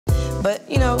But,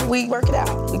 you know, we work it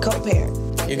out. We co-parent.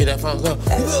 You get that phone call?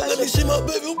 You gonna let me see my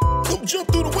baby? Come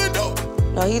jump through the window.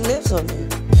 No, he lives with me.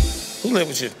 Who live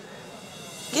with you?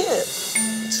 Gibbs.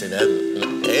 See that?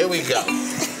 There we go.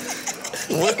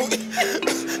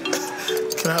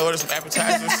 Can I order some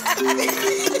appetizers?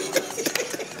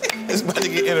 It's about to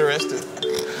get interesting.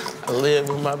 I live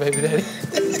with my baby daddy.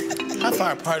 How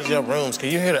far apart is your rooms? Can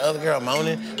you hear the other girl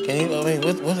moaning? Can you, I mean,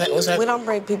 what's that? We don't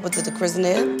bring people to the prison.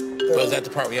 So is that the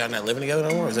part where y'all not living together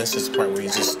no more? Or is that just the part where you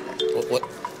just, what?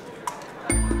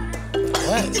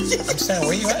 I'm saying,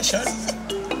 where you at, Shawty?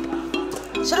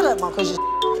 Shut up, my Christian.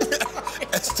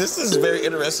 This is very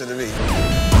interesting to me.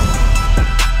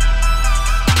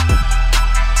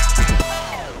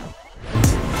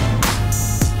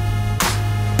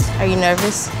 Are you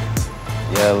nervous?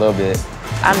 Yeah, a little bit.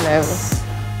 I'm nervous.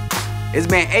 It's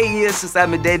been 8 years since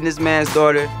I've been dating this man's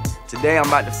daughter. Today, I'm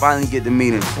about to finally get to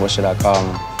meet him. What should I call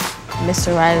him?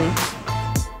 Mr. Riley.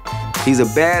 He's a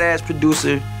badass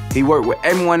producer. He worked with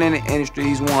everyone in the industry.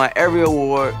 He's won every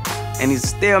award. And he's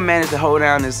still managed to hold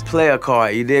down his player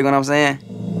card. You dig what I'm saying?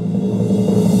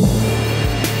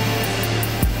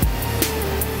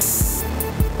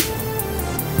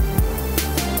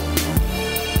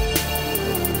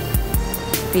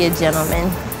 Be a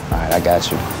gentleman. All right, I got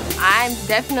you. I'm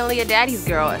definitely a daddy's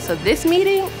girl, so this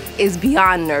meeting is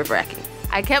beyond nerve-wracking.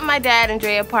 I kept my dad and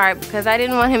Dre apart because I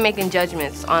didn't want him making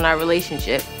judgments on our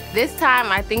relationship. This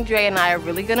time, I think Dre and I are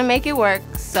really gonna make it work,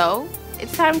 so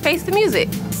it's time to face the music.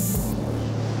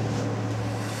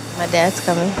 My dad's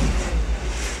coming.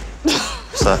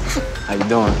 What's up? How you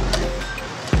doing?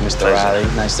 Mr. Riley,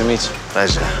 nice to meet you.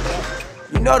 Pleasure.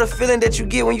 You know the feeling that you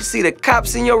get when you see the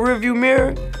cops in your rearview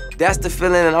mirror? That's the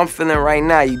feeling that I'm feeling right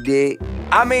now, you dig?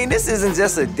 I mean, this isn't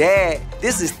just a dad.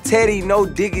 This is Teddy No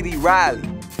Diggity Riley.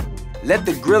 Let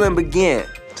the grilling begin.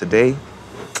 Today,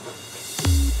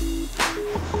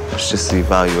 it's just the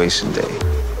evaluation day.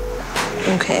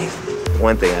 Okay.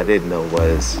 One thing I didn't know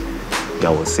was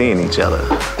y'all were seeing each other.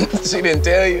 She didn't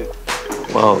tell you?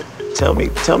 Well, tell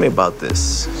me about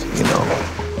this, you know.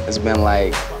 It's been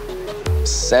like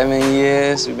 7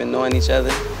 years we've been knowing each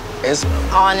other. It's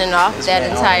On and off that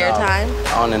entire time.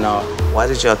 On and off. Why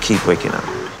did y'all keep breaking up?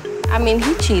 I mean,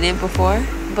 he cheated before,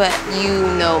 but you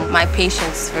know my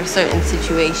patience for certain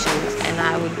situations, and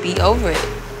I would be over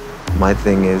it. My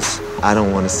thing is, I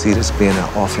don't want to see this being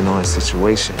an off and on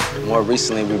situation. More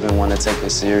recently, we've been wanting to take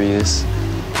it serious.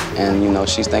 And, you know,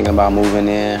 she's thinking about moving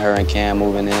in, her and Cam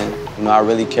moving in. You know, I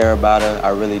really care about her. I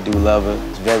really do love her.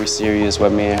 It's very serious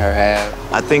what me and her have.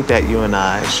 I think that you and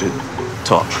I should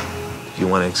talk. You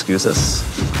want to excuse us?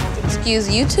 Excuse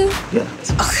you two? Yeah.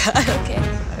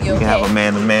 Okay. You we can have a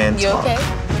man-to-man You talk. okay?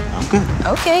 I'm good.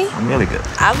 Okay. I'm really good.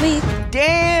 I'll leave.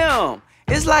 Damn!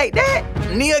 It's like that.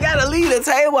 Nia gotta leave the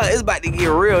table. It's about to get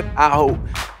real. I hope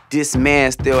this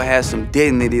man still has some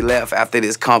dignity left after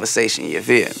this conversation, you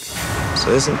feel me?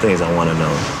 So there's some things I want to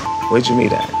know. Where'd you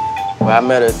meet at? Well, I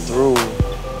met her through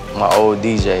my old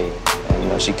DJ. And, you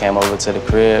know, she came over to the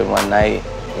crib one night.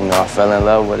 You know, I fell in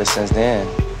love with her since then.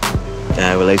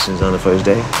 Had relations on the first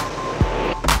day?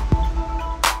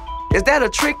 Is that a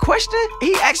trick question?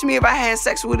 He asked me if I had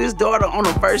sex with his daughter on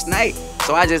the first night.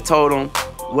 So I just told him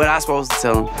what I supposed to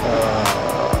tell him.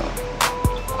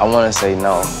 I want to say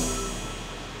no.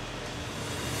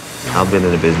 I've been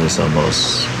in the business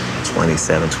almost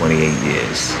 27, 28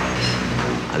 years.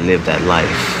 I lived that life.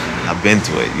 I've been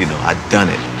through it, you know, I've done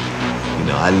it. You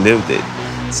know, I lived it.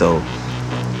 So,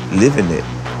 living it,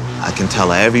 I can tell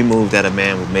her every move that a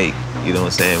man would make, you know what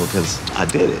I'm saying, because I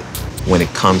did it. When it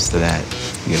comes to that,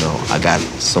 you know, I got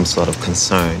some sort of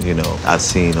concern, you know. I've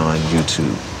seen on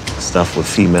YouTube stuff with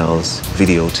females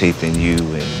videotaping you,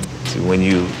 and when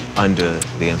you under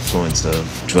the influence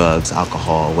of drugs,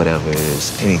 alcohol, whatever it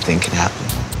is, anything can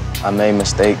happen. I made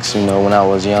mistakes, you know, when I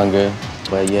was younger.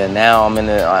 But yeah, now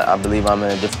I believe I'm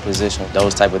in a different position.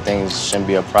 Those type of things shouldn't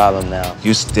be a problem now.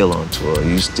 You're still on tour,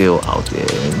 you're still out there,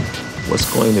 and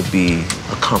what's going to be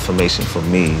a confirmation for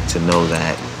me to know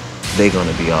that they're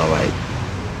gonna be all right.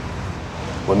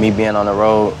 With me being on the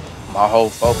road, my whole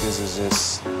focus is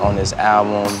just on this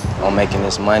album, on making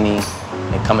this money,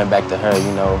 and coming back to her,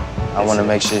 you know. I want to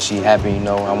make sure she's happy, you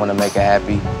know. I want to make her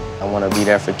happy. I want to be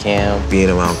there for Cam. Being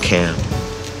around Cam,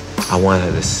 I want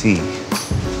her to see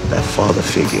that father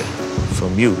figure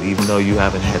from you, even though you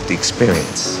haven't had the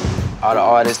experience. Out of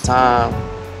all this time,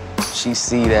 she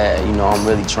see that, you know, I'm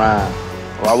really trying.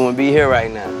 Or I wouldn't be here right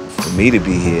now. For me to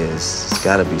be here, it's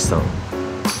gotta be something.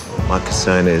 My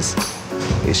concern is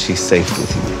she safe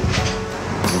with you?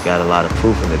 We got a lot of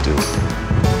proving to do.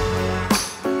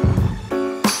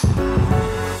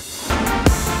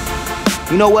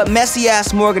 You know what?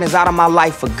 Messy-ass Morgan is out of my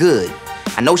life for good.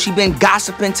 I know she been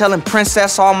gossiping, telling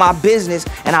Princess all my business,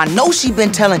 and I know she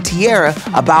been telling Tierra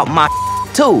about my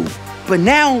too. But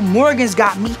now Morgan's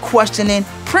got me questioning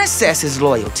Princess's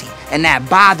loyalty, and that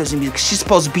bothers me because she's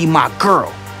supposed to be my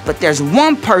girl. But there's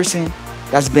one person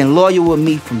that's been loyal with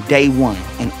me from day one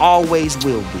and always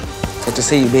will be. Good to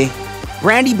see you, B.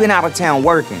 Brandy been out of town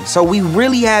working, so we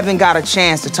really haven't got a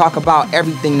chance to talk about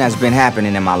everything that's been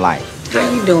happening in my life. How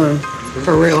you doing?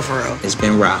 For real, for real. It's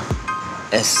been rough.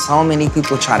 There's so many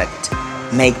people try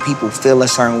to make people feel a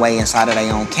certain way inside of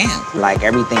their own camp. Like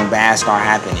everything bad start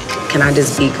happening. Can I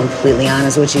just be completely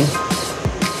honest with you?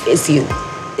 It's you.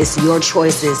 It's your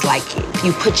choices. Like,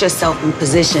 you put yourself in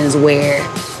positions where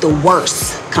the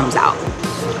worst comes out.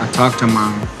 I talked to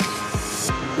Mom.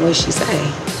 What did she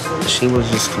say? She was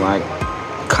just like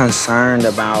concerned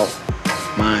about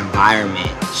my environment.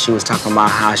 She was talking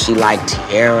about how she liked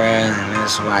Tierra, and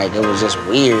it's like, it was just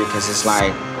weird because it's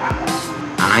like,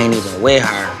 I ain't even with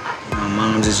her. You know,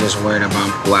 Mom's is just worried about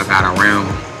who I got around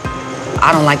me.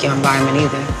 I don't like your environment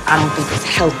either. I don't think it's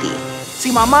healthy.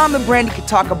 See, my mom and Brandy can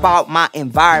talk about my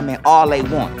environment all they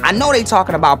want. I know they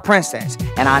talking about Princess,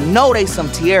 and I know they some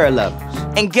Tierra lovers.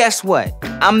 And guess what?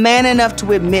 I'm man enough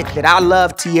to admit that I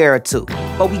love Tierra too.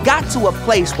 But we got to a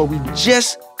place where we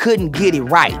just couldn't get it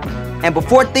right. And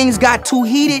before things got too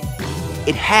heated,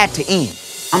 it had to end.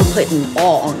 I'm putting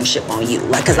all ownership on you,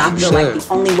 like, cause I feel like the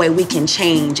only way we can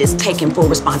change is taking full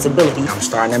responsibility. I'm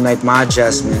starting to make my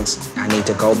adjustments. I need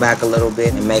to go back a little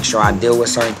bit and make sure I deal with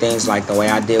certain things like the way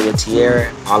I did with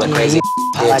Tierra, all the crazy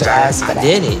apologize for that. I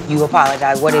did it. You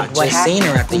apologize. What I just happened? seen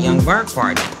her at the Young Bird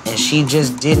party, and she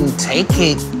just didn't take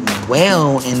it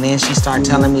well, and then she started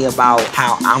telling me about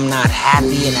how I'm not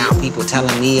happy and how people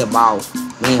telling me about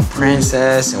me and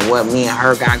Princess and what me and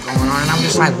her got going on, and I'm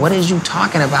just like, what is you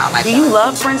talking about? Like, do you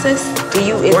love Princess? Do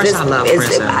you? Of course I love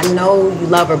Princess. I know you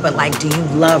love her, but like, do you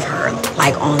love her?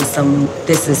 Like on some,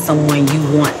 this is someone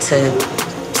you want to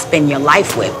spend your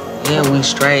life with? Yeah, we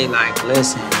straight. Like,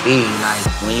 listen, B,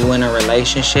 like, when you in a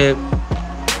relationship,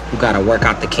 you gotta work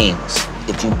out the kinks.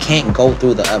 If you can't go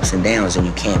through the ups and downs, then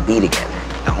you can't be together.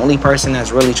 The only person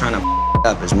that's really trying to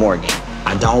up is Morgan.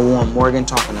 I don't want Morgan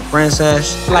talking to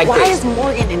Princess. Like, why is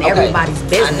Morgan in everybody's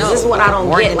business? This is what I don't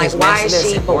get. Like, why is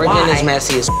she? But Morgan is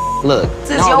messy as look.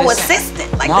 This is your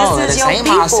assistant. Like, this is your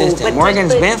people. My assistant.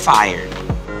 Morgan's been fired.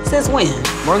 Since when?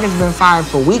 Morgan's been fired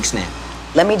for weeks now.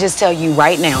 Let me just tell you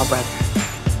right now, brother.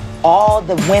 All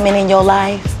the women in your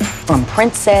life, from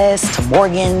Princess to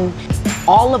Morgan,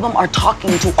 all of them are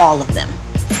talking to all of them.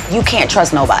 You can't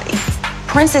trust nobody.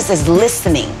 Princess is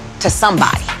listening to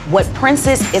somebody. What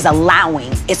Princess is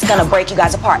allowing, it's gonna break you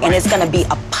guys apart, and it's gonna be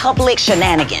a public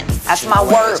shenanigans. That's my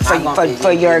word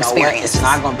for your experience. It's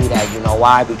not gonna be that, you know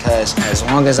why? Because as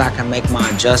long as I can make my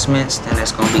adjustments, then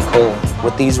it's gonna be cool.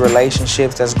 With these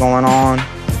relationships that's going on,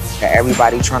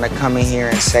 everybody trying to come in here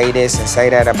and say this and say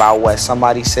that about what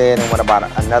somebody said and what about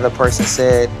another person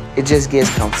said, it just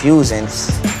gets confusing.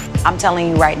 I'm telling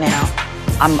you right now,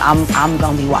 I'm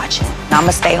gonna be watching. Now I'm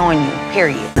gonna stay on you,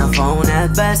 period. The phone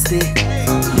at bestie,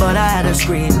 but I had her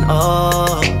scream,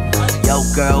 oh. Yo,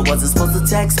 girl, wasn't supposed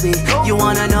to text me. You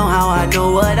wanna know how I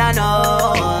know what I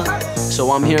know? So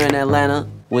I'm here in Atlanta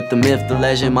with the myth, the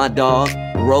legend, my dog,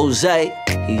 Rose.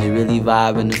 He's really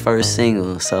vibing the first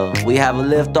single, so we have a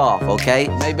lift off, okay?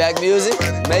 Maybach music,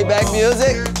 Maybach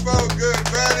music.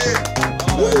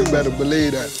 You better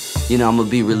believe that. You know, I'm gonna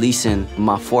be releasing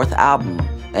my 4th album.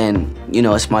 And, you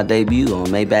know, it's my debut on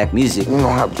Maybach Music. You know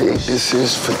how big this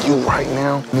is for you right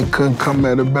now? It couldn't come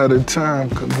at a better time.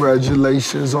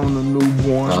 Congratulations on the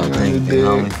newborn. Oh, thank you,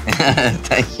 homie.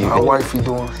 Thank you. How wifey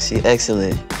doing? She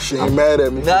excellent. She ain't mad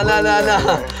at me?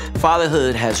 No.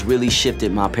 Fatherhood has really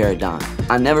shifted my paradigm.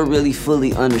 I never really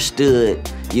fully understood,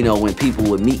 you know, when people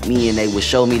would meet me and they would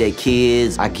show me their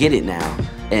kids. I get it now.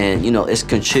 And, you know, it's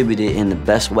contributed in the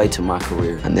best way to my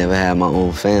career. I never had my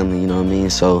own family, you know what I mean?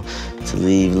 So to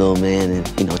leave Lil Man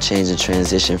and, you know, change the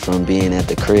transition from being at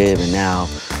the crib and now,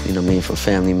 you know what I mean, from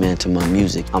family man to my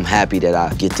music. I'm happy that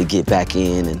I get back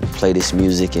in and play this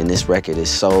music, and this record is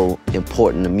so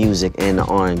important to music and the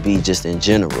R&B just in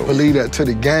general. Believe that to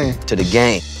the game. To the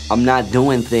game. I'm not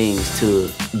doing things to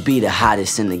be the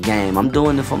hottest in the game. I'm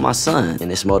doing it for my son, and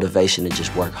it's motivation to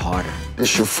just work harder.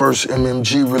 This your first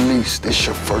MMG release. This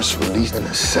your first release in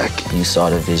a second. You saw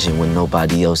the vision when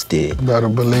nobody else did. Better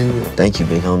believe it. Thank you,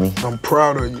 big homie. I'm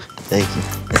proud of you. Thank you.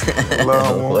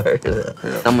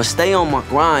 I'm gonna stay on my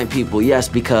grind, people, yes,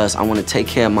 because I wanna take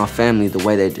care of my family the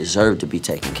way they deserve to be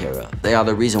taken care of. They are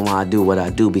the reason why I do what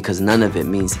I do, because none of it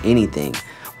means anything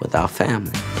without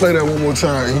family. Play that one more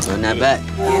time. Run that back.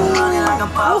 I'm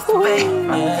supposed to be.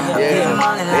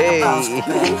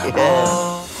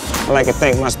 I'd like to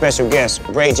thank my special guest,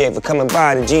 Ray J, for coming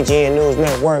by the GGN News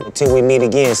Network. Until we meet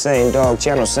again, same dog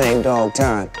channel, same dog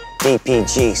time.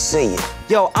 DPG, see ya.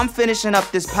 Yo, I'm finishing up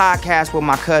this podcast with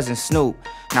my cousin Snoop.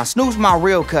 Now, Snoop's my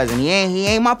real cousin. He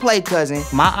ain't my play cousin.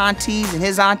 My aunties and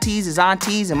his aunties is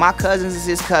aunties, and my cousins is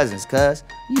his cousins, cuz.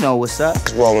 You know what's up.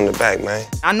 It's rolling the back, man.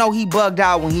 I know he bugged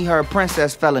out when he heard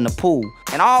Princess fell in the pool.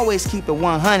 And I always keep it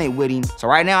 100 with him, so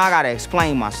right now I gotta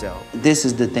explain myself. This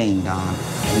is the thing, Don.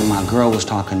 And my girl was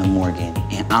talking to Morgan,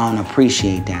 and I don't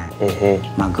appreciate that.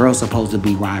 My girl's supposed to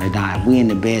be ride or die. If we in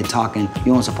the bed talking,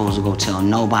 you ain't supposed to go tell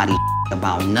nobody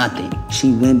about nothing.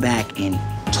 She went back and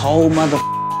told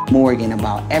Morgan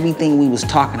about everything we was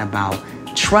talking about,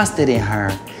 trusted in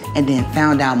her, and then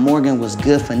found out Morgan was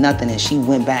good for nothing, and she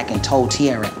went back and told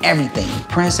Tiara everything.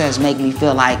 Princess make me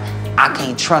feel like I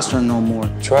can't trust her no more.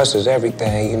 Trust is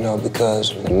everything, you know,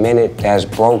 because the minute that's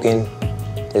broken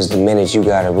is the minute you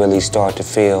gotta really start to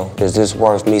feel, is this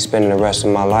worth me spending the rest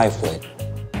of my life with?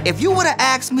 If you would've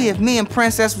asked me if me and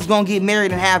Princess was gonna get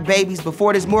married and have babies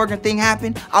before this Morgan thing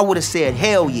happened, I would've said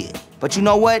hell yeah. But you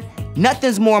know what?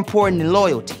 Nothing's more important than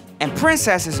loyalty. And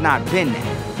Princess has not been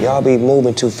there. Y'all be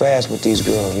moving too fast with these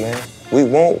girls, man. We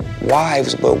want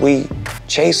wives, but we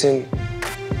chasing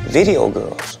video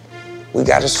girls. We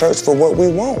gotta search for what we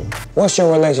want. What's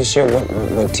your relationship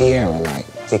with Tiara like?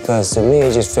 Because to me,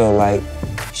 it just felt like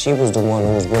she was the one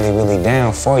who was really, really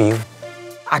down for you.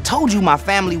 I told you my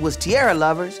family was Tiara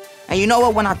lovers. And you know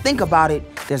what, when I think about it,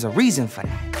 there's a reason for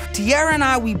that. Tiara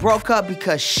and we broke up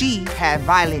because she had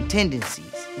violent tendencies.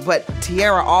 But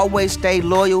Tiara always stayed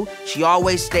loyal, she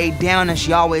always stayed down, and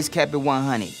she always kept it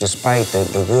 100. Despite the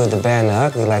good, the bad, and the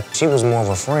ugly, like, she was more of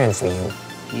a friend for you.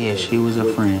 Yeah, she was a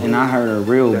friend, and I hurt her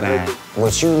real bad.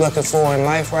 What you looking for in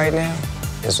life right now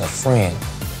is a friend.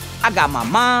 I got my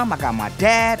mom, I got my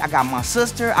dad, I got my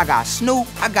sister, I got Snoop,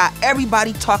 I got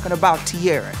everybody talking about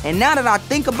Tiara. And now that I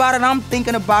think about it, I'm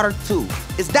thinking about her too.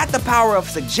 Is that the power of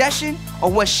suggestion?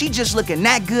 Or was she just looking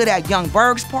that good at Young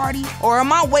Berg's party? Or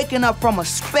am I waking up from a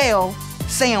spell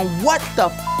saying, what the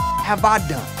have I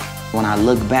done? When I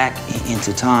look back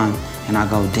into time and I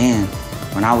go, damn,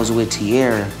 when I was with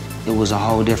Tiara, it was a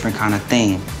whole different kind of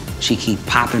thing. She keep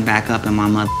popping back up in my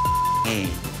mother head.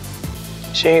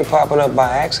 She ain't popping up by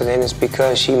accident, it's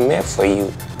because she meant for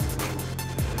you.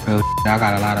 Real I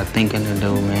got a lot of thinking to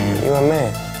do, man. You a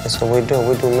man. That's what we do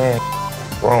man.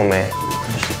 Grown man.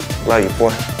 Love you,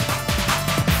 boy.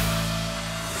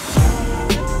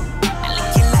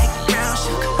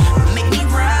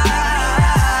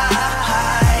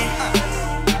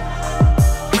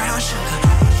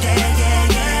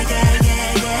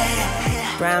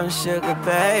 Brown sugar,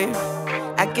 babe.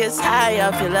 I get high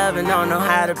off your love and don't know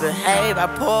how to behave. I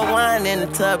pour wine in the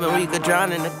tub and we could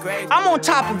drown in the grave. I'm on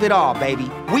top of it all, baby.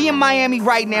 We in Miami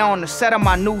right now on the set of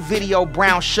my new video,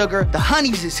 Brown Sugar. The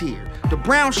honeys is here. The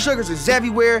brown sugars is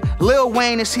everywhere. Lil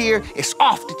Wayne is here. It's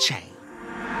off the chain.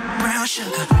 Brown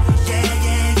sugar.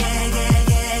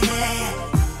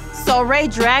 So Ray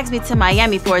drags me to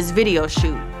Miami for his video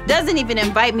shoot. Doesn't even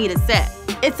invite me to set.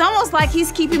 It's almost like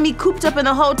he's keeping me cooped up in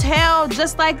the hotel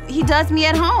just like he does me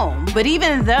at home. But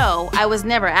even though I was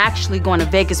never actually going to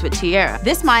Vegas with Tiara,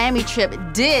 this Miami trip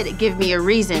did give me a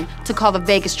reason to call the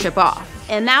Vegas trip off.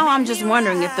 And now I'm just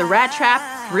wondering if the rat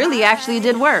trap really actually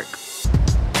did work.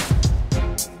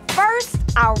 First,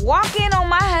 I walk in on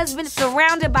my husband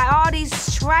surrounded by all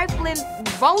these trifling,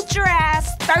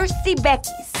 vulture-ass, thirsty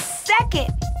Beckys. Second,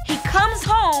 he comes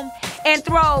home and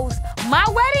throws my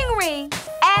wedding ring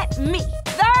at me.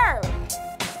 Third,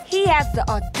 he has the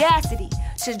audacity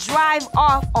to drive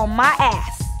off on my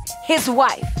ass, his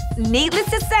wife. Needless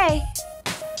to say,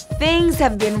 things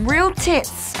have been real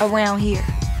tense around here.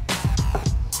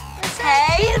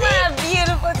 Hey, my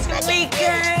beautiful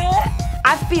Tamika.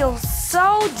 I feel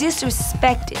so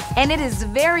disrespected, and it is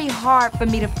very hard for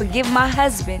me to forgive my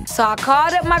husband. So I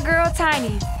called up my girl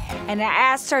Tiny, and I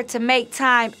asked her to make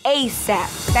time ASAP.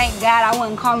 Thank God I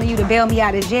wasn't calling you to bail me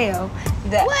out of jail.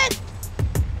 What?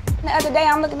 The other day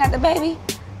I'm looking at the baby.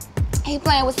 He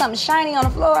playing with something shiny on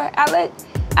the floor. I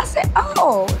said,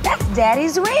 oh, that's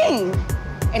Daddy's ring.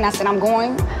 And I said, I'm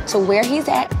going to where he's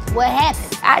at. What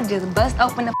happened? I just bust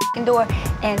open the fucking door,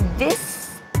 and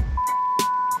this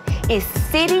is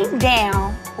sitting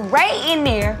down right in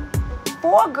there,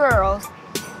 4 girls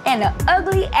and an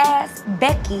ugly ass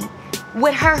Becky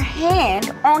with her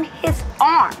hand on his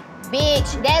arm.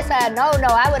 Bitch, that's a no-no.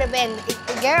 I would have been,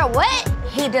 girl, what?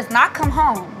 He does not come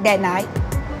home that night.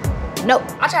 Nope.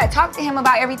 I try to talk to him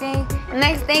about everything.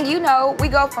 Next thing you know, we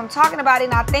go from talking about it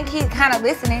and I think he's kind of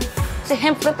listening to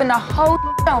him flipping the whole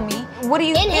on me. What do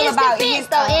you feel about his defense,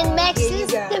 though, in Max's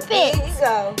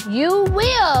defense, you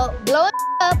will blow it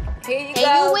up, and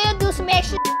you will do some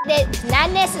extra that's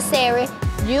not necessary.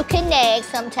 You can nag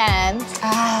sometimes,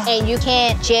 and you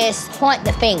can't just point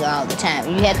the finger all the time.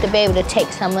 You have to be able to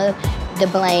take some of the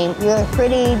blame. You're a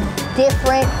pretty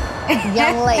different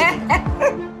young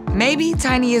lady. Maybe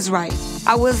Tiny is right.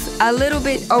 I was a little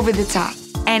bit over the top.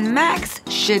 And Max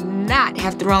should not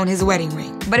have thrown his wedding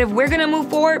ring. But if we're gonna move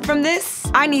forward from this,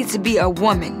 I need to be a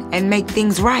woman and make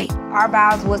things right. Our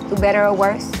vows was through better or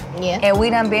worse. Yeah. And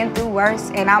we done been through worse,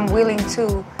 and I'm willing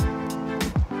to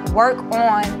work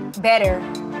on better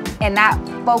and not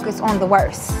focus on the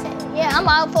worst. Yeah, I'm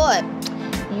all for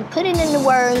it. You put it in the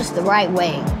words the right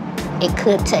way, it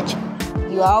could touch you.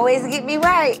 You always get me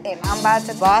right, and I'm about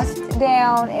to boss it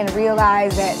down and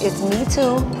realize that it's me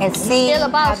too, and see. You're still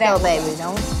a boss though, baby.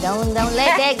 Don't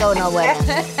let that go nowhere.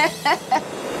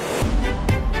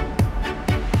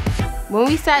 When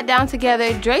we sat down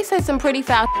together, Dre said some pretty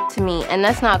foul to me, and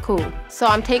that's not cool. So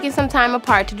I'm taking some time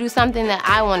apart to do something that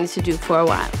I wanted to do for a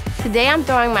while. Today I'm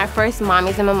throwing my first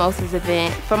Mommies and Mimosas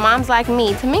event for moms like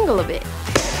me to mingle a bit.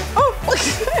 Oh,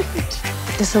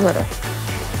 just a little.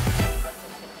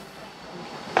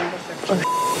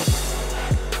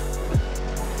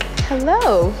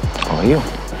 Hello. How are you?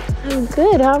 I'm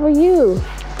good. How are you?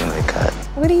 Really good.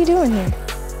 What are you doing here?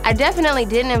 I definitely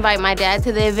didn't invite my dad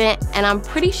to the event, and I'm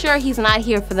pretty sure he's not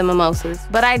here for the mimosas.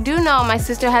 But I do know my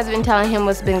sister has been telling him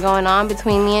what's been going on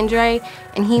between me and Dre,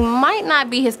 and he might not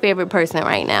be his favorite person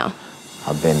right now.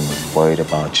 I've been worried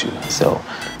about you, so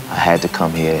I had to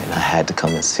come here and I had to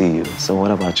come and see you. So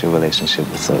what about your relationship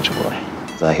with Soulja Boy?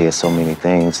 'Cause I hear so many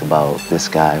things about this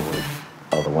guy with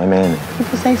other women.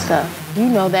 People say stuff. You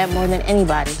know that more than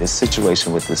anybody. This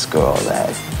situation with this girl that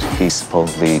he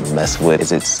supposedly messed with,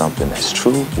 is it something that's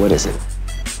true? What is it?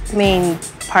 I mean,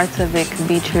 parts of it could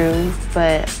be true,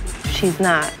 but she's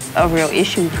not a real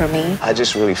issue for me. I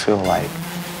just really feel like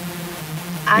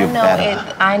I you're know better.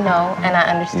 it. I know, and I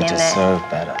understand You that. deserve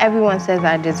better. Everyone says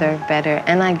I deserve better,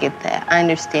 and I get that. I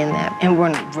understand that. And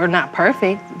we're not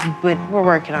perfect, but we're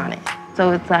working on it.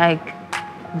 So it's like,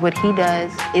 what he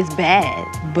does is bad,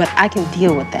 but I can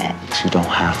deal with that. You don't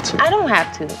have to. I don't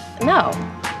have to. No,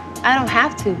 I don't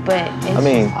have to, but it's I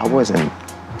mean, I wasn't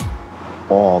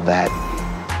all that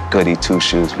goody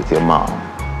two-shoes with your mom.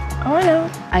 Oh, I know.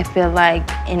 I feel like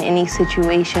in any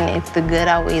situation, it's the good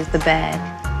outweighs the bad.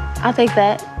 I'll take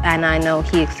that. And I know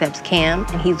he accepts Cam,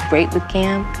 and he's great with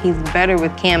Cam. He's better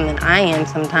with Cam than I am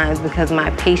sometimes because my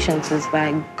patience is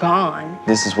like gone.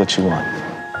 This is what you want.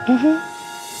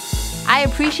 I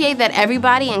appreciate that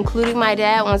everybody, including my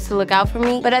dad, wants to look out for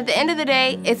me, but at the end of the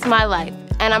day, it's my life.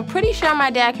 And I'm pretty sure my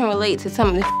dad can relate to some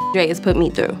of the Dre has put me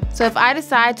through. So if I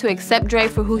decide to accept Dre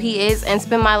for who he is and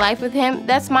spend my life with him,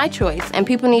 that's my choice, and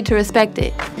people need to respect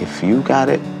it. If you got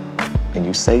it, and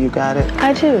you say you got it,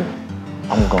 I do.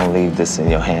 I'm gonna leave this in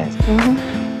your hands.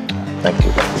 Thank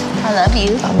you. I love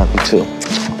you. I love you too.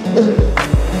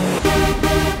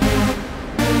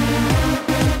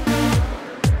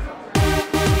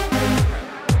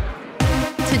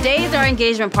 Today's our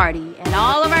engagement party, and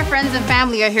all of our friends and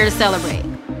family are here to celebrate.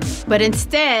 But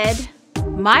instead,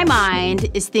 my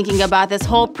mind is thinking about this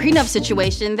whole prenup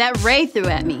situation that Ray threw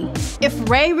at me. If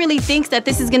Ray really thinks that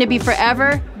this is gonna be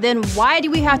forever, then why do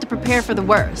we have to prepare for the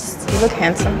worst? You look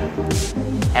handsome.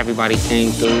 Everybody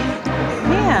came through.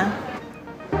 Yeah.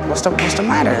 What's the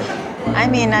matter? I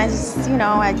mean, I'm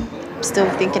still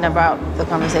thinking about the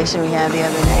conversation we had the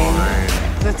other day.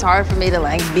 It's hard for me to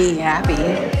be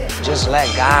happy. Just let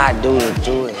God do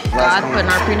it. God putting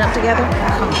our prenup together?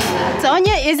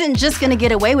 Sonia isn't just gonna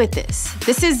get away with this.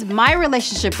 This is my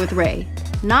relationship with Ray,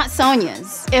 not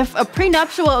Sonia's. If a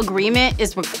prenuptial agreement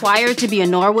is required to be a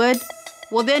Norwood,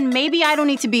 well then maybe I don't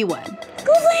need to be one.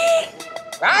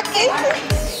 Rocky!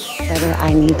 Brother,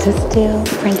 I need to steal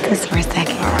Princess for a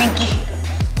second. Frankie.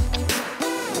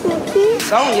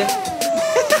 Sonia.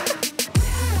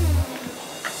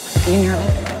 You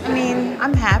nervous? I mean,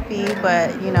 I'm happy, but,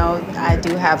 I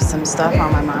do have some stuff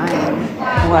on my mind.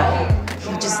 What?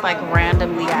 He just,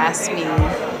 randomly asked me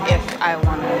if I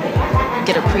want to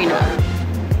get a prenup.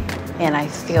 And I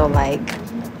feel like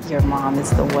your mom is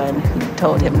the one who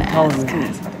told him to ask me.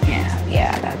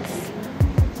 Yeah, that's...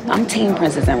 I'm Team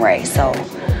Princess and Ray, so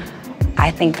I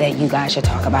think that you guys should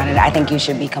talk about it. I think you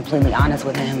should be completely honest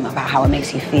with him about how it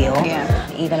makes you feel. Yeah.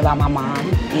 Even about my mom,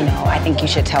 I think you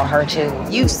should tell her too.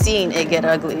 You've seen it get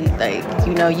ugly.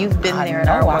 You've been there at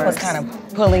our I was kind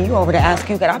of pulling you over to ask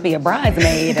you could I be a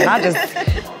bridesmaid, and I just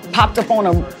popped up on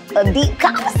a deep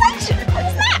conversation.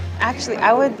 What's that? Actually,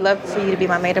 I would love for you to be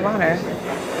my maid of honor.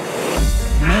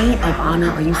 Maid of honor,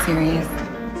 are you serious?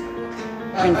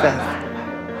 Princess,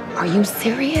 are you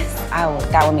serious?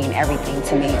 That would mean everything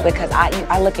to me because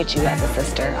I look at you as a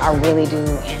sister. I really do,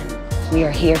 and we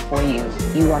are here for you.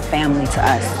 You are family to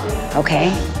us, okay?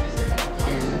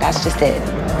 And that's just it.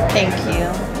 Thank you.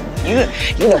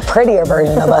 You're the prettier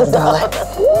version of us, darling.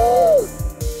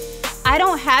 I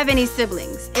don't have any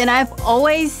siblings, and I've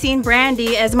always seen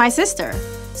Brandy as my sister.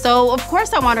 So of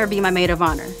course I want her to be my maid of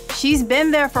honor. She's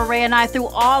been there for Ray and I through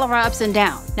all of our ups and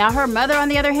downs. Now her mother, on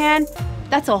the other hand,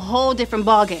 that's a whole different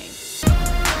ballgame.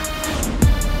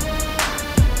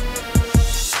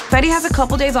 Fetty has a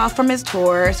couple days off from his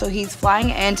tour, so he's flying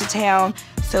into town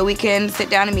so we can sit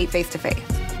down and meet face to face.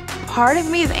 Part of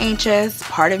me is anxious,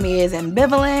 part of me is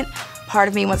ambivalent, part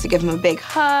of me wants to give him a big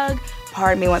hug,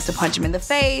 part of me wants to punch him in the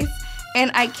face,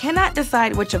 and I cannot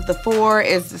decide which of the four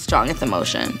is the strongest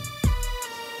emotion.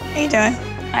 How you doing?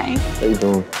 Hi. How you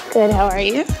doing? Good, how are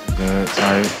you? Good,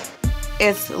 tired.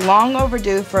 It's long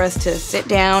overdue for us to sit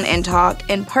down and talk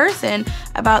in person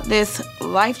about this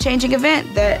life-changing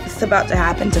event that's about to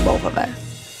happen to both of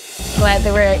us. Glad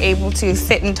that we're able to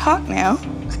sit and talk now.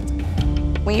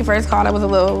 When you first called, I was a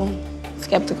little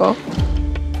skeptical.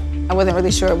 I wasn't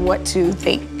really sure what to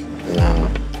think. No.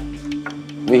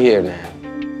 We here now.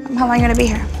 How long are you gonna be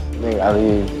here? I think I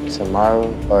leave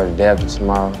tomorrow or the day after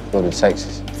tomorrow, go to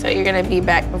Texas. So you're gonna be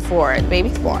back before the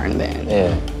baby's born then?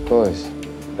 Yeah, of course.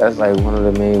 That's like one of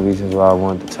the main reasons why I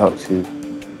wanted to talk to you.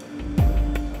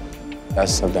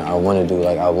 That's something I want to do.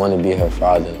 Like, I want to be her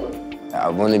father. I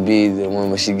want to be the one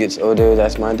when she gets older,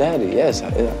 that's my daddy. Yes,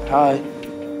 hi.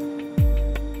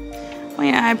 Well,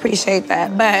 yeah, I appreciate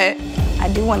that, but I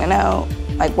do want to know,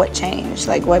 like, what changed?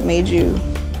 Like, what made you?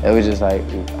 It was just like,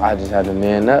 I just had to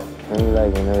man up.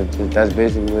 Like, that's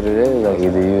basically what it is. Like,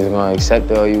 either you was gonna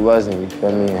accept it or you wasn't, you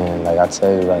feel me? And like I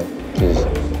tell you, like, just,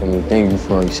 thank you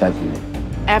for accepting it.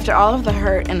 After all of the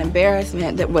hurt and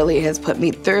embarrassment that Willie has put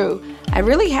me through, I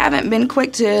really haven't been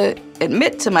quick to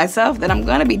admit to myself that I'm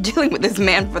gonna be dealing with this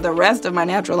man for the rest of my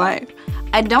natural life.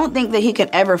 I don't think that he could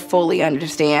ever fully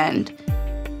understand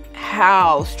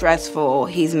how stressful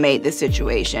he's made this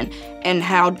situation and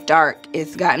how dark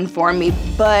it's gotten for me,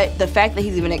 but the fact that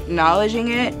he's even acknowledging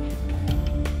it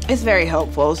is very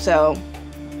helpful, so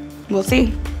we'll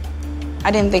see.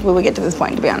 I didn't think we would get to this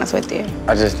point, to be honest with you.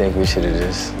 I just think we should have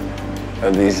just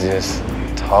at least just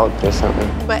talked or something.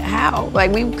 But how?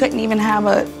 Like, we couldn't even have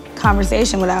a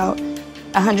conversation without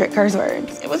 100 curse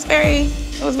words. It was very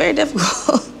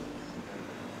difficult.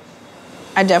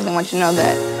 I definitely want you to know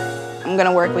that I'm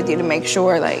gonna work with you to make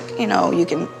sure, like, you know, you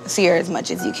can see her as much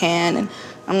as you can, and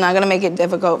I'm not gonna make it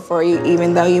difficult for you,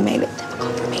 even though you made it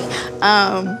difficult for me.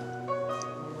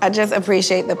 I just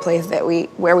appreciate the place that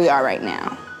where we are right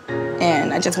now.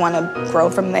 And I just wanna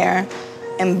grow from there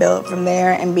and build from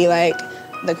there and be like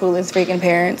the coolest freaking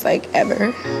parents, like,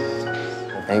 ever.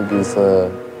 Thank you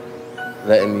for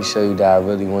letting me show you that I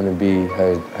really wanna be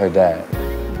her dad.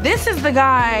 This is the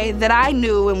guy that I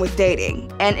knew and was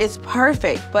dating, and it's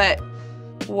perfect, but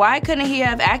why couldn't he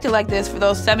have acted like this for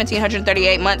those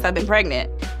 1,738 months I've been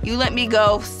pregnant? You let me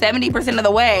go 70% of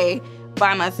the way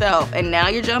by myself, and now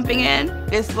you're jumping in?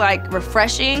 It's like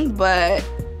refreshing, but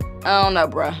I don't know,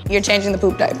 bruh. You're changing the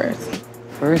poop diapers.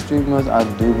 First 3 months, I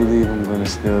do believe I'm gonna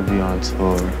still be on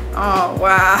tour. Oh,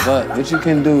 wow. But what you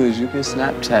can do is you can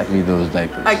Snapchat me those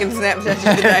diapers. I can Snapchat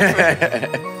you the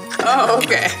diapers. Oh,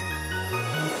 okay.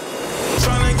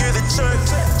 Tryna get a check.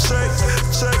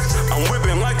 I'm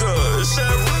whipping like a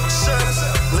chef.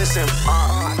 Listen,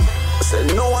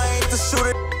 said no, I ain't the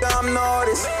shooter, I'm the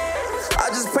artist. I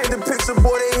just paint the picture,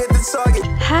 boy, they hit the target.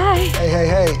 Hi.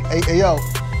 Hey, yo.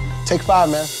 Take 5,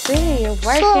 man. Hey, you're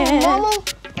working. What's up, mama?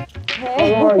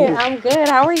 Hey, I'm good.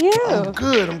 How are you? I'm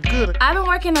good. I've been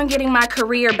working on getting my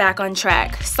career back on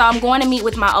track, so I'm going to meet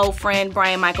with my old friend,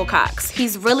 Brian Michael Cox.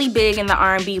 He's really big in the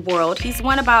R&B world. He's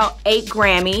won about 8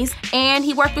 Grammys, and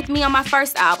he worked with me on my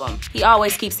first album. He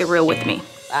always keeps it real with me.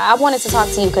 I wanted to talk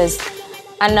to you because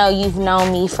I know you've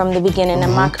known me from the beginning of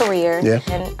my career,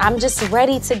 and I'm just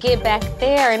ready to get back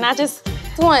there, and I just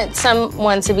want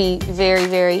someone to be very,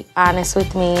 very honest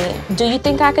with me. Do you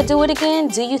think I could do it again?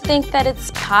 Do you think that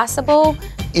it's possible?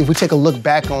 If we take a look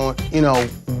back on, you know,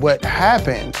 what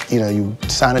happened, you know, you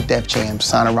signed a Def Jam,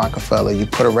 signed a Rockefeller, you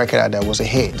put a record out that was a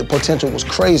hit. The potential was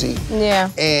crazy. Yeah.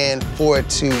 And for it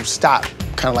to stop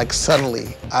kind of like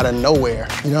suddenly out of nowhere,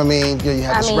 you know what I mean? You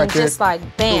had this record. Just like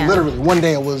bam. Literally, one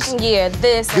day it was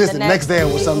this, and the next day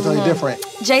it was something totally different.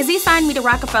 Jay-Z signed me to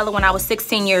Rockefeller when I was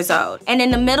 16 years old. And in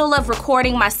the middle of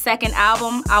recording my second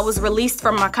album, I was released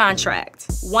from my contract.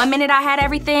 One minute I had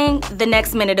everything, the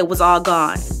next minute it was all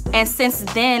gone. And since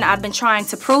then, I've been trying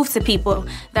to prove to people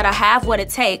that I have what it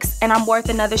takes and I'm worth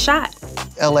another shot.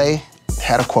 LA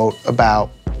had a quote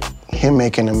about him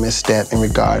making a misstep in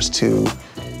regards to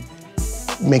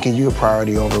making you a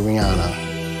priority over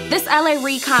Rihanna. This LA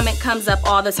Reid comment comes up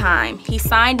all the time. He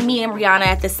signed me and Rihanna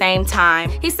at the same time.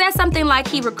 He said something like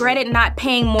he regretted not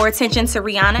paying more attention to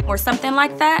Rihanna or something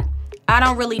like that. I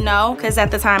don't really know, because at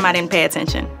the time I didn't pay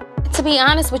attention. To be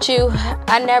honest with you,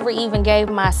 I never even gave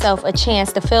myself a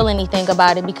chance to feel anything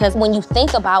about it, because when you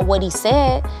think about what he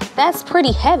said, that's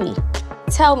pretty heavy.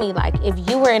 Tell me, like, if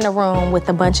you were in a room with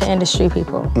a bunch of industry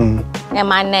people and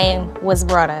my name was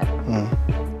brought up,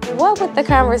 what would the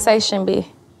conversation be?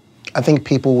 I think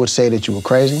people would say that you were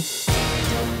crazy.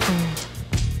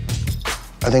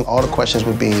 I think all the questions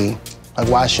would be, like,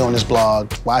 why is she on this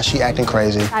blog? Why is she acting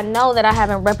crazy? I know that I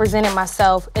haven't represented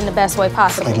myself in the best way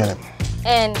possible. I get it.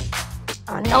 And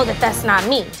I know that that's not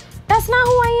me. That's not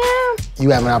who I am. You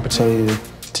have an opportunity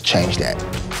to change that.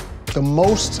 The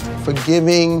most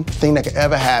forgiving thing that could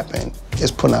ever happen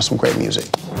is putting out some great music.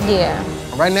 Yeah.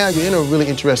 Right now, you're in a really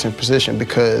interesting position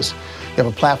because you have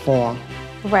a platform.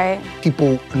 Right.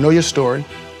 People know your story.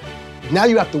 Now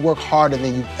you have to work harder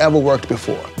than you've ever worked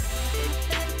before.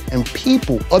 And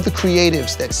people, other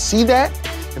creatives that see that,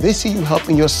 if they see you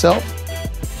helping yourself,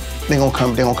 they're gonna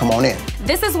come on in.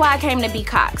 This is why I came to B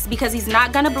Cox, because he's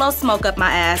not gonna blow smoke up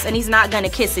my ass and he's not gonna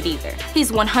kiss it either.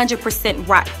 He's 100%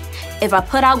 right. If I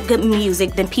put out good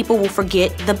music, then people will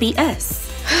forget the BS.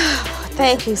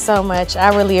 Thank you so much.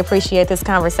 I really appreciate this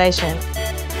conversation.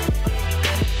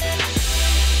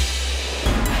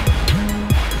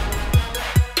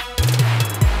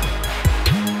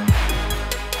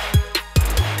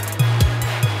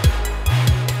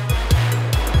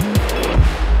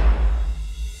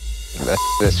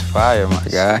 That's fire, my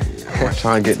guy. I'm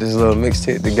trying to get this little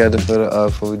mixtape together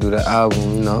before we do the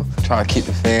album, you know. Try to keep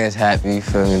the fans happy, you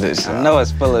feel me? I know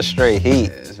it's full of straight heat.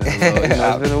 It's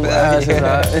been a while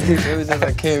since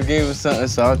I came gave him something,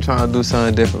 so I'm trying to do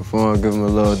something different for him, give him a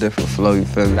little different flow, you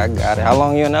feel me? I got it. How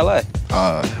long you in LA?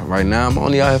 Right now, I'm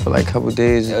only out here for like a couple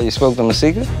days. Yo, you spoke to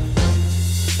Masika?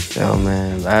 Yo,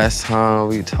 man, last time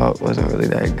we talked wasn't really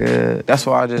that good. That's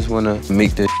why I just wanna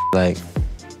make this like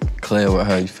clear with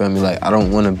her, you feel me? Like, I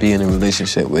don't want to be in a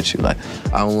relationship with you. Like,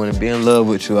 I don't want to be in love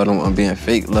with you. I don't want to be in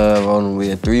fake love. I don't want to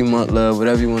be in 3-month love,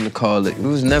 whatever you want to call it. It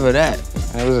was never that.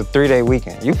 It was a 3-day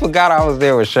weekend. You forgot I was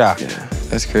there with Shock. Yeah,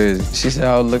 that's crazy. She said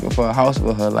I was looking for a house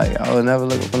with her. Like, I was never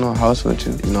looking for no house with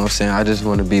you. You know what I'm saying? I just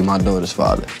want to be my daughter's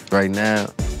father. Right now,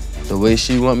 the way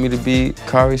she want me to be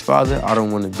Kari's father, I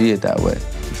don't want to be it that way.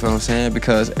 You feel what I'm saying?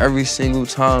 Because every single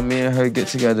time me and her get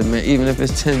together, man, even if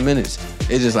it's 10 minutes,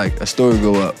 it's just like a story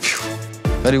go up.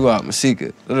 Fetty Wap,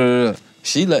 Masika,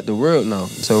 she let the world know.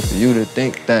 So for you to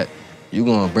think that you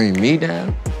gonna bring me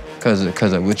down because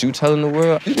of what you telling the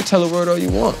world, you can tell the world all you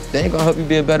want. They ain't gonna help you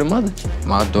be a better mother.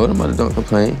 My daughter mother don't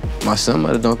complain. My son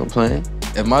mother don't complain.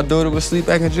 If my daughter was asleep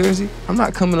back in Jersey, I'm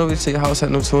not coming over to your house at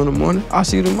no 2 in the morning. I'll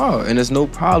see you tomorrow. And there's no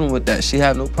problem with that. She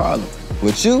have no problem.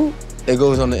 With you, it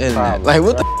goes on the internet. Like,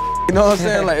 what the you know what I'm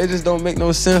saying? Like, it just don't make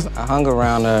no sense. I hung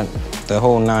around her the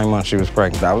whole 9 months she was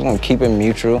pregnant. I was gonna keep it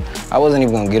mutual. I wasn't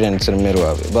even gonna get into the middle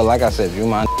of it. But like I said, you're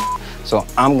my so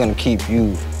I'm gonna keep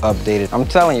you updated. I'm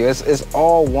telling you, it's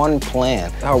all one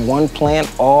plan. Our one plan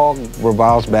all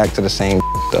revolves back to the same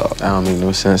dog. That don't make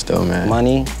no sense though, man.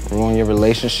 Money, ruin your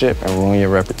relationship, and ruin your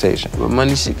reputation. But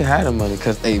money, she could have the money.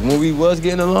 Cause hey, when we was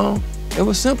getting along, it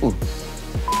was simple.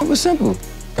 It was simple.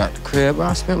 Got the crib,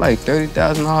 I spent like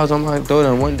 $30,000 on my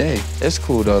daughter in one day. It's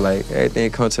cool though, like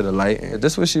everything come to the light. If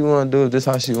this what she wanna do, if this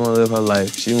how she wanna live her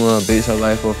life, she wanna base her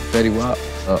life off of Fetty Wap,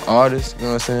 an artist, you know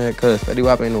what I'm saying? Cause Fetty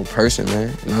Wap ain't no person,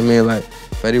 man. You know what I mean? Like,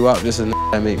 Fetty Wap just a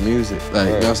that make music. Like,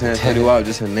 you know what I'm saying? Fetty Wap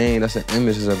just a name, that's an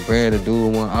image, it's a brand, a dude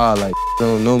with one eye. Like,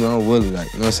 don't know me, I'm Willie,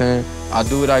 like, you know what I'm saying? I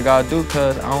do what I gotta do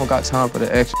cause I don't got time for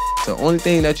the extra. The only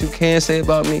thing that you can say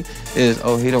about me is,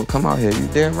 oh, he don't come out here. You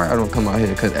damn right I don't come out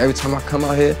here. Cause every time I come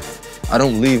out here, I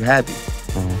don't leave happy.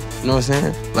 You know what I'm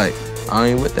saying? Like, I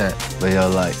ain't with that. But yo,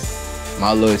 like,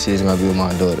 my loyalty is gonna be with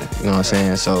my daughter. You know what I'm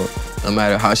saying? So no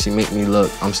matter how she make me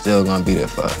look, I'm still gonna be there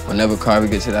for her. Whenever Carver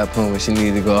gets to that point where she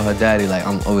needs to go to her daddy, like,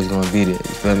 I'm always gonna be there. You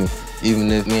feel me?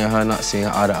 Even if me and her not seeing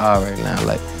eye to eye right now,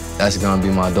 like, that's gonna be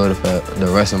my daughter for the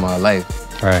rest of my life.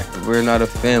 Right. We're not a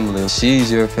family.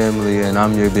 She's your family and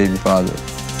I'm your baby father.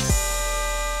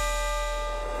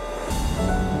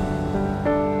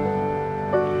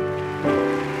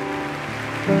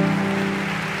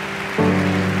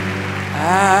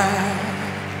 I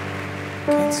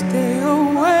can't stay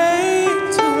away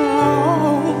too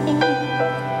long.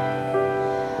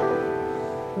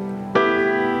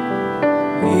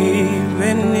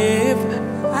 Even if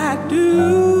I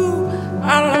do,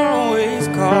 I'll always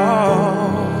call.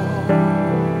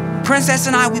 Princess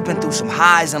and I, we've been through some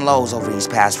highs and lows over these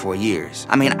past 4 years.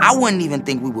 I mean, I wouldn't even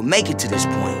think we would make it to this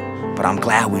point, but I'm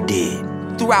glad we did.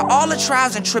 Throughout all the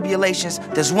trials and tribulations,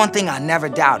 there's one thing I never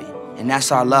doubted, and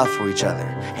that's our love for each other.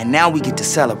 And now we get to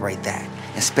celebrate that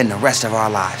and spend the rest of our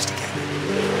lives together.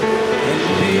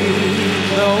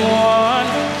 The one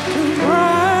to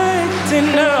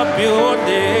brighten up your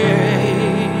day.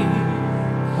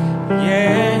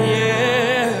 Yeah,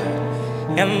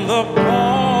 yeah. And the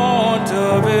point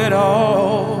of it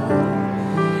all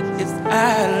is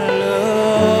I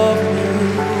love you.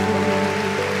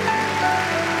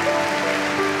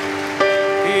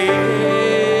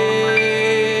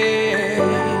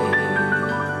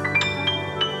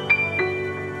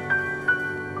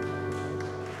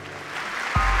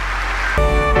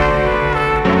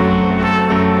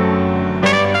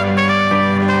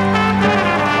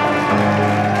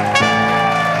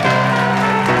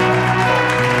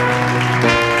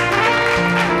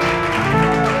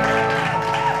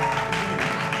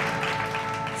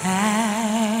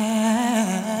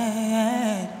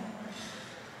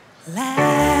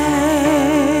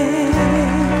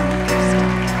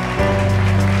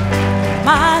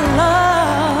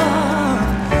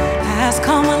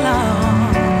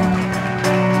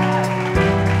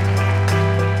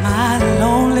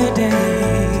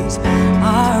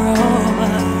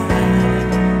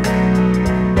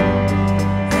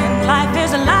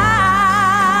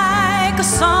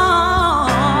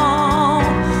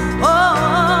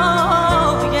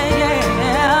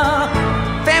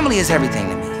 Is everything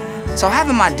to me. So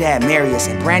having my dad marry us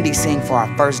and Brandy sing for our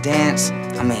first dance,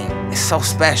 I mean, it's so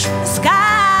special. The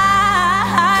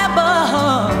sky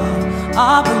above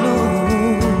are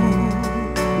blue.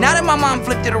 Now that my mom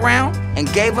flipped it around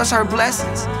and gave us her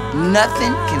blessings,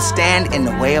 nothing can stand in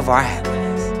the way of our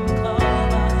happiness.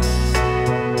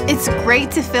 It's great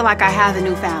to feel like I have a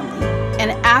new family.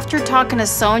 And after talking to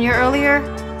Sonia earlier,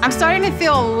 I'm starting to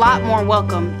feel a lot more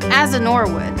welcome as a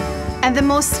Norwood. And the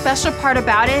most special part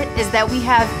about it is that we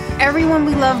have everyone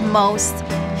we love most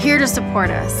here to support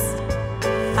us.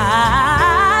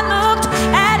 I looked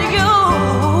at you.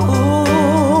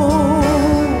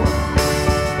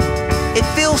 It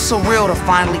feels surreal to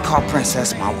finally call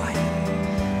Princess my wife.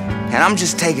 And I'm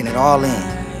just taking it all in.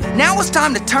 Now it's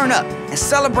time to turn up and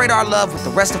celebrate our love with the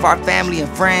rest of our family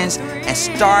and friends and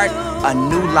start a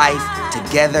new life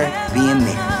together being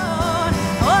married.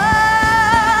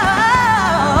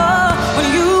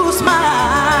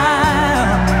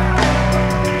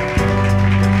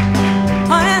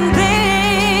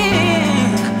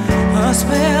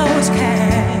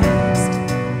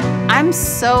 I'm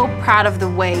so proud of the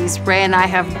ways Ray and I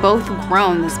have both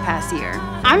grown this past year.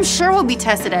 I'm sure we'll be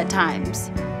tested at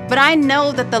times, but I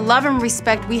know that the love and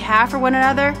respect we have for one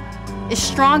another is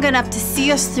strong enough to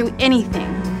see us through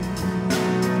anything.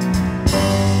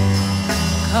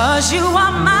 'Cause you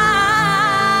are mine.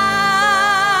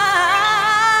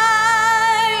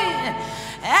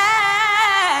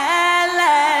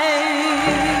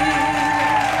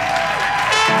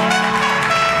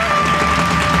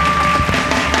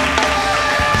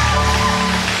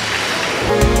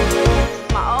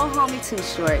 Too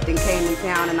Short then came in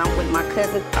town and I'm with my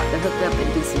cousin about to hook up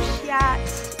and do some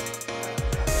shots.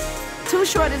 Too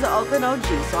Short is an Oakland OG,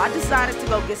 so I decided to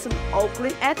go get some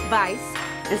Oakland advice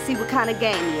and see what kind of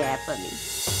game he had for me.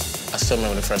 I still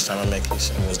remember the first time I met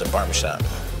Keisha. It was the barbershop.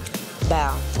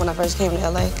 Bow. When I first came to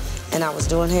LA and I was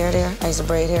doing hair there, I used to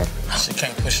braid hair. She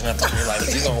came pushing up to me like,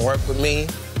 if you're gonna work with me,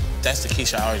 that's the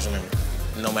Keisha I always remember.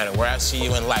 No matter where I see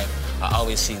you in life, I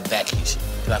always see that Keisha.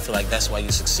 Because I feel like that's why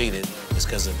you succeeded, is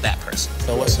because of that person.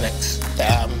 So what's next? The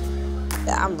album?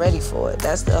 I'm ready for it.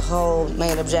 That's the whole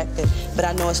main objective. But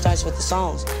I know it starts with the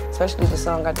songs, especially the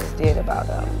song I just did about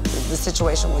the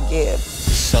situation with Gibb.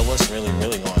 So what's really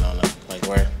going on now? Like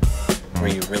where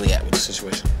you really at with the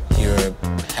situation? You're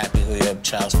happy who your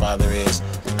child's father is?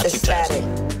 Ecstatic.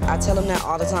 I tell him that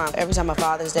all the time. Every time my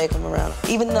Father's Day come around.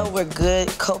 Even though we're good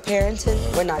co-parenting,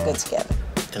 we're not good together.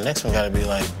 The next one gotta be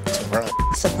like grown.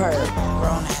 Superb.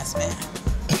 Grown ass man.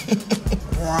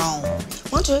 Grown.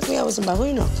 Why don't you hook me up with somebody? Who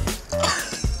you know?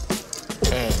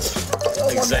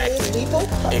 Exactly. What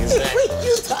are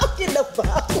you talking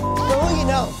about? Who you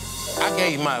know? I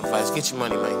gave you my advice. Get your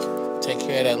money, man. Take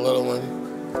care of that little one.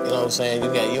 You know what I'm saying?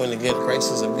 You got you in the good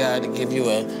graces of God to give you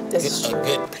a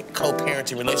good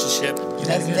co-parenting relationship.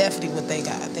 That's definitely what they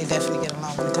got. They definitely get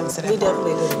along when it comes to that. We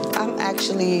definitely do. I'm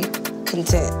actually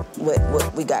content with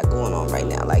what we got going on right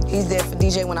now. Like, he's there for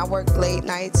DJ when I work late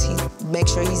nights. He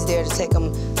makes sure he's there to take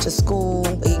him to school.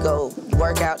 He go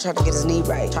work out, trying to get his knee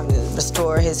right, trying to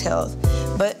restore his health.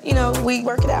 But, you know, we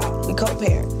work it out. We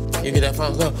co-parent. You get that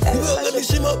phone call? Let me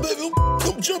see my baby.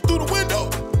 Come jump through the window.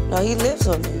 No, he lives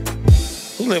with me.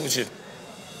 Who live with you?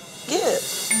 Yeah.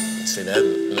 See that?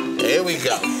 There we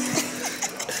go.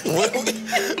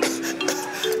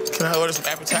 Can I order some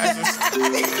appetizers?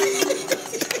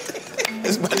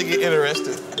 It's about to get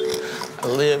interesting. I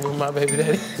live with my baby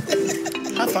daddy.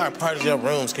 How far apart is your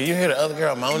rooms? Can you hear the other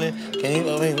girl moaning? Can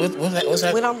you, I mean, what's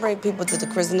that? We don't bring people to the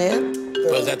questionnaire.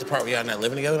 Well, is that the part where y'all not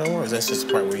living together no more? Or is that just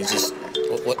the part where you just,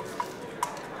 what?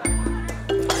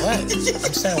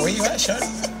 I'm saying, where you at, Shut?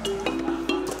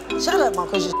 Shut up, my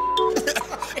Christian.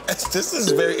 This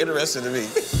is very interesting to me.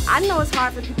 I know it's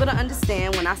hard for people to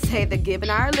understand when I say that Gib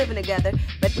and I are living together,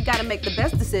 but we gotta make the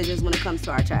best decisions when it comes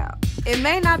to our child. It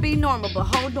may not be normal, but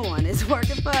hold on, it's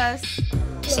working for us.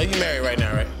 So you married right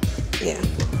now, right? Yeah.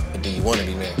 But do you want to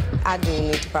be married? I do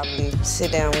need to probably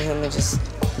sit down with him and just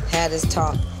have this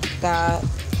talk. God,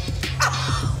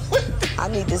 I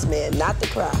need this man not to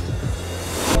cry.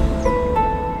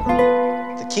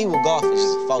 The key with golf is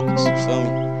just focus, you feel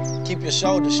me? Keep your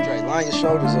shoulders straight, line your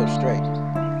shoulders up straight.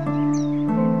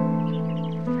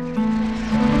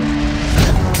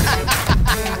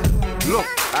 Look,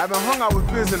 I haven't hung out with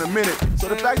Biz in a minute, so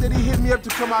the fact that he hit me up to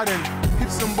come out and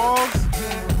hit some balls,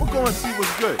 we'll go and see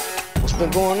what's good. What's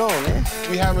been going on, man?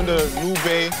 We having the New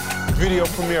Bay video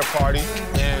premiere party,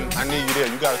 and I need you there.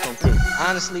 You gotta come through.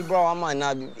 Honestly, bro, I might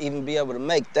not even be able to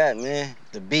make that, man.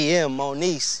 The BM,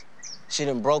 Moniece, she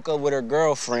done broke up with her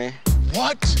girlfriend.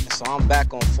 What? So I'm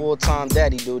back on full-time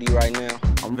daddy duty right now.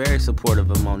 I'm very supportive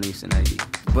of Moniece and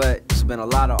AD, but it's been a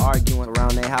lot of arguing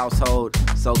around their household,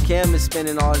 so Cam is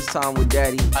spending all his time with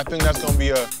daddy. I think that's gonna be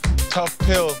a tough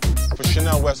pill for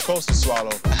Chanel West Coast to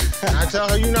swallow. And I tell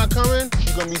her you not coming,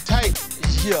 she's gonna be tight.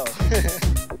 Yo.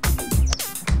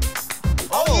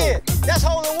 Oh, yeah, that's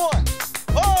hole in one.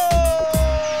 Oh!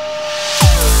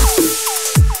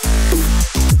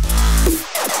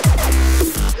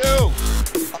 Yo,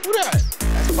 who that?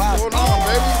 That's Bob. What's going on,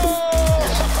 baby?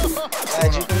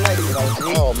 Glad you can make it, OG.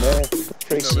 Oh, man.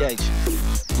 Appreciate you.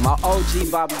 My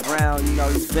OG Bobby Brown, you know,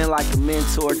 he's been like a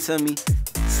mentor to me.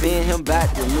 Seeing him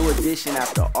back with New Edition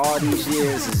after all these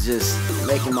years is just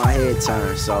making my head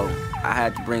turn. So I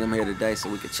had to bring him here today so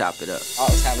we could chop it up. I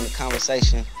was having a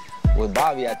conversation with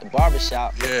Bobby at the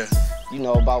barbershop. Yeah. You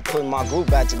know, about putting my group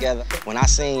back together. When I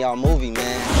seen y'all movie,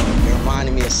 man, it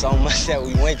reminded me of so much that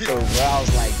we went through, bro. I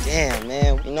was like, damn,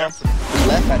 man, you know, we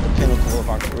left at the pinnacle of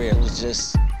our career. It was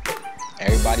just,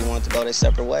 everybody wanted to go their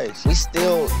separate ways. We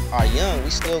still are young, we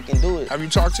still can do it. Have you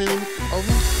talked to him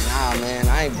over? Nah, man,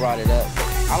 I ain't brought it up.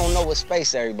 I don't know what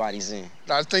space everybody's in.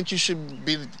 I think you should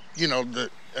be, you know, the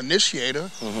initiator.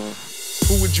 Mm-hmm.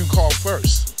 Who would you call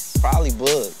first? Probably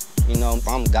Bug. You know,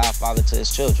 I'm godfather to his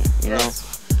children, you know?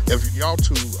 If y'all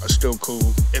two are still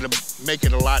cool, it'll make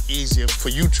it a lot easier for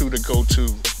you two to go to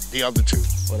the other two.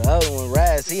 Well, the other one,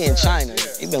 Raz, he in China.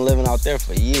 Yeah. He been living out there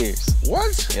for years.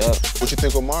 What? Yup. What you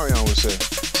think Omarion would say?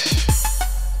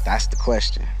 That's the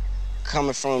question.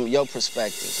 Coming from your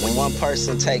perspective, when one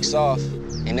person takes off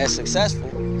and they're successful,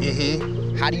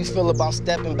 how do you feel about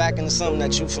stepping back into something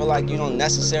that you feel like you don't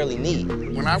necessarily need?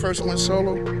 When I first went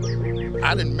solo,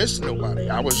 I didn't miss nobody.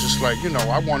 I was just like, you know,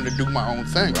 I wanted to do my own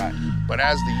thing. Right. But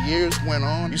as the years went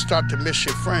on, you start to miss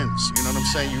your friends. You know what I'm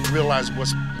saying? You realize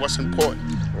what's important.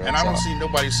 Real and I don't talk. see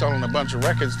nobody selling a bunch of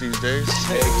records these days.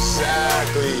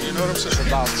 Exactly. You know what I'm saying? It's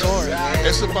about touring, man.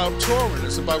 It's about touring.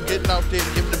 It's about getting out there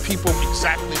and giving the people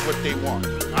exactly what they want.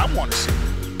 I want to see it.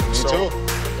 Me too.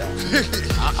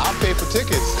 I'll pay for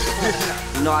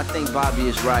tickets. You know, I think Bobby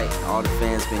is right. All the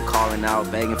fans been calling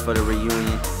out, begging for the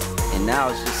reunion, and now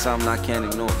it's just something I can't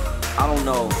ignore. I don't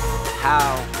know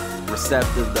how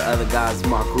receptive the other guys in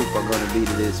my group are gonna be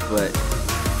to this, but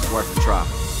it's worth a try.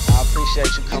 I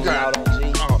appreciate you coming out,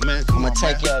 OG. Oh, man, I'm gonna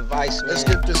take your advice, man. Let's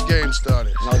get this game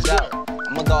started. No doubt.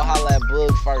 I'm gonna go holler at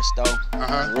Boog first, though.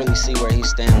 And really see where he's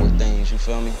standing with things, you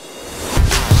feel me?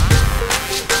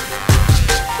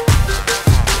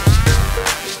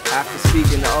 After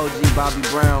speaking to OG Bobby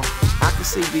Brown, I can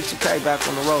see B2K back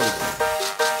on the road again.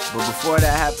 But before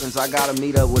that happens, I gotta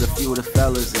meet up with a few of the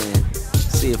fellas and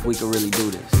see if we can really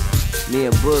do this. Me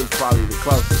and Boog's probably the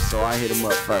closest, so I hit him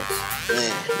up first.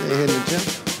 Man, you hitting the gym?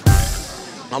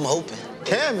 I'm hoping.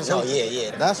 Cam is Oh, hoping.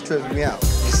 yeah. That's tripping me out.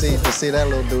 To see that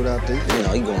little dude out there. You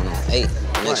know, he going on 8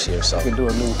 next year, so. We could do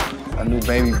a new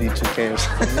baby B2K or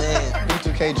something. Man.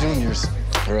 B2K Juniors.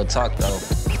 Real talk, though.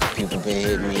 People been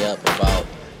hitting me up about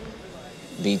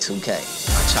B2K.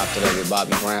 I chopped it up with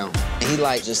Bobby Brown. And he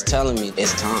like just telling me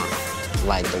it's time.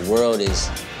 Like the world is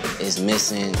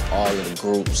missing all of the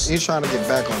groups. You trying to get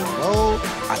back on the road?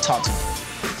 I talked to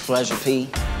Pleasure P,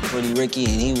 Pretty Ricky,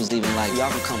 and he was even like, y'all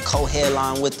can come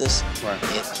co-headline with us. Right.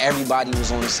 If everybody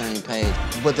was on the same page.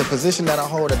 But the position that I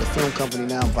hold at the film company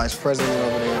now, vice president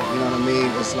over there, you know what I mean?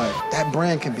 It's like, that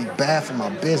brand can be bad for my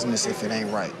business if it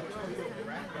ain't right.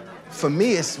 For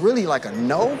me, it's really like a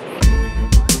no.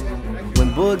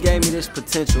 When Boog gave me this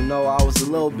potential no, I was a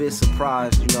little bit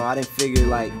surprised. You know, I didn't figure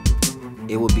like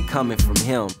it would be coming from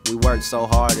him. We worked so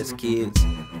hard as kids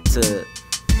to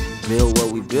build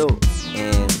what we built,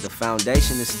 and the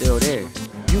foundation is still there.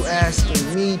 You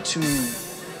asking me to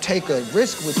take a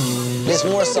risk with you. It's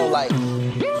more so like,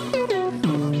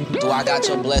 do I got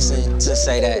your blessing to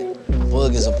say that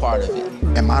Boog is a part of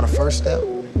it? Am I the first step?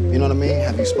 You know what I mean?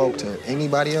 Have you spoke to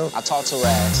anybody else? I talked to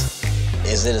Raz.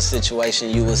 Is it a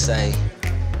situation you would say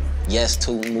yes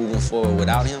to moving forward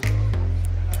without him?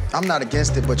 I'm not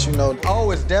against it, but you know,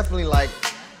 it's definitely like,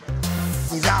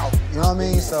 he's out, you know what I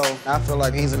mean? So I feel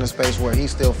like he's in a space where he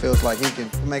still feels like he can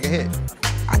make a hit.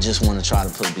 I just want to try to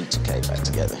put B2K back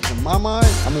together. In my mind,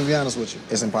 I'm gonna be honest with you,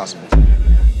 it's impossible.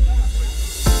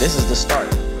 This is the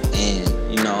start, and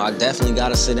you know, I definitely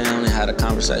gotta sit down and have a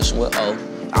conversation with O.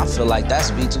 I feel like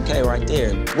that's B2K right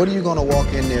there. What are you gonna walk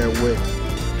in there with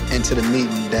into the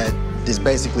meeting that is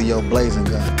basically your blazing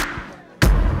gun?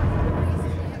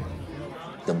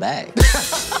 The bag.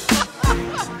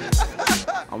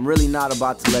 I'm really not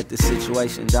about to let this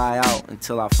situation die out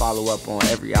until I follow up on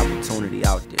every opportunity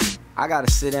out there. I gotta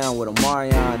sit down with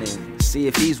Omarion and see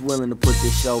if he's willing to put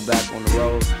this show back on the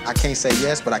road. I can't say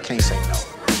yes, but I can't say no.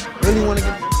 Really wanna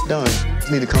get done,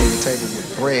 you need to come to the table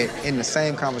with bread in the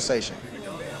same conversation.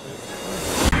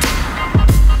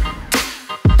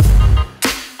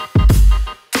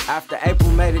 After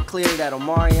April made it clear that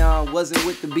Omarion wasn't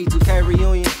with the B2K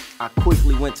reunion, I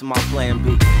quickly went to my plan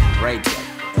B, Ray J.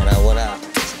 What up?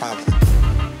 It's poppin'.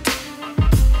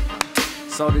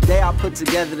 So today I put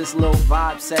together this little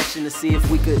vibe session to see if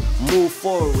we could move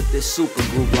forward with this super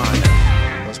group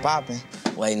lineup. What's poppin'?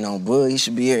 Waiting on Boog, he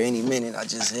should be here any minute. I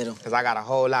just hit him. Cause I got a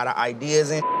whole lot of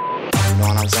ideas in. You know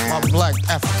what I'm saying? My black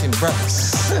African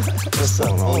brothers. What's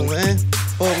up, oh, man?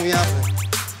 Pull me out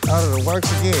of the works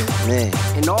again. Man.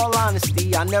 In all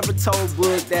honesty, I never told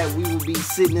Boog that we would be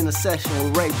sitting in a session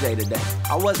with Ray J today.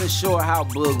 I wasn't sure how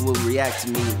Boog would react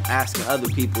to me asking other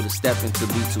people to step into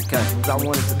B2K. I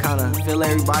wanted to kind of fill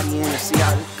everybody in and see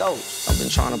how it goes. I've been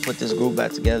trying to put this group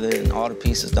back together, and all the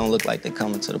pieces don't look like they're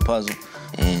coming to the puzzle.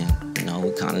 And, you know,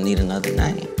 we kind of need another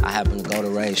name. I happened to go to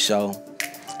Ray's show,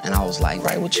 and I was like,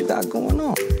 Ray, what you got going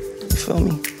on? You feel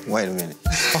me? Wait a minute.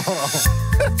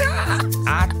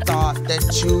 I thought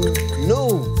that you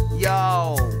knew.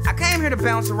 Yo, I came here to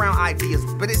bounce around ideas,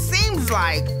 but it seems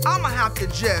like I'ma have to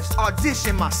just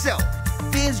audition myself.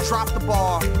 Fizz dropped the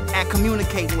ball at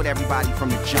communicating with everybody from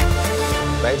the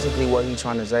jump. Basically, what he's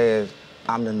trying to say is,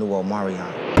 I'm the new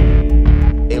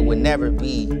Omarion. It would never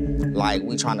be like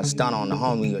we trying to stunt on the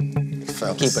homie.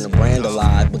 Keeping the brand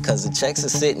alive because the checks are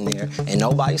sitting there and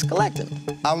nobody's collecting them.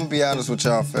 I'm gonna be honest with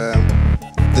y'all, fam.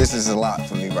 This is a lot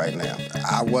for me right now.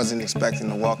 I wasn't expecting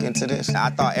to walk into this. I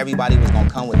thought everybody was gonna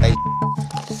come with they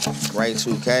Ray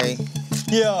 2K.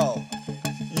 Yo.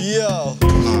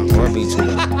 We're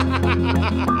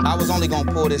B2K. I was only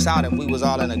gonna pull this out if we was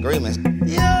all in agreement.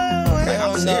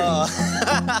 I'm serious.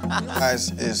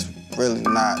 Guys, it's really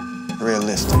not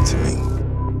realistic to me.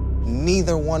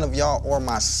 Neither one of y'all or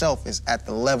myself is at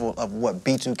the level of what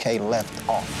B2K left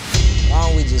off. Why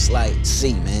don't we just like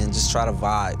see, man, just try to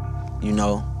vibe, you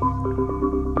know?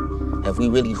 If we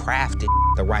really craft it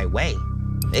the right way,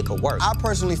 it could work. I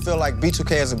personally feel like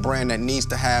B2K is a brand that needs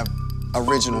to have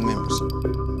original members.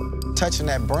 Touching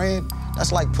that brand,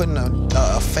 that's like putting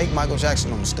a fake Michael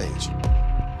Jackson on the stage.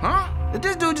 Huh? Did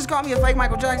this dude just call me a fake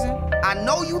Michael Jackson? I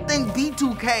know you think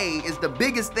B2K is the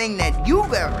biggest thing that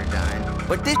you've ever done,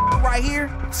 but this right here,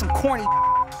 some corny.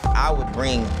 I would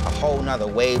bring a whole nother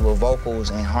wave of vocals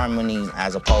and harmony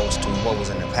as opposed to what was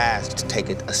in the past to take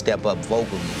it a step up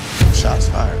vocally. Shots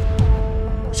fired.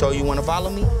 So you wanna follow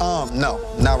me? No,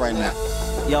 not right now.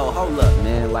 Yo, hold up,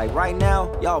 man. Like, right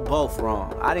now, y'all both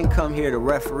wrong. I didn't come here to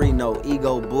referee no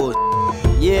ego bullshit.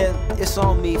 Yeah, it's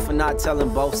on me for not telling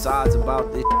both sides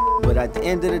about this, but at the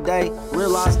end of the day,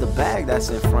 realize the bag that's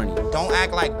in front of you. Don't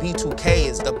act like B2K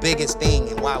is the biggest thing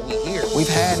and why we here. We've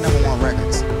had #1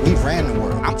 records. We ran the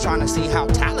world. I'm trying to see how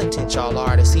talented y'all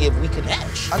are to see if we can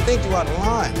match. I think you out of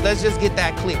line. Let's just get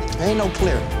that clear. Ain't no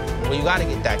clear. Well, you gotta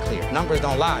get that clear. Numbers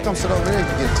don't lie. Come sit over there and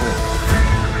get clear.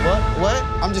 What?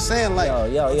 I'm just saying, like...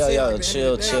 Yo,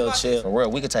 chill. For real,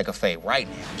 we could take a fade right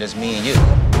now. Just me and you. We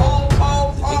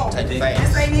can take a fade.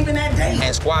 This ain't even that day.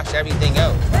 And squash everything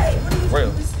else. Hey,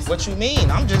 real. What you mean?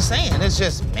 I'm just saying, it's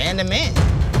just man to man.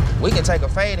 We can take a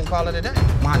fade and call it a day.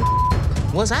 My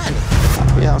what's happening?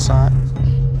 We outside.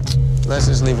 Let's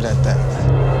just leave it at that.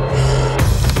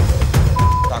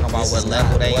 Talking about what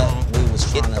level they on. We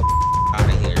was trying to out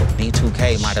of here.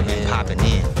 B2K might have been popping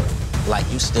in.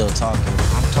 Like, you still talking.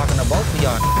 I'm talking to both of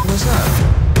y'all. What's up?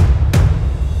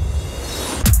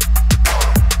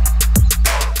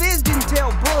 Fizz didn't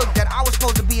tell Boog that I was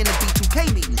supposed to be in the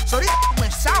B2K meeting, so this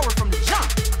went sour from the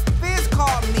jump. Fizz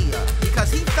called me up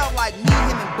because he felt like me,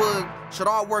 him, and Boog should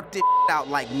all work this out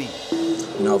like me.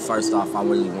 You know, first off, I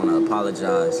really want to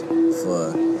apologize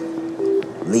for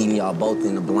leading y'all both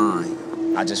in the blind.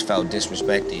 I just felt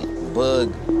disrespected.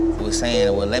 Boog was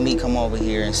saying, well, let me come over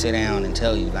here and sit down and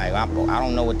tell you. Like, I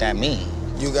don't know what that means.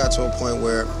 You got to a point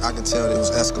where I could tell that it was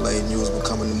escalating. You was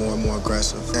becoming more and more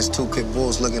aggressive. That's two pit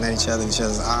bulls looking at each other in each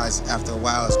other's eyes. After a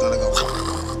while, it's gonna go.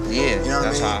 Yeah, you know what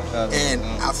I mean? How I felt. And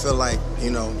I feel like, you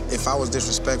know, if I was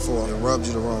disrespectful and rubbed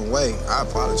you the wrong way, I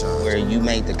apologize. Where you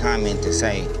made the comment to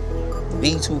say,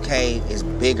 B2K is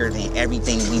bigger than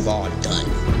everything we've all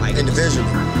done. Like individually.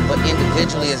 But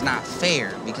individually is not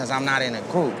fair because I'm not in a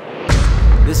group.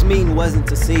 This meeting wasn't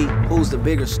to see who's the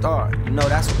bigger star. You know,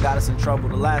 that's what got us in trouble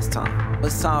the last time.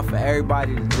 It's time for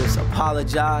everybody to just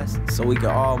apologize so we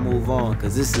can all move on,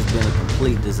 because this has been a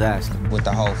complete disaster. With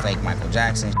the whole fake Michael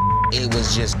Jackson, it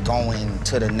was just going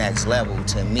to the next level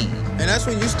to me. And that's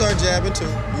when you start jabbing too.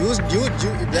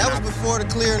 That was before the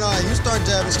clear and all. You start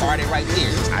jabbing. Started right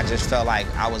there. I just felt like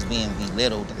I was being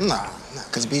belittled. Nah,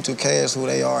 because B2K is who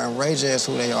they are and Ray J is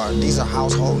who they are. These are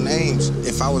household names.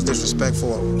 If I was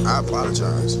disrespectful, I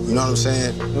apologize. You know what I'm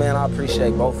saying? Man, I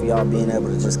appreciate both of y'all being able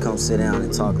to just come sit down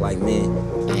and talk like men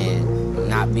and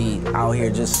not be out here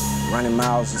just running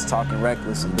mouths, just talking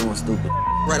reckless and doing stupid.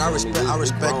 Right, I respect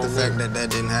the fact that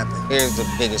that didn't happen. Here's the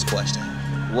biggest question.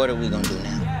 What are we gonna do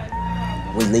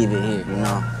now? We leave it here, you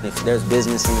know? If there's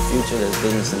business in the future, there's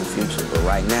business in the future. But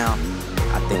right now,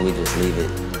 I think we just leave it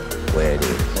where it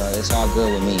is. Well, it's all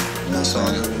good with me. You know what I'm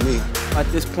saying? With me. At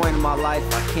this point in my life,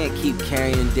 I can't keep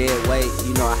carrying dead weight.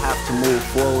 You know, I have to move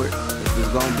forward. If it's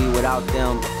gonna be without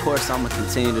them, of course I'm gonna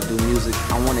continue to do music.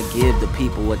 I wanna give the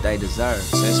people what they deserve.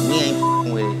 Since we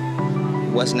ain't with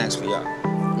it, what's next for y'all?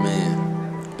 Man,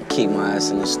 keep my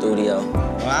ass in the studio.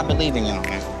 Well, I believe in y'all,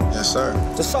 man. Yes, sir.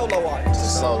 The solo artist. The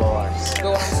solo artist. You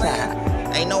know what I'm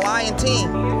saying? Ain't no I in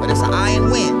team, but it's an I in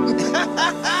win.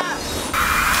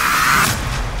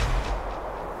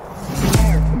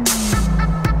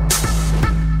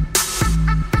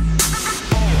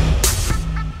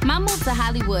 My move to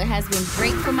Hollywood has been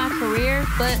great for my career,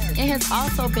 but it has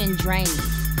also been draining.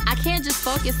 I can't just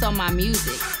focus on my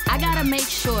music. I gotta make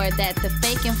sure that the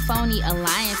fake and phony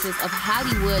alliances of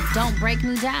Hollywood don't break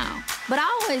me down. But I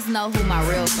always know who my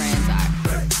real friends are.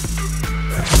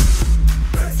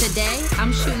 Today,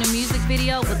 I'm shooting a music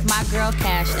video with my girl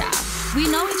Cash Doll. We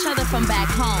know each other from back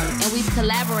home, and we've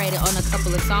collaborated on a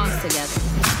couple of songs together.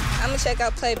 I'm gonna check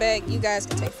out playback. You guys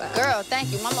can take 5. Girl,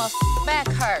 thank you. My back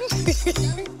hurts.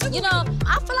 You know,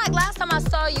 I feel like last time I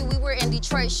saw you, we were in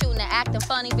Detroit shooting an acting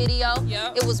funny video.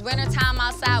 Yep. It was wintertime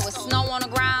outside with snow on the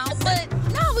ground. But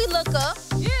now we look up.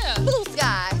 Yeah. Blue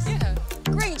skies. Yeah.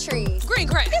 Green trees. Green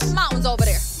grass. There's mountains over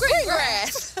there. Green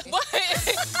grass. But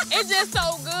it's just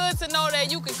so good to know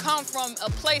that you can come from a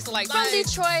place like From that.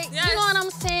 Detroit. Yes. You know what I'm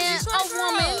saying? Detroit A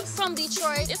woman girls. from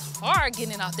Detroit. It's hard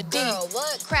getting out the D. Girl,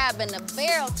 what? Crab in the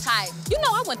barrel type. You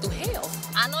know I went through hell.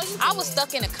 I know you did. I was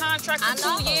stuck in a contract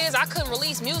for 2 years. I couldn't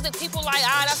release music. People like,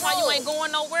 that's why you ain't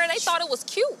going nowhere. They thought it was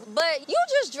cute. But you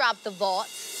just dropped the vault.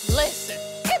 Listen,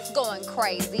 it's going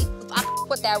crazy. I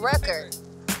with that record.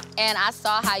 And I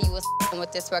saw how you was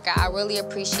with this record. I really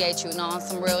appreciate you, on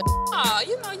some real Aw,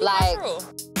 you know, you like, true.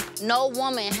 No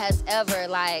woman has ever,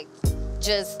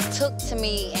 just took to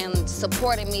me and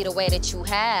supported me the way that you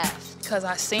have. Because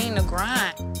I seen the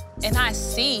grind. And I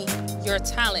see your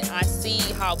talent. I see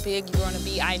how big you're gonna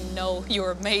be. I know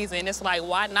you're amazing. It's like,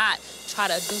 why not try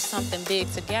to do something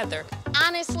big together?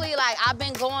 Honestly, I've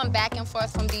been going back and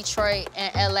forth from Detroit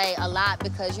and LA a lot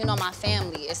because, my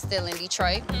family is still in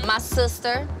Detroit. Mm-hmm. My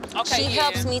sister, she yeah.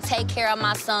 helps me take care of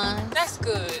my son. That's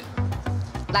good.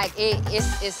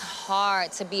 It's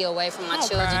hard to be away from my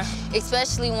children,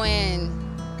 especially when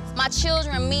my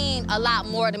children mean a lot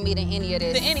more to me than any of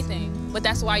this. Than anything. But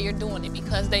that's why you're doing it,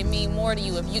 because they mean more to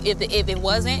you. If it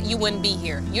wasn't, you wouldn't be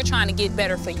here. You're trying to get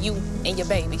better for you and your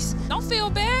babies. Don't feel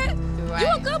bad. Right.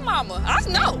 You're a good mama. I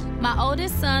know. My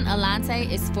oldest son,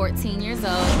 Alante, is 14 years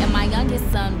old, and my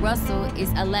youngest son, Russell, is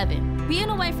 11. Being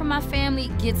away from my family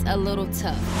gets a little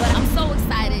tough, but I'm so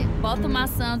excited. Both of my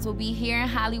sons will be here in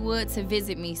Hollywood to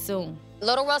visit me soon.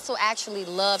 Little Russell actually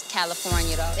loves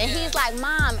California, though. And he's like,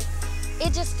 Mom,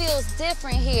 it just feels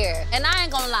different here. And I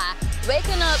ain't gonna lie,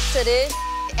 waking up to this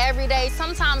every day,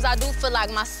 sometimes I do feel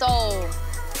like my soul.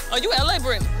 Oh, you LA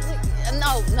Britney?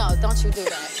 No, don't you do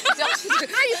that. Don't you do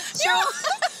that.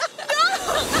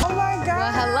 Oh my God.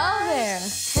 Well, hello there.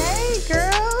 Hey,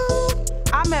 girl.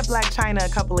 I met Blac Chyna a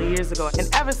couple of years ago, and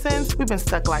ever since, we've been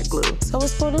stuck like glue. So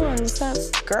what's going on? What's up?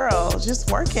 Girl,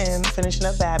 just working, finishing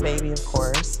up Bad Baby, of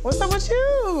course. What's up with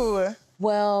you?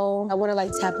 Well, I want to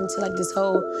like tap into like this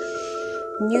whole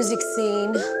music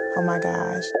scene. Oh my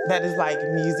gosh, that is like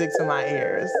music to my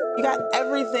ears. You got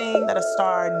everything that a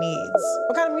star needs.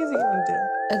 What kind of music you want to do?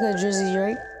 A good Drizzy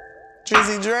Drake.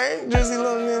 Drizzy Drake? Drizzy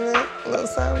little minute, little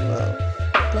something,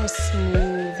 little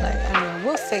smooth, like, I don't know,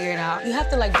 we'll figure it out. You have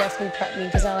to like definitely prep me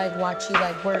because I like watch you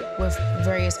like work with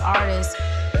various artists.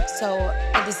 So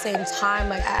at the same time,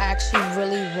 like I actually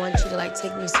really want you to like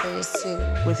take me serious too.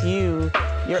 With you,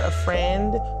 you're a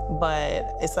friend, but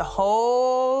it's a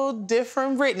whole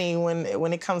different Britney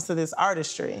when it comes to this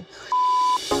artistry.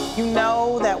 You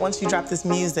know that once you drop this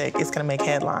music, it's gonna make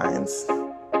headlines.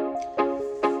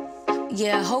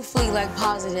 Yeah, hopefully like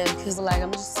positive, because like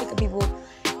I'm just sick of people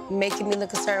making me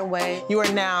look a certain way. You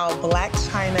are now Blac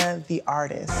Chyna, the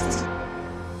artist.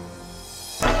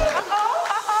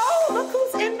 Look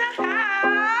who's in the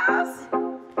house.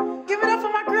 Give it up for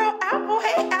my girl, Apple.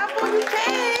 Hey, Apple, you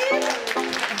came.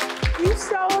 You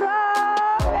showed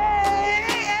up. Hey.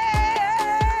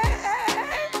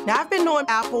 Now, I've been knowing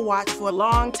Apple Watch for a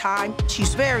long time.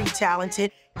 She's very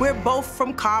talented. We're both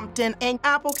from Compton, and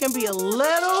Apple can be a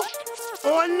little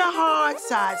on the hard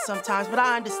side sometimes, but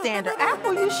I understand her.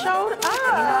 Apple, you showed up. You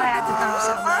know I had to come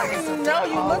somewhere. No,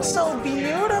 you look so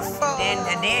beautiful.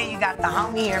 And then you got the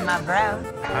homie here, my bro.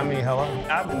 I mean, hello.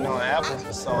 I've been knowing Apple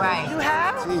for so long. Right. You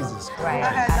have? Jesus Christ. Right.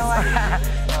 I had no idea.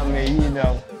 I mean, you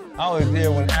know, I was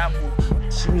there when Apple,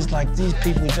 she was like, these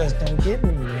people just don't get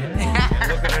me, man.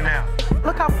 And look at her now.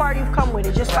 Look how far you've come with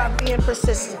it, just by being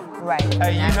persistent. Right.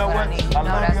 Hey, you know what? I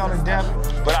love you on the depth,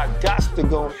 but I got to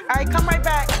go. All right, come right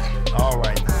back. All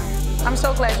right. I'm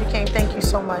so glad you came. Thank you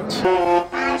so much. Hey.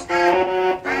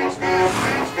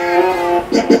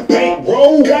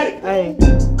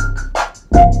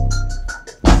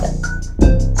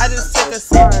 I just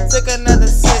took another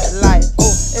sip like,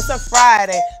 ooh, it's a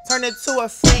Friday, turn it to a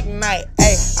freak night.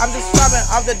 Hey, I'm just rubbing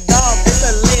off the dome, it's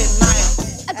a lit night.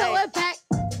 I throw it back.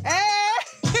 Hey,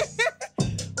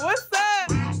 what's up?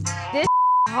 This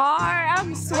hard,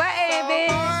 I'm sweating,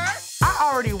 bitch.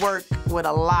 I already work with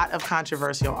a lot of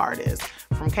controversial artists,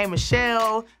 from K.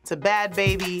 Michelle to Bad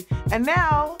Baby, and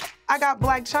now I got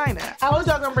Blac Chyna. I told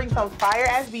y'all gonna bring some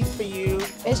fire-ass beats for you.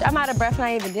 Bitch, I'm out of breath and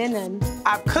I even did none.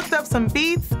 I've cooked up some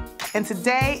beats, and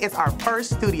today is our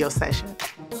first studio session.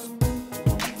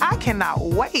 I cannot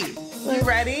wait. You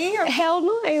ready? Hell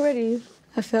no, I ain't ready.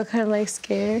 I feel kind of like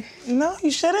scared. No,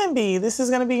 you shouldn't be. This is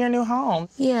gonna be your new home.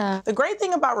 Yeah. The great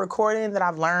thing about recording that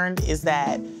I've learned is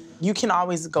that you can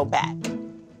always go back.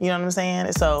 You know what I'm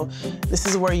saying? So this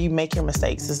is where you make your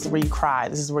mistakes. This is where you cry.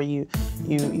 This is where you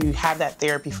have that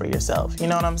therapy for yourself. You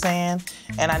know what I'm saying?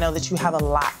 And I know that you have a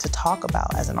lot to talk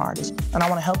about as an artist, and I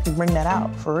want to help you bring that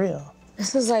out for real.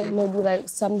 This is like maybe like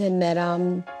something that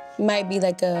might be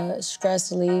like a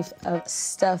stress relief of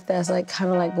stuff that's like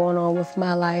kind of like going on with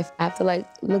my life. I have to like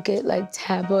look at like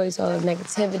tabloids, all the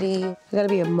negativity. I gotta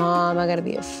be a mom, I gotta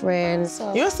be a friend.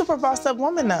 So. You're a super bossed up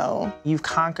woman though. You've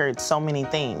conquered so many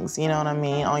things, you know what I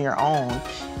mean, on your own,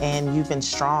 and you've been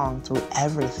strong through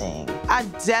everything. I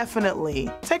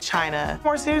definitely take Chyna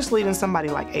more seriously than somebody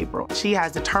like April. She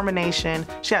has determination,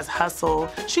 she has hustle.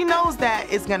 She knows that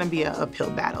it's gonna be an uphill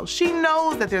battle. She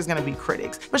knows that there's gonna be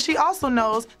critics, but she also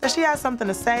knows that she has something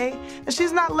to say, and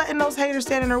she's not letting those haters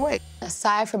stand in her way.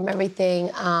 Aside from everything,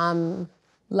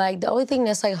 like the only thing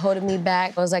that's like holding me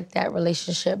back was like that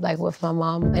relationship like with my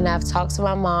mom. And I've talked to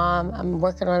my mom, I'm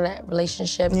working on that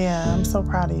relationship. Yeah, I'm so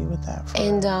proud of you with that.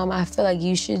 And I feel like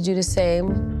you should do the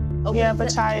same. Yeah, but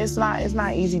Chai, it's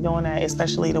not easy doing that,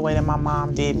 especially the way that my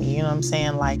mom did me, you know what I'm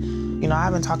saying? Like, you know, I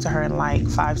haven't talked to her in like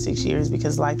 5-6 years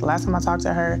because like the last time I talked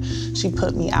to her, she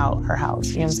put me out her house,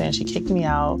 you know what I'm saying? She kicked me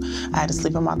out, I had to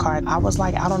sleep in my car. I was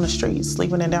like out on the streets,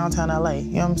 sleeping in downtown LA,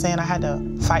 you know what I'm saying? I had to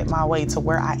fight my way to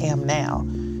where I am now.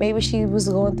 Maybe she was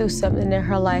going through something in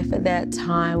her life at that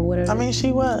time. I mean,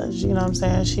 she was, you know what I'm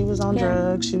saying? She was on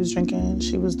drugs, she was drinking,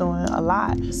 she was doing a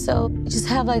lot. So just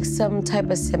have like some type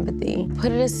of sympathy.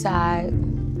 Put it aside,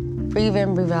 breathe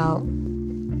in, breathe out,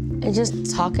 and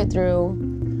just talk it through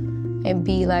and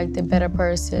be like the better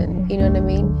person, you know what I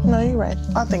mean? No, you're right.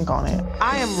 I'll think on it.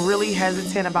 I am really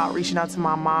hesitant about reaching out to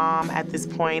my mom at this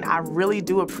point. I really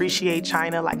do appreciate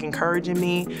Chyna like encouraging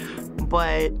me,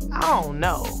 but I don't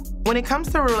know. When it comes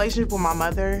to a relationship with my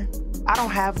mother, I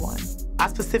don't have one. I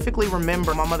specifically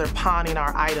remember my mother pawning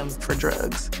our items for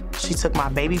drugs. She took my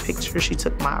baby picture, she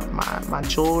took my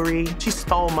jewelry, she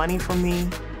stole money from me.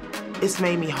 It's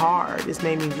made me hard, it's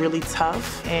made me really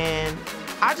tough, and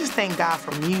I just thank God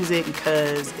for music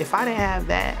because if I didn't have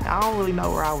that, I don't really know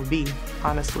where I would be,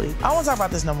 honestly. I don't want to talk about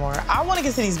this no more. I want to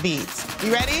get to these beats.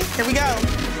 You ready? Here we go.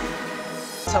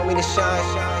 Told me to shine.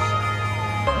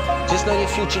 Just know your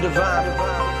future divine.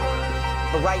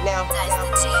 But right now,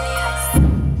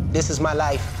 this is my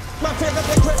life. My parents up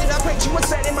there credit, I bet you a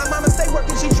set, and my mama stay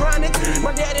working, she trying it.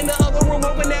 My dad in the other room,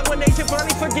 hoping that one day she'll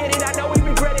finally forget it. I know he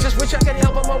regret it. Just wish I could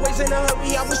help, I'm always in a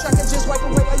hurry. I wish I could just wipe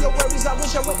away all your worries. I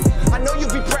wish I would. I know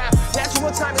you'd be proud. Natural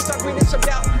time to start breathing some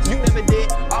doubt. You never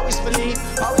did. Always believe.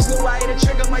 Always knew I had a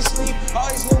trick up my sleeve.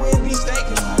 Always knew it'd be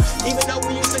staking. Even though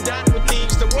we used to dine with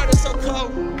thieves, the world is so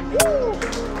cold. Woo!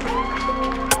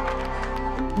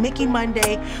 Mickey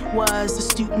Monday was a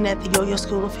student at the Yo-Yo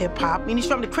School of Hip Hop. And he's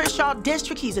from the Crenshaw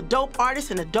District. He's a dope artist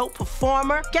and a dope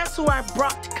performer. Guess who I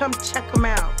brought to come check him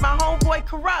out? My homeboy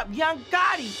Corrupt, Young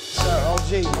Gotti. Sir,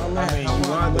 OG, my man. I mean,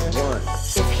 you run the one.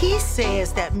 If he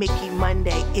says that Mickey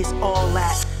Monday is all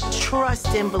that, trust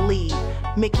and believe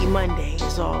Mickey Monday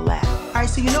is all that. All right,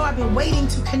 so you know I've been waiting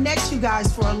to connect you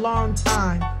guys for a long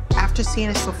time. After seeing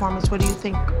his performance, what do you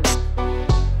think?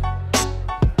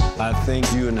 I think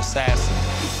you're an assassin.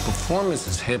 Performance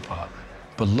is hip-hop,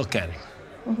 but look at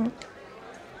him.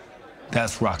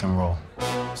 That's rock and roll.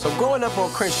 So growing up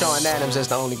on Crenshaw and Adams as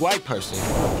the only white person,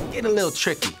 get a little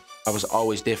tricky. I was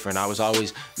always different. I was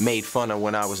always made fun of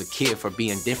when I was a kid for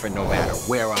being different no matter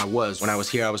where I was. When I was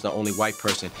here, I was the only white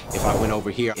person. If I went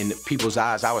over here, in people's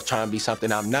eyes, I was trying to be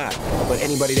something I'm not. But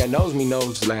anybody that knows me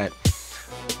knows that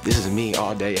this is me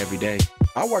all day, every day.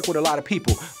 I work with a lot of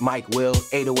people. Mike Will,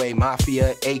 808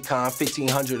 Mafia, Akon,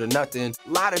 1500 or Nothing. A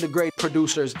lot of the great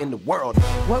producers in the world.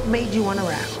 What made you want to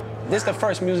rap? This is the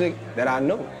first music that I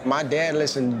knew. My dad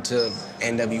listened to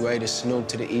NWA, to Snoop,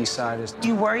 to the East Side. Do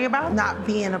you worry about not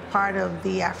being a part of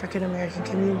the African-American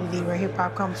community where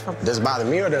hip-hop comes from? Does it bother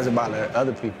me or does it bother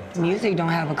other people? Music don't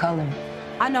have a color.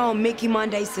 I know Mickey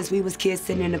Monday since we was kids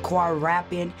sitting in the car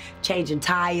rapping, changing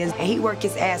tires, and he worked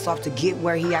his ass off to get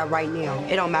where he at right now.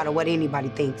 It don't matter what anybody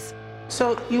thinks.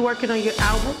 So you working on your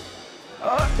album?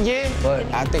 Yeah. But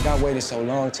I think I waited so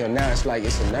long till now, it's like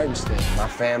it's a nervous thing. My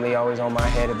family always on my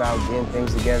head about getting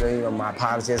things together. You know, my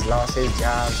pops just lost his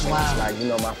job. So wow. It's like, you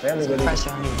know, my family really... pressure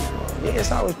on you. Yeah,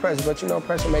 it's always pressure, but you know,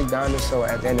 pressure make diamonds, so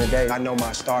at the end of the day, I know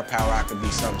my star power, I could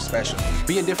be something special.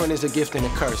 Being different is a gift and a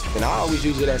curse, and I always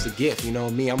use it as a gift, you know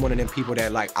me? I'm one of them people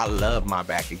that, like, I love my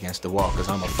back against the wall, because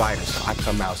I'm a fighter, so I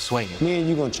come out swinging. Me and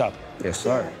you gonna chop it. Yes,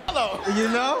 sir. Hello. You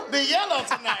know? The yellow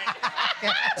tonight.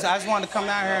 So I just wanted to come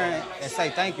down here and say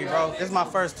thank you, bro. This is my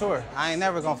first tour. I ain't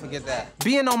never gonna forget that.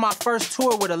 Being on my first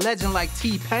tour with a legend like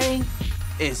T-Pain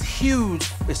is huge,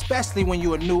 especially when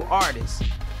you're a new artist.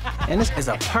 And this is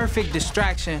a perfect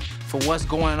distraction for what's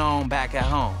going on back at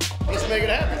home. Let's make it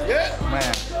happen, yeah?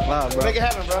 Man, love, bro. Make it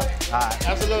happen, bro. All right.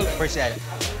 Absolutely. Appreciate it.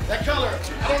 That color,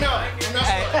 I don't know. I'm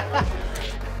not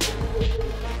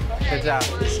Good job.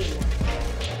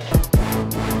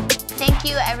 Thank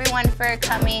you, everyone, for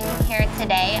coming here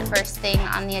today. First thing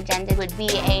on the agenda would be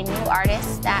a new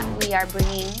artist that we are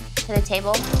bringing to the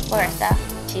table, Larissa.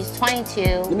 She's 22.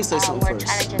 Let me say something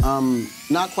first.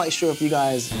 Not quite sure if you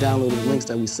guys downloaded the links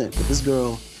that we sent, but this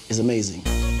girl is amazing.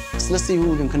 So let's see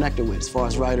who we can connect her with as far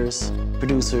as writers,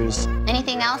 producers.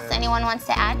 Anything else anyone wants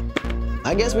to add?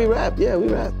 I guess we rap. Yeah, we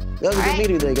rap. That was a good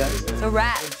meeting today, guys. So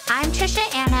rap. I'm Trisha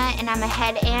Anna, and I'm a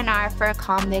head A&R for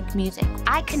Convict Music.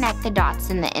 I connect the dots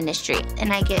in the industry,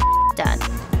 and I get done.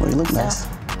 Well, you look nice.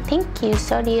 Thank you.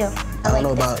 So do you. I don't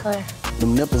know about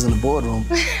them nipples in the boardroom.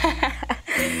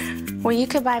 Well, you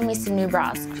could buy me some new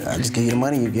bras. I just give you the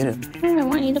money, you get it. I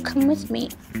want you to come with me.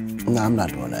 No, I'm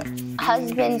not doing that.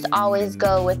 Husbands always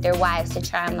go with their wives to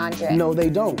try on lingerie. No, they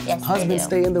don't. Yes, Husbands they do.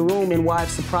 stay in the room and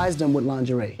wives surprise them with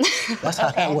lingerie. That's how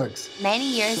that works. Many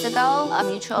years ago, a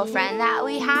mutual friend that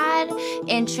we had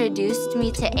introduced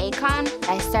me to Akon.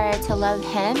 I started to love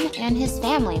him and his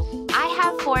family. I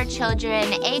have 4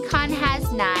 children, Akon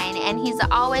has 9, and he's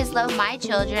always loved my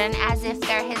children as if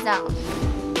they're his own.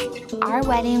 Our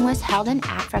wedding was held in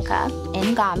Africa,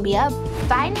 in Gambia.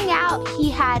 Finding out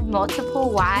he had multiple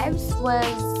wives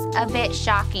was a bit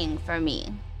shocking for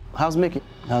me. How's Mickey?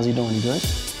 How's he doing? He good?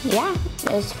 Yeah,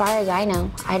 as far as I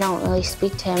know. I don't really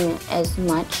speak to him as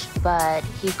much, but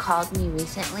he called me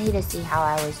recently to see how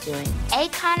I was doing.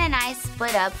 Akon and I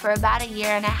split up for about 1.5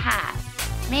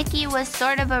 years. Mickey was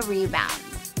sort of a rebound.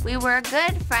 We were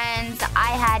good friends,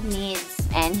 I had needs,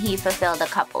 and he fulfilled a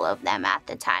couple of them at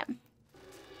the time.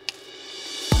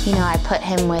 you know, I put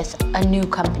him with a new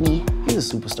company.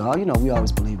 He's a superstar. You know, we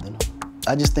always believed in him.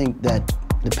 I just think that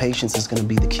the patience is going to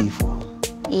be the key for him.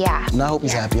 Yeah. And I hope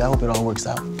he's happy. I hope it all works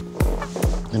out.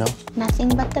 You know? Nothing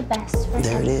but the best for him.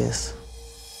 There it is.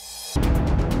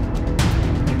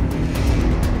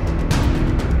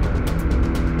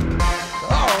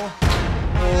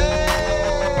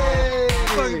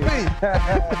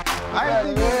 I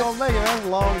didn't think you was gonna make it. That was a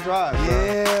long drive, bro.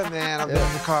 Yeah, man. I've been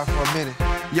in the car for a minute.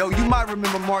 Yo, you might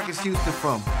remember Marcus Houston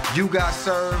from You Got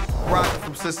Served, Rocket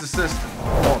from Sister Sister,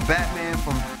 or Batman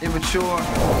from Immature.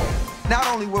 Not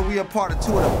only were we a part of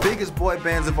two of the biggest boy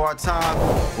bands of our time,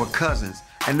 we're cousins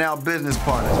and now business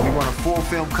partners. We run a full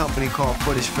film company called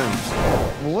Footage Films.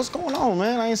 Well, what's going on,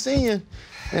 man? I ain't seen you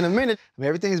in a minute. I mean,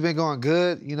 everything's been going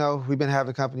good. You know, we've been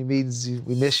having company meetings.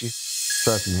 We miss you.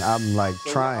 Trust me, I'm like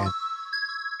trying.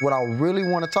 What I really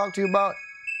want to talk to you about,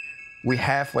 we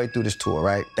halfway through this tour,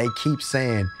 right? They keep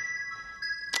saying,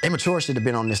 Immature should have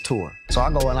been on this tour. So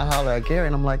I go and I holler at Gary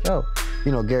and I'm like, yo,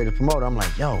 you know, Gary the promoter, I'm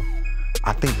like, yo,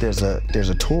 I think there's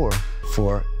a tour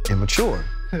for Immature.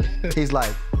 He's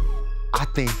like, I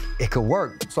think it could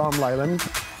work. So I'm like, let me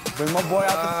bring my boy out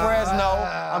to Fresno.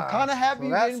 I'm kind of happy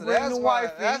you didn't bring the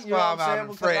wifey. That's you know why what I'm I'm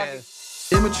out saying? in Fresno.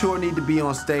 Immature need to be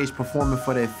on stage performing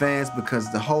for their fans because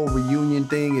the whole reunion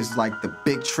thing is like the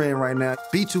big trend right now.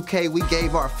 B2K, we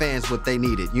gave our fans what they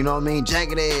needed. You know what I mean?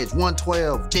 Jagged Edge,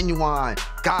 112, Genuine,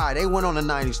 God, they went on the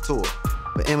 90s tour.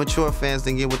 But Immature fans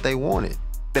didn't get what they wanted.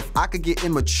 If I could get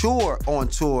Immature on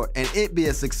tour and it be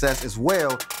a success as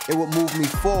well, it would move me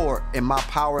forward in my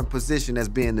power and position as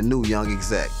being the new young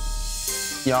exec.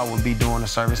 Y'all would be doing a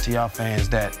service to y'all fans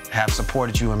that have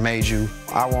supported you and made you.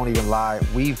 I won't even lie.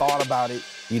 We thought about it,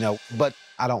 you know, but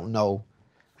I don't know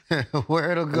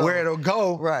where it'll go. Where it'll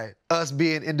go. Right. Us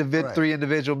being Right. 3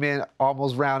 individual men,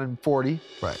 almost rounding 40.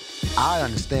 Right. I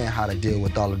understand how to deal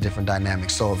with all the different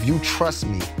dynamics. So if you trust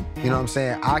me, you know what I'm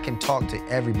saying, I can talk to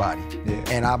everybody. Yeah.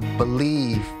 And I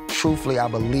believe, truthfully, I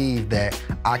believe that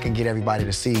I can get everybody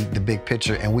to see the big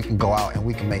picture and we can go out and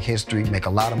we can make history, make a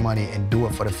lot of money and do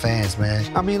it for the fans, man.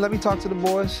 I mean, let me talk to the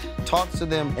boys. Talk to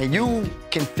them and you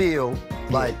can feel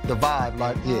like the vibe,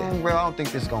 like, well, I don't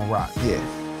think this is gonna rock. Yeah.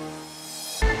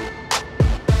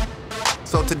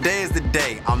 So today is the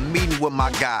day. I'm meeting with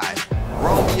my guys,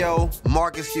 Romeo,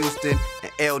 Marcus Houston,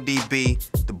 and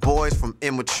LDB, the boys from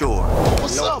Immature.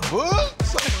 What's up, bud?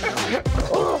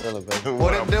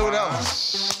 What it do, though?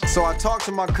 So I talked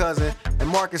to my cousin, and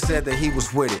Marcus said that he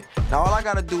was with it. Now, all I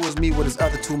gotta do is meet with his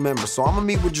other 2 members. So I'm gonna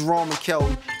meet with Jerome and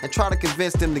Kelly and try to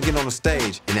convince them to get on the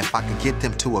stage. And if I can get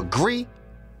them to agree,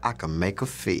 I can make a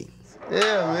fee.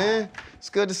 Yeah, man. It's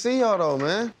good to see y'all, though,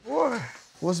 man. Boy.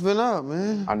 What's been up,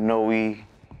 man? I know we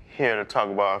here to talk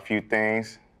about a few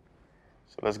things,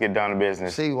 so let's get down to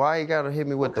business. See, why you gotta hit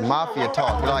me with the mafia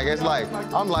talk? Like, it's like,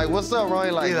 I'm like, what's up,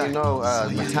 Roy? Like, you know,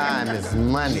 the time is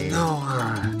money. No,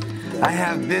 I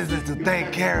have business to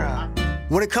take care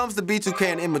of. When it comes to B2K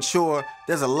and Immature,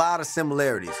 there's a lot of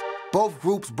similarities. Both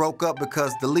groups broke up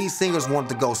because the lead singers wanted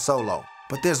to go solo.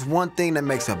 But there's one thing that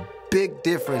makes a big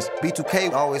difference.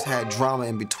 B2K always had drama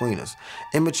in between us.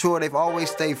 Immature, they've always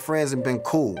stayed friends and been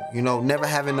cool, you know, never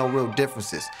having no real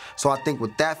differences. So I think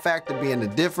with that factor being the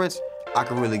difference, I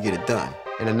can really get it done.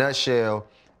 In a nutshell,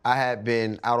 I had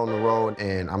been out on the road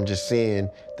and I'm just seeing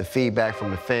the feedback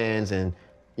from the fans and,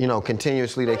 you know,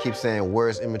 continuously they keep saying,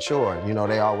 where's Immature? You know,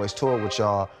 they always toured with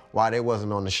y'all. Why they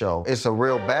wasn't on the show? It's a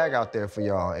real bag out there for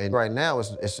y'all. And right now,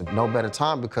 it's no better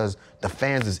time because the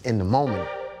fans is in the moment.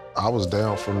 I was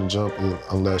down from the jump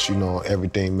unless, you know,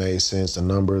 everything made sense, the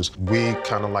numbers. We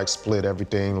kind of like split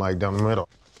everything like down the middle.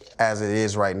 As it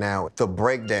is right now, the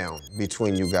breakdown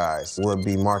between you guys would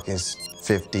be Marcus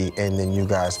 50 and then you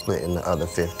guys splitting the other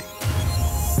 50.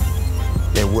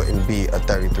 It wouldn't be a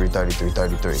 33, 33,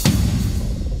 33.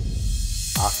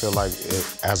 I feel like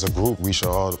as a group, we should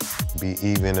all be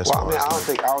even as far as I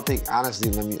don't think, honestly,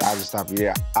 I'll just stop you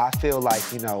there. I feel like,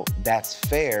 you know, that's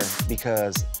fair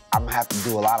because I'm gonna have to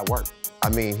do a lot of work. I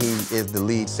mean, he is the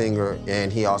lead singer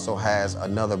and he also has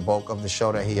another bulk of the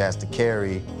show that he has to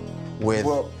carry with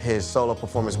his solo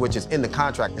performance, which is in the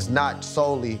contract. It's not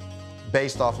solely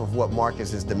based off of what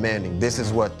Marcus is demanding. This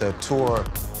is what the tour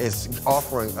is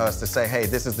offering us to say, hey,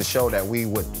 this is the show that we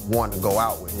would want to go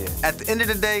out with. Yeah. At the end of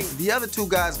the day, the other 2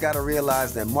 guys gotta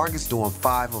realize that Marcus doing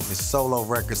 5 of his solo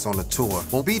records on the tour.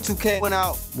 When B2K went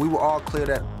out, we were all clear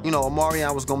that, you know,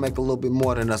 Omarion was gonna make a little bit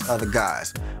more than us other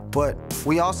guys. But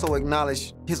we also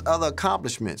acknowledge his other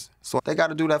accomplishments. So they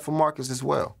gotta do that for Marcus as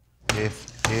well.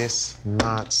 If it's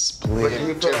not split, But do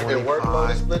you feel like the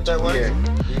workload is split that way?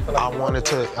 Yeah. I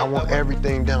want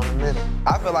everything down the middle.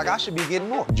 I feel like I should be getting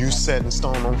more. You set in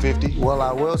stone on 50? Well,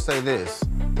 I will say this.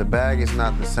 The bag is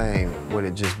not the same with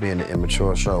it just being an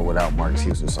immature show without Marcus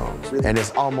Houston songs. And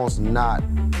it's almost not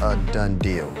a done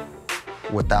deal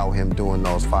without him doing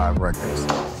those 5 records.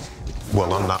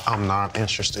 Well, I'm not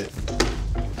interested.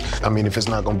 I mean, if it's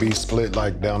not gonna be split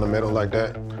like down the middle like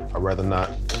that, I'd rather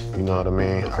not. You know what I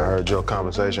mean? I heard your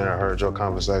conversation,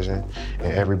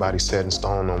 and everybody's set in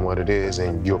stone on what it is,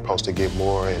 and you're supposed to get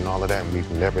more and all of that, and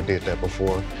we've never did that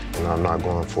before, and I'm not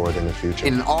going for it in the future.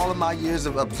 In all of my years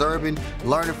of observing,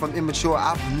 learning from Immature,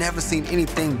 I've never seen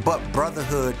anything but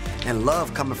brotherhood and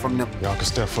love coming from them. Y'all can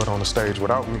step foot on the stage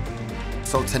without me.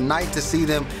 So tonight to see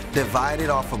them divided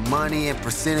off of money and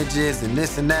percentages and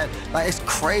this and that, like, it's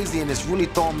crazy and it's really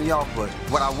throwing me off. But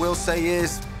what I will say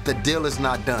is, the deal is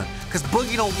not done. Because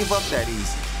Boogie don't give up that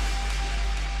easy.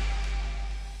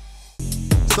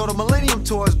 So the Millennium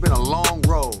Tour has been a long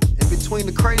road. And between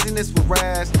the craziness with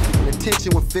Raz and the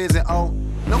tension with Fizz and O,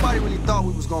 nobody really thought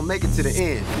we was gonna make it to the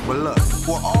end. But look,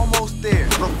 we're almost there.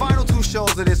 The final 2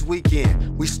 shows of this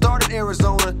weekend. We start in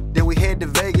Arizona, then we head to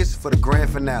Vegas for the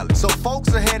grand finale. So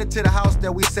folks are headed to the house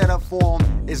that we set up for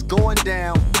them. It's going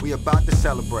down. We about to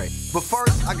celebrate. But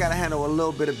first, I gotta handle a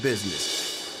little bit of business.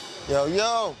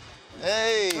 Yo,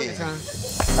 hey.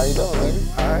 How you doing, baby?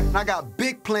 All right. And I got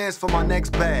big plans for my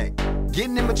next bag.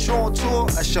 Getting Immature on tour,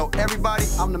 I show everybody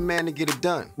I'm the man to get it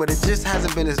done. But it just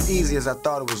hasn't been as easy as I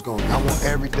thought it was gonna be. I want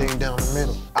everything down the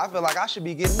middle. I feel like I should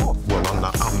be getting more. Well,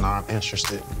 I'm not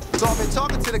interested. So I've been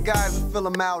talking to the guys to fill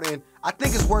them out, and I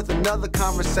think it's worth another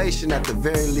conversation at the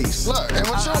very least. Look,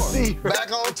 Immature,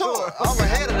 back on tour. I'm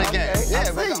ahead of the game.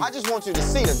 Yeah, but I just want you to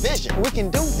see the vision. We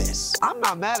can do this. I'm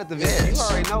not mad at the vision. You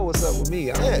already know what's up with me.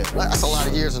 That's a lot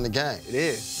of years in the game. It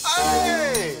is.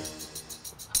 Hey!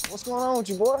 What's going on with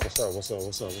you, boy? What's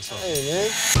up? Hey, man.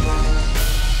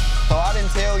 So I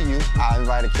didn't tell you I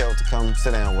invited Kel to come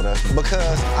sit down with us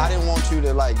because I didn't want you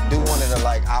to, like, do one of the,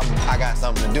 like, I got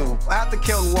something to do. After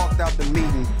Kelton walked out the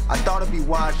meeting, I thought it'd be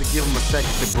wise to give him a second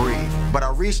to breathe. But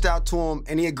I reached out to him,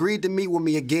 and he agreed to meet with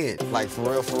me again. Like, for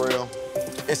real,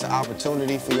 it's an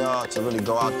opportunity for y'all to really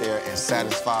go out there and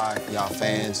satisfy y'all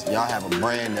fans. Y'all have a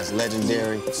brand that's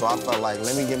legendary. So I felt like,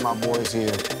 let me get my boys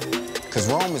here. Because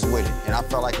Rome is with it, and I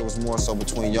felt like it was more so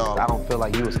between y'all. I don't feel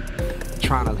like you was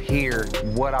trying to hear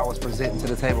what I was presenting to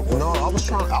the table. No, I was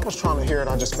trying to hear it.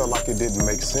 I just felt like it didn't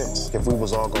make sense. If we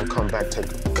was all gonna come back to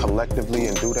collectively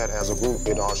and do that as a group,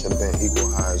 it all should have been equal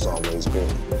high as always been.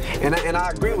 And I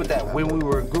agree with that when we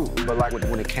were a group, but like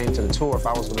when it came to the tour, if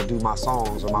I was gonna do my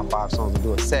songs or my 5 songs and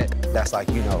do a set, that's like,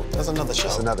 you know, that's another show.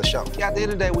 It's another show. Yeah, at the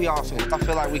end of the day, we all fans. I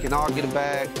feel like we can all get a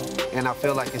bag, and I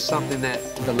feel like it's something that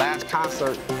the last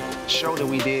concert show that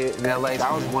we did in LA,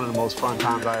 that was one of the most fun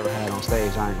times I ever had on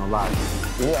stage, I ain't gonna lie.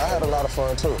 Yeah, I had a lot of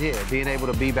fun too. Yeah, being able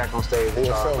to be back on stage. It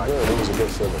felt like, good, it was a good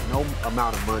feeling. No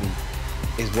amount of money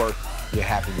is worth your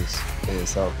happiness, and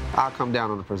so I'll come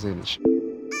down on the percentage.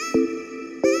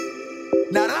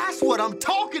 Now that's what I'm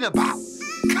talking about.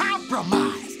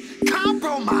 Compromise.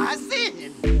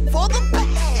 Compromising for the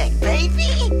bag,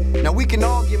 baby. Now we can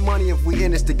all get money if we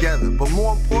in this together, but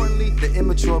more importantly, the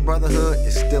Immature brotherhood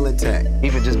is still intact.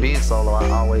 Even just being solo, I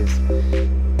always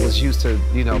was used to,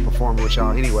 you know, performing with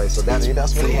y'all anyway, so that's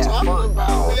what we have fun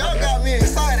about. Y'all got me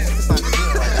excited.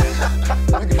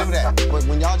 We can do that. But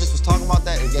when y'all just was talking about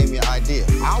that, it gave me an idea.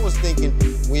 I was thinking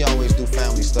we always do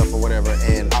family stuff or whatever,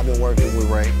 and I've been working with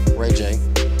Ray J,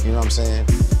 you know what I'm saying?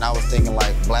 And I was thinking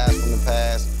like Blast from the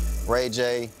Past, Ray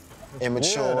J,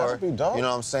 Immature, you know what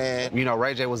I'm saying? You know,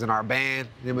 Ray J was in our band,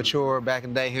 Immature, back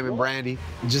in the day, him and Brandy.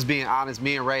 Just being honest,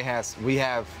 me and Ray we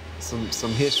have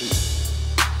some history.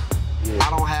 Yeah. I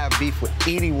don't have beef with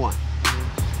anyone,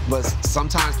 but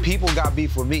sometimes people got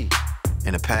beef with me.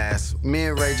 In the past, me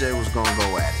and Ray J was gonna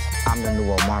go at it. I'm the new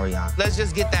Omarion. Let's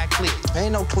just get that clear.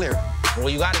 Ain't no clear. Well,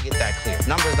 you gotta get that clear.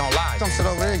 Numbers don't lie. Come sit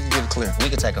over there, you get it clear. We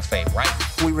can take a fade, right?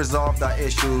 We resolved our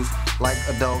issues like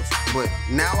adults, but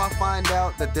now I find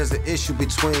out that there's an issue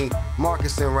between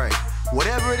Marcus and Ray.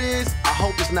 Whatever it is, I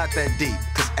hope it's not that deep,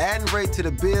 because adding Ray to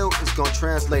the bill is gonna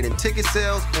translate in ticket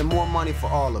sales and more money for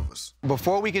all of us.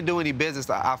 Before we can do any business,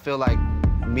 I feel like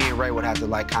me and Ray would have to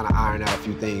like kind of iron out a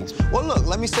few things. Well, look,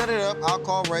 let me set it up. I'll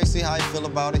call Ray, see how he feel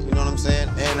about it. You know what I'm saying?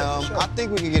 And I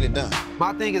think we can get it done.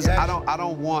 My thing is, I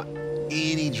don't want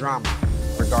any drama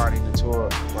regarding the tour.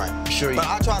 Right. I'm sure but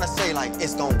I try to say like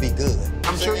it's gonna be good.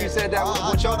 I'm sure you said that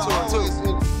with your tour too.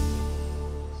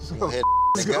 Go ahead.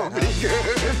 It's gonna be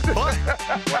good. But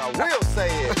what I will say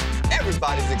is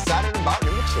everybody's excited about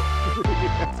Immature.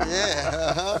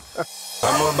 Yeah.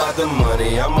 I'm about the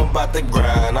money, I'm about the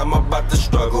grind, I'm about the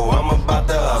struggle, I'm about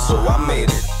the hustle, I made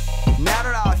it. Now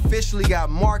that I officially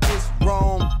got Marcus,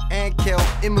 Rome, and Kel,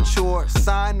 Immature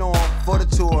signed on for the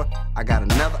tour, I got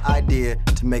another idea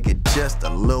to make it just a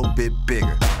little bit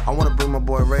bigger. I want to bring my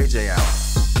boy Ray J out.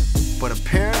 But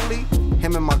apparently,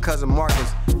 him and my cousin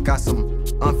Marcus got some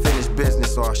unfinished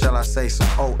business, or shall I say, some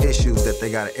old issues that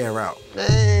they gotta air out.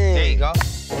 Hey! There you go.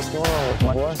 What's going on,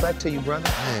 my boy? Back to you, brother.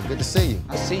 Man, good to see you.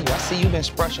 I see you. I see you been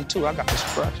sprushing too. I got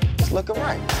this brush. It's looking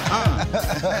right.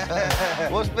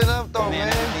 What's been up though, man?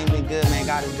 Everything's been good, man.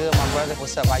 God is good, my brother.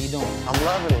 What's up? How you doing? I'm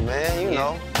loving it, man. You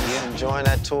know, just enjoying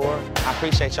that tour. I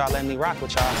appreciate y'all letting me rock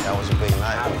with y'all. That was a big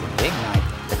night. That was a big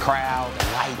night. The crowd, the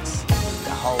lights,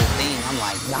 the whole thing. I'm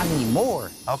like, y'all need more.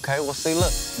 Okay, well, see,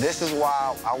 look, this is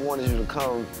why I wanted you to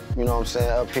come, you know what I'm saying,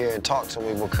 up here and talk to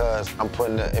me, because I'm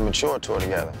putting the Immature tour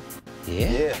together.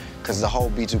 Yeah? Yeah, because the whole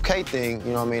B2K thing,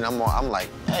 you know what I mean, I'm like,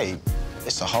 hey,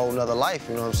 it's a whole nother life,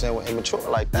 you know what I'm saying, with Immature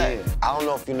like that. Yeah. I don't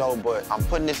know if you know, but I'm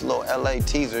putting this little LA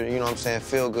teaser, you know what I'm saying,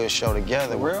 feel-good show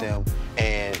together with them.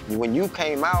 And when you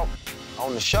came out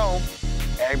on the show,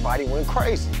 everybody went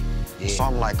crazy. Yeah. So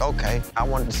I'm like, okay, I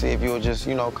wanted to see if you would just,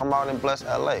 you know, come out and bless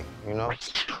LA, you know?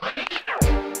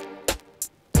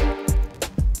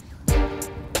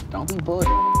 Don't be bored.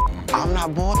 I'm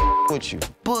not bored with you.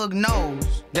 Bug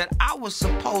knows that I was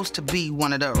supposed to be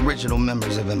one of the original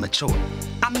members of Immature.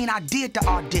 I mean, I did the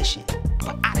audition,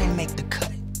 but I didn't make the cut.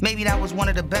 Maybe that was one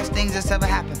of the best things that's ever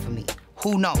happened for me.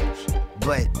 Who knows?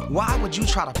 But why would you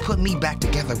try to put me back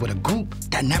together with a group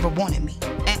that never wanted me?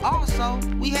 And also,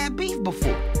 we had beef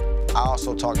before. I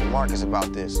also talked to Marcus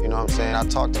about this, you know what I'm saying? I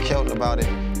talked to Kelton about it,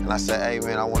 and I said, hey,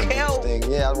 man, I want to do this thing.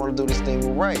 Yeah, I want to do this thing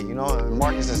with Ray, you know? And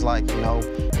Marcus is like, you know,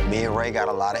 me and Ray got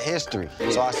a lot of history.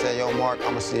 So I said, yo, Mark,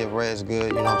 I'm going to see if Ray is good,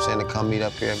 you know what I'm saying, to come meet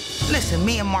up here. Listen,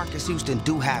 me and Marcus Houston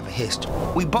do have a history.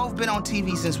 We both been on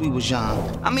TV since we was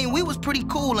young. I mean, we was pretty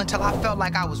cool until I felt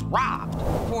like I was robbed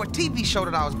for a TV show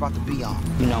that I was about to be on.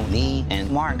 You know, me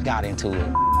and Mark got into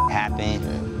it. Happened,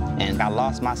 and I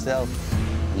lost myself.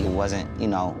 We wasn't, you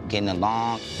know, getting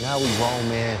along. Now we grown,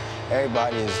 man.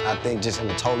 Everybody is, I think, just in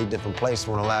a totally different place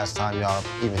from the last time y'all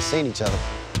even seen each other.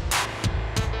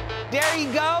 There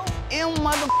you go,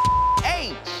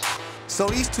 M-mother-H. So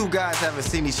these two guys haven't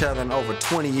seen each other in over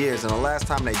 20 years, and the last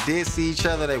time they did see each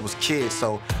other, they was kids,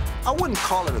 so I wouldn't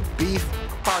call it a beef.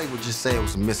 I probably would just say it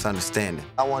was a misunderstanding.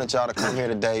 I wanted y'all to come here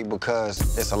today because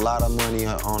it's a lot of money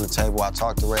on the table. I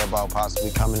talked to Ray about possibly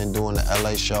coming and doing the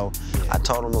LA show. I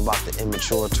told him about the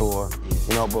Immature tour,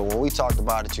 you know, but when we talked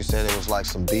about it, you said it was like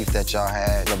some beef that y'all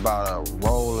had about a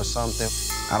role or something.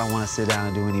 I don't want to sit down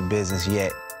and do any business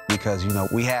yet because, you know,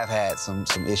 we have had some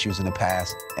issues in the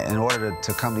past. In order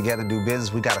to come together and do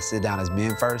business, we got to sit down as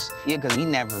men first. Yeah, because we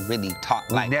never really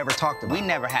talked. We never talked about it. We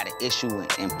never had an issue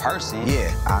in person.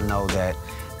 Yeah, I know that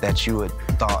you had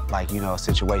thought, like, you know, a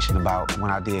situation about when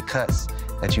I did cuts,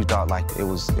 that you thought like it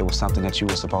was something that you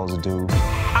were supposed to do.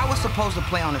 I was supposed to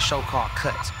play on a show called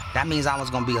Cuts. That means I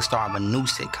was gonna be a star of a new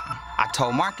sitcom. I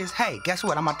told Marcus, hey, guess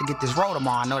what? I'm about to get this role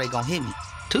tomorrow. I know they gonna hit me.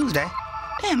 Tuesday,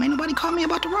 damn, ain't nobody called me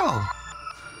about the role.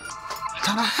 I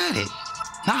thought I had it.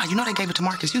 Nah, you know they gave it to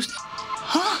Marcus Houston.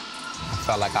 Huh? I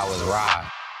felt like I was robbed.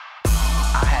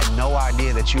 I had no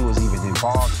idea that you was even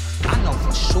involved. I know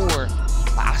for sure,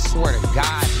 but I swear to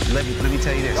God. Let me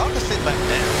tell you this. Y'all can sit back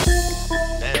down.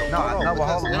 No, but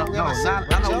hold on. It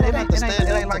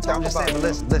ain't like that. I'm just saying,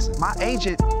 listen. My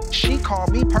agent, she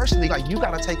called me personally, like, you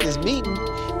gotta take this meeting.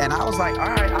 And I was like, all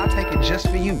right, I'll take it just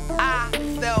for you. I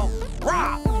felt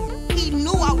robbed. He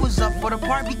knew I was up for the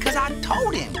part because I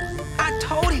told him. I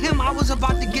told him I was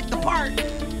about to get the part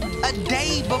a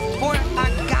day before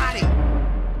I got it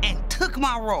and took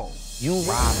my role. You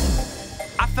robbed me.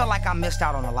 I felt like I missed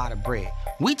out on a lot of bread.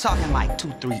 We talking like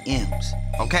 2-3 M's,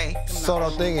 okay? So the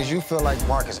thing is, you feel like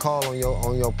Marcus called on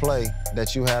your play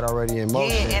that you had already in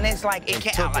motion. Yeah, and it's like it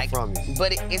can't like from you.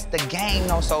 But it's the game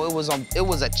though, so it was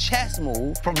a chess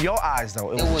move. From your eyes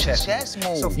though, it was a chess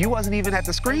move. So you wasn't even at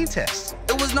the screen test.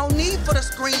 There was no need for the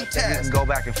screen test. You can go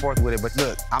back and forth with it, but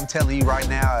look, I'm telling you right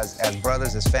now, as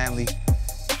brothers, as family,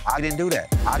 I didn't do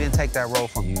that. I didn't take that role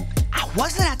from you. I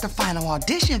wasn't at the final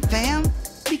audition, fam,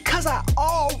 because I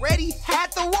already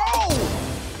had the role.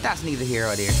 That's neither here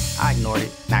or there. I ignored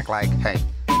it and act like, hey,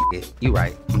 you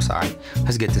right, I'm sorry.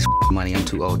 Let's get this money. I'm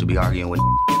too old to be arguing with.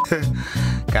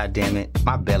 God damn it,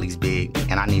 my belly's big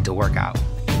and I need to work out.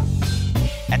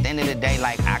 At the end of the day,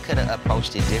 like, I could have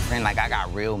approached it different. Like, I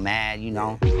got real mad, you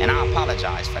know? And I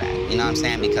apologize for that, you know what I'm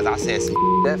saying? Because I said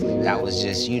some that was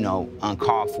just, you know,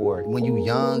 uncalled for. When you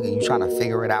young and you trying to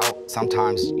figure it out,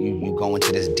 sometimes you go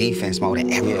into this defense mode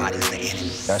and everybody's the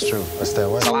enemy. That's true. That's that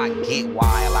way. So I get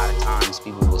why a lot of times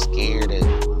people were scared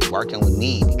of working with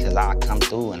me because I come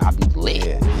through and I be lit.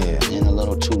 Yeah. And a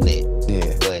little too lit.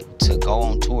 Yeah. But to go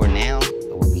on tour now,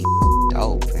 it would be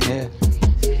dope. Man. Yeah.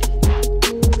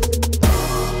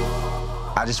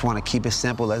 just want to keep it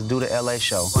simple. Let's do the LA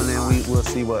show, and then we'll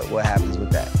see what happens with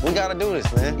that. We gotta do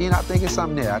this, man. You know, I think it's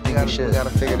something there. I think we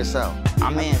gotta figure this out.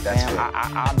 I'm in, fam.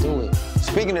 I'll do it.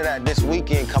 Speaking of that, this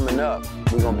weekend coming up,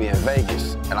 we're gonna be in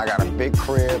Vegas, and I got a big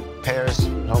crib. Paris,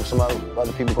 hope some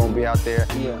other people gonna be out there.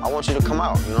 Yeah. I want you to come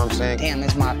out. You know what I'm saying? Damn,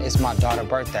 it's my daughter's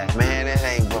birthday. Man, it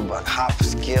ain't but hop,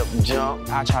 skip, jump.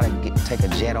 I'll try to take a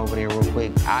jet over there real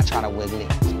quick. I'll try to wiggle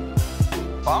it.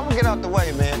 Oh, I'm gonna get out the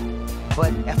way, man.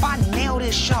 But if I nail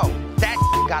this show, that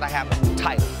gotta have a new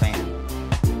title, fam.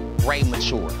 Ray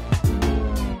Mature.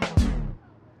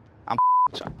 I'm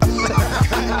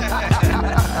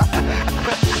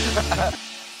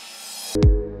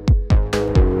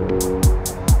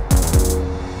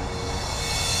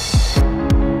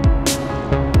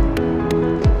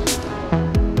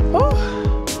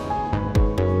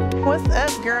What's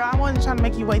up, girl? I wasn't trying to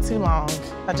make you wait too long.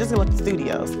 I just left the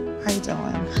studios. How you doing?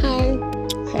 Hi.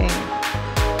 Hey.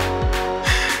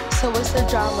 So what's the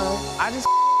drama? I just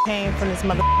came from this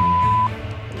mother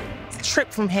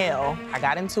trip from hell. I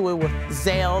got into it with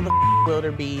Zell, the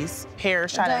wildebeest.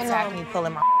 Paris tried to attack me,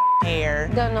 pulling my hair.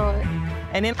 Don't know it.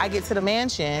 And then I get to the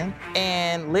mansion,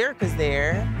 and Lyric is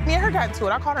there. Me and her got into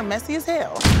it. I called her messy as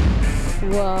hell.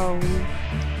 Whoa.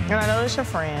 And I know it's your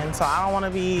friend, so I don't want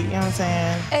to be, you know what I'm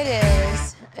saying? It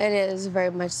is. It is,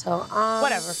 very much so.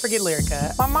 Whatever, forget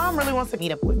Lyrica. My mom really wants to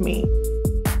meet up with me.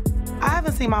 I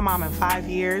haven't seen my mom in 5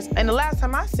 years, and the last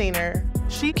time I seen her,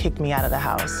 she kicked me out of the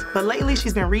house. But lately,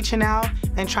 she's been reaching out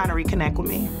and trying to reconnect with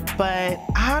me. But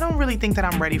I don't really think that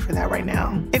I'm ready for that right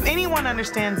now. If anyone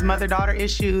understands mother-daughter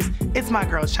issues, it's my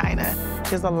girl, Chyna.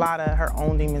 She has a lot of her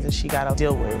own demons that she gotta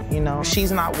deal with, you know?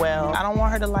 She's not well. I don't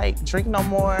want her to, like, drink no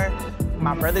more.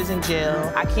 My brother's in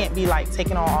jail. I can't be, like,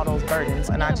 taking on all those burdens,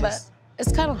 and I just...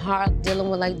 It's kind of hard dealing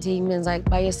with like demons like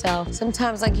by yourself.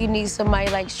 Sometimes like you need somebody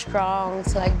like strong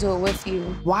to like do it with you.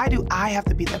 Why do I have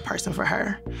to be that person for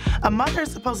her? A mother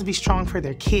is supposed to be strong for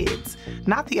their kids,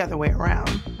 not the other way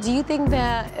around. Do you think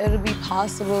that it would be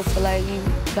possible for like you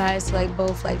guys to like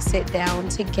both like sit down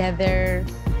together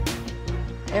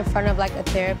in front of like a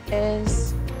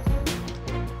therapist?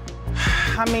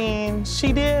 I mean,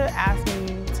 she did ask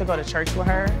me to go to church with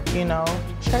her, you know.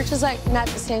 Church is like not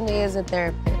the same thing as a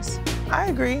therapist. I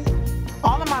agree.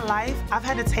 All of my life, I've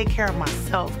had to take care of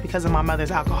myself because of my mother's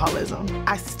alcoholism.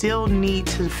 I still need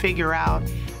to figure out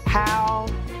how,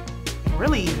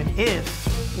 really even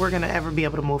if, we're gonna ever be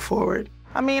able to move forward.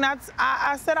 I mean, I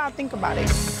said I'd think about it.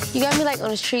 You got me like on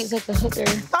the streets like a hooker. I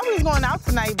thought we was going out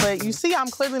tonight, but you see I'm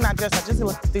clearly not dressed. I just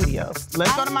left the studios.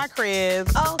 Let's go to my crib.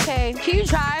 Oh, okay, can you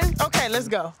drive? Okay, let's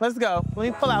go, let's go. Let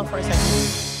me pull out for a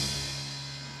second.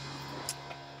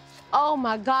 Oh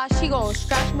my gosh, she gonna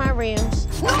scratch my rims.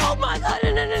 Oh my God,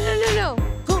 no.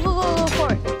 Go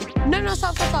for it. No,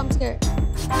 stop, I'm scared.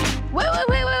 Wait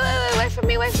for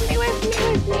me.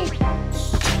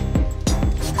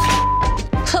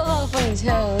 Pull off on these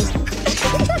toes.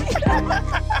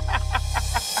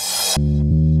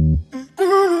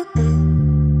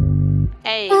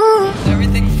 Hey.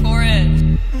 Everything for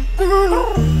it.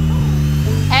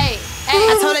 Hey.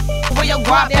 I told her where your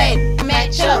guap at.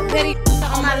 Match up. Petty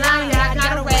on my line that I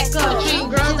gotta rack up. Treat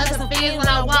girls like some fans when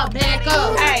I walk back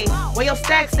up. Hey, where your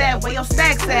stacks at?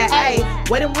 Hey,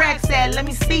 where them racks at? Let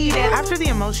me see that. After the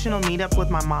emotional meetup with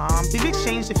my mom, we've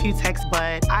exchanged a few texts,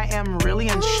 but I am really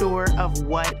unsure of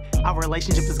what our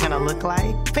relationship is gonna look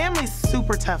like. Family's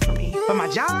super tough for me, but my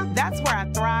job, that's where I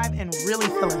thrive and really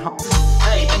feel at home.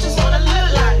 Hey, bitches wanna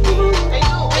live like me. They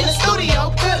do. In the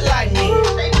studio, good like me.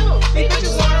 They do. These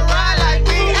bitches wanna ride like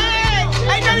me.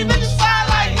 Hey, dirty bitches fly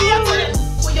like me.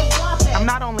 I'm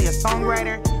not only a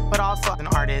songwriter, but also an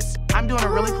artist. I'm doing a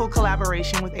really cool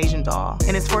collaboration with Asian Doll,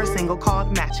 and it's for a single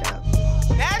called Matchup.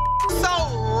 That's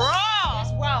so raw!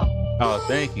 That's raw. Oh,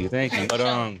 thank you. But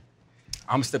I'm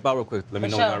gonna step out real quick. Let me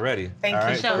know when y'all ready. Thank All you,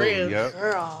 right, for real. Yep.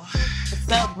 Girl,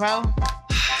 what's up, bro?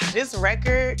 This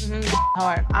record,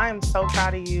 hard. I am so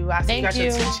proud of you. I see you got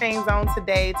your 2 chains on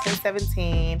today,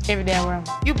 1017. Every day I wear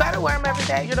them. You better wear them every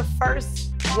day. You're the first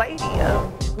lady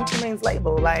of Gucci Mane's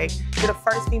label. Like, you're the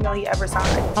first female he ever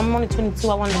signed. I'm only 22.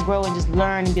 I wanted to grow and just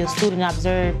learn and be a student and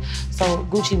observe. So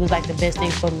Gucci was like the best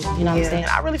thing for me, you know what I'm saying?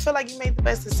 I really feel like you made the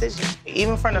best decision.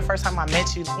 Even from the first time I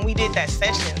met you, when we did that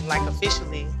session, like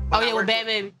officially. Oh yeah, with Bad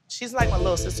Baby. She's like my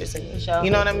little sister to me. Sure. You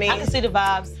know what I mean? I can see the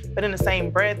vibes. But in the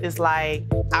same breath, it's like,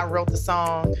 I wrote the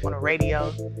song on the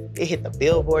radio. It hit the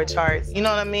Billboard charts, you know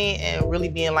what I mean? And really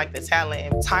being like the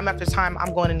talent. And time after time,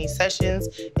 I'm going in these sessions,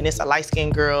 and it's a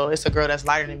light-skinned girl. It's a girl that's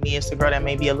lighter lighter than me. It's a girl that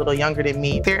may be a little younger than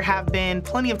me. There have been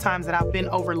plenty of times that I've been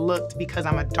overlooked because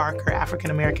I'm a darker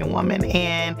African-American woman,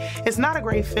 and it's not a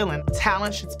great feeling.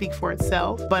 Talent should speak for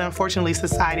itself, but unfortunately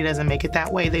society doesn't make it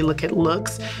that way. They look at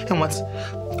looks and what's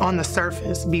on the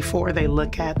surface before they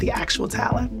look at the actual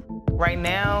talent. Right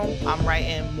now, I'm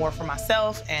writing more for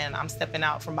myself and I'm stepping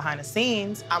out from behind the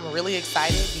scenes. I'm really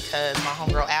excited because my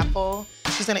homegirl Apple,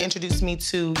 she's gonna introduce me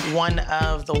to one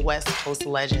of the West Coast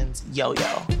legends,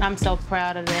 Yo-Yo. I'm so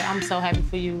proud of that. I'm so happy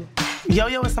for you.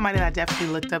 Yo-Yo is somebody that I definitely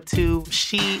looked up to.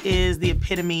 She is the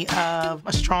epitome of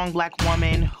a strong Black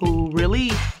woman who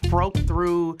really broke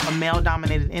through a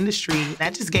male-dominated industry.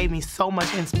 That just gave me so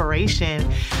much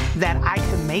inspiration that I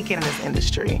could make it in this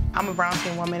industry. I'm a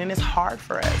brown-skinned woman and it's hard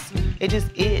for us. It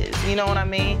just is, you know what I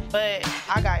mean? But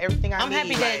I got everything I need. I'm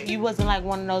happy that you wasn't like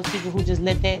one of those people who just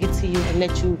let that get to you and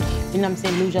let you, you know what I'm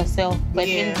saying, lose yourself. But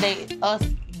in the day, us,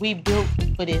 we built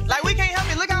for this. Like, we can't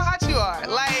help it. Look how hot you are.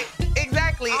 Like,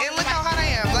 exactly. And look how hot I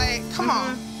am. Like, come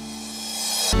on.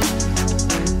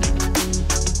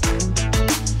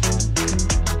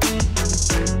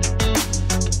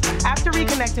 After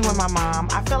reconnecting with my mom,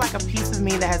 I feel like a piece of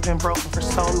me that has been broken for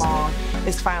so long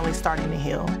is finally starting to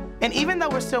heal. And even though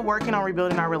we're still working on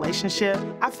rebuilding our relationship,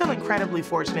 I feel incredibly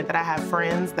fortunate that I have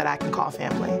friends that I can call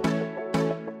family.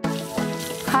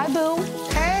 Hi, boo.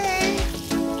 Hey.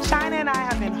 Chyna and I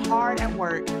have been hard at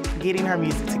work getting her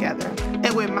music together.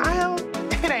 And with my help,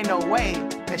 it ain't no way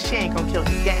that she ain't gonna kill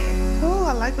this game. Ooh,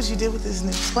 I like what you did with this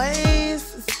new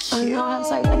place. It's cute. I know, I was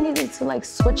like, I needed to like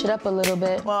switch it up a little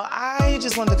bit. Well, I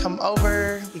just wanted to come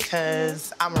over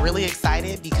because I'm really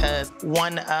excited because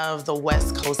one of the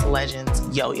West Coast legends,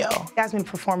 Yo-Yo, asked me to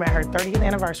perform at her 30th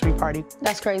anniversary party.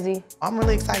 That's crazy. I'm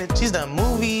really excited. She's done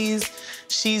movies.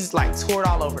 She's like toured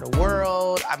all over the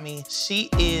world. I mean, she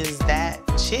is that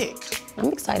chick. I'm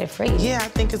excited for you. Yeah, I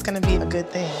think it's gonna be a good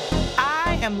thing.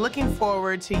 I am looking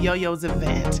forward to Yo-Yo's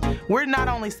event. We're not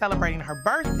only celebrating her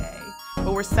birthday,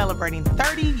 but we're celebrating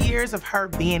 30 years of her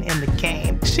being in the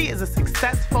game. She is a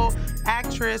successful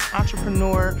actress,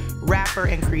 entrepreneur, rapper,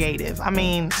 and creative. I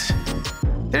mean,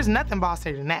 there's nothing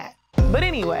bossier than that. But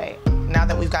anyway, now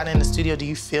that we've gotten in the studio, do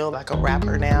you feel like a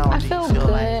rapper now? I feel good.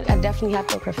 Like... I definitely have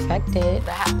to perfect it.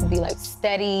 I have to be like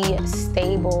steady,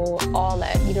 stable, all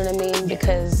that, you know what I mean?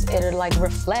 Because it'll like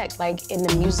reflect like in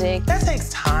the music. That takes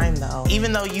time though.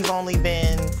 Even though you've only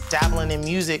been dabbling in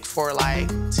music for like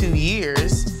 2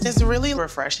 years, it's really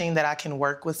refreshing that I can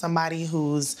work with somebody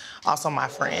who's also my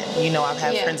friend. You know, I've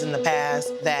had friends in the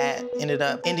past that ended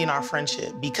up ending our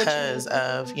friendship because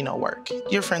of, you know, work.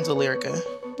 You're friends with Lyrica.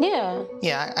 Yeah.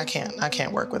 Yeah, I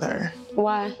can't work with her.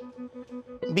 Why?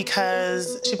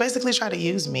 Because she basically tried to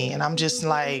use me, and I'm just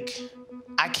like,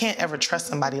 I can't ever trust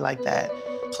somebody like that.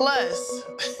 Plus,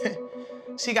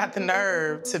 she got the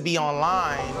nerve to be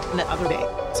online the other day,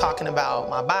 talking about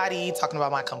my body, talking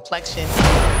about my complexion.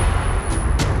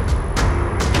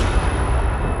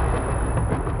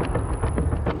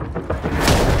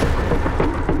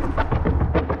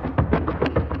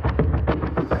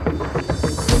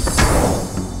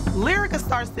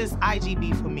 Starts this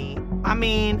IGB for me. I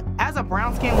mean, as a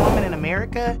brown-skinned woman in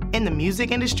America, in the music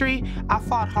industry, I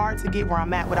fought hard to get where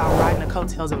I'm at without riding the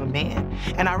coattails of a man.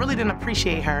 And I really didn't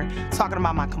appreciate her talking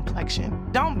about my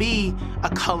complexion. Don't be a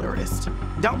colorist.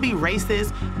 Don't be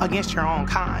racist against your own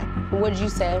kind. What'd you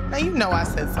say? Now, you know I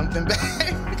said something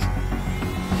back.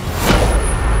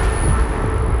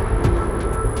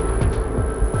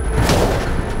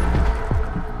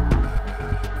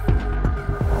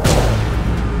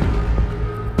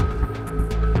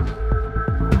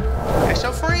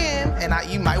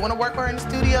 You might want to work with her in the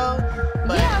studio.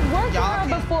 But yeah, I've worked with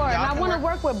her before, and I want to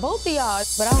work with both of y'all.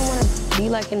 But I don't want to be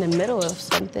like in the middle of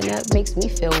something. That makes me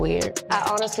feel weird. I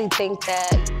honestly think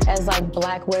that as like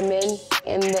Black women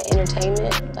in the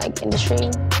entertainment like industry,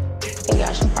 I think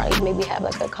y'all should probably maybe have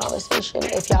like a conversation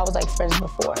if y'all was like friends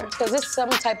before. Because it's some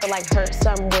type of like hurt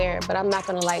somewhere, but I'm not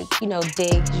gonna like, you know,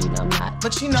 dig, you know, I'm not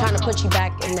trying to put you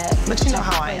back in that. But you know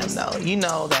how I am though. You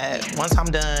know that once I'm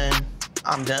done,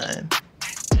 I'm done.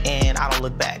 And I don't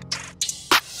look back.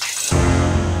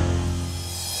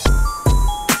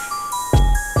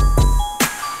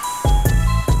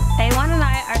 A1 and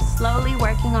I are slowly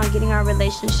working on getting our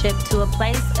relationship to a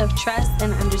place of trust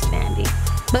and understanding.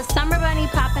 But Summer Bunny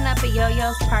popping up at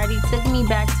Yo-Yo's party took me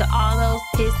back to all those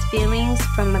pissed feelings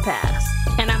from the past.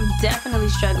 And I'm definitely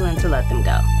struggling to let them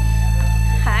go.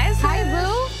 Hi,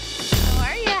 boo. How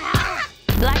are you?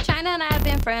 Blac Chyna and I have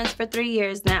been friends for 3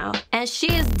 years now, and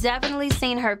she has definitely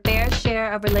seen her fair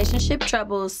share of relationship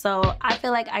troubles, so I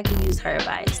feel like I could use her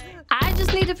advice. I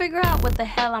just need to figure out what the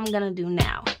hell I'm gonna do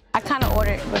now. I kind of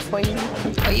ordered before you.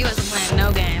 Oh, you wasn't playing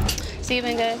no game. So you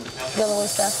been good? Dealing with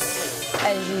stuff,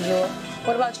 as usual.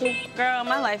 What about you? Girl,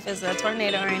 my life is a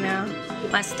tornado right now.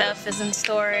 My stuff is in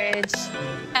storage.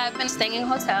 I've been staying in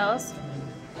hotels.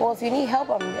 Well, if you need help,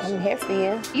 I'm here for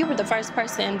you. You were the first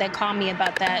person that called me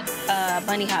about that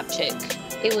bunny hop chick.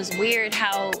 It was weird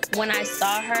how when I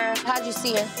saw her... How'd you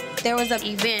see her? There was an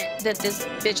event that this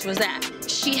bitch was at.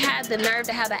 She had the nerve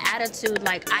to have an attitude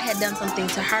like I had done something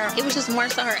to her. It was just more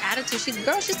so her attitude. She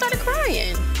started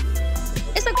crying.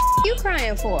 It's like, what you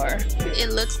crying for?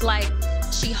 It looks like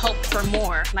she hoped for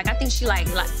more. Like, I think she like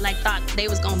thought they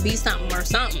was gonna be something or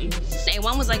something.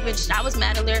 A1 was like, bitch, I was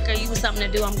mad at Lyrica, you was something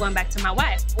to do, I'm going back to my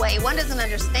wife. Well, A1 doesn't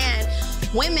understand.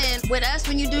 Women, with us,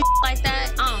 when you do like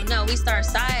that, oh no, we start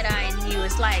side-eyeing you.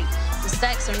 It's like the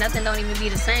sex or nothing don't even be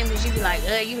the same, because you be like,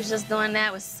 you was just doing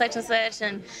that with such and such,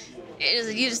 and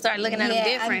you just start looking at them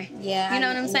different. You know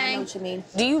what I'm saying? I know what you mean.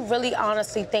 Do you really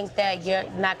honestly think that you're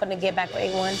not gonna get back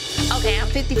with A1? Okay, I'm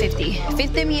 50-50.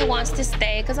 50 of me wants to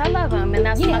stay because I love him, and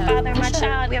that's my father and my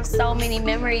child. We have so many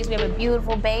memories. We have a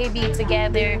beautiful baby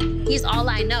together. He's all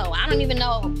I know. I don't even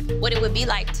know what it would be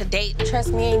like to date.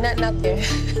 Trust me, ain't nothing up there.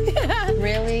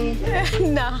 Really?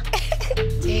 No.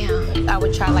 Damn. I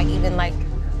would try even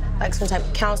some type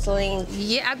of counseling.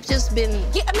 Yeah, I've just been...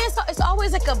 Yeah, I mean, it's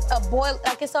always like a boil,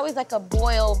 it's always like a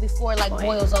boil before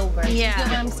boils over. Yeah. You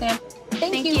know what I'm saying?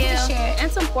 Thank you.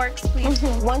 And some forks, please.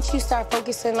 Once you start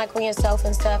focusing on yourself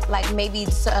and stuff, maybe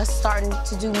starting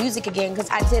to do music again,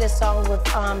 because I did a song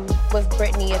with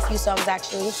Brittany, a few songs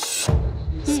actually.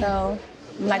 So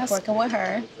I'm working with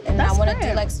her, and I want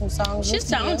to do some songs. She's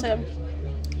talented.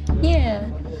 Yeah.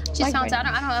 She's talented.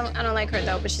 I don't like her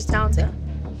though, but she's talented.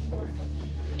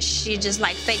 She just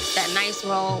fakes that nice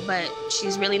role, but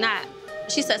she's really not.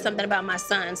 She said something about my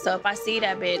son, so if I see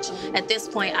that bitch, at this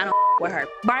point, I don't with her.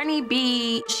 Barney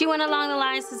B, she went along the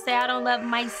lines to say I don't love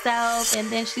myself, and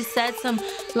then she said some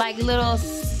little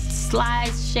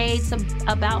slides, shades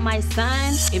about my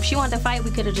son. If she wanted to fight, we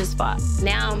could have just fought.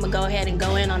 Now I'm gonna go ahead and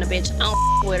go in on the bitch. I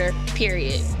don't with her,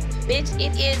 period. Bitch,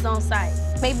 it is on site.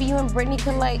 Maybe you and Brittany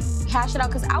can hash it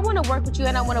out, because I want to work with you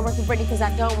and I want to work with Brittany, because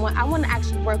I want to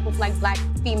actually work with Black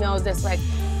females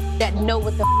that know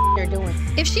what the they're doing.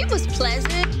 If she was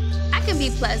pleasant, I can be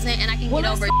pleasant and I can get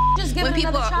over just give when it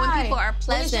people try. are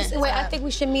pleasant. Wait, I think we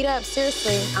should meet up,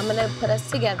 seriously. I'm gonna put us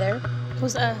together.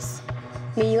 Who's us?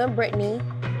 Me, you, and Brittany.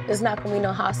 It's not gonna be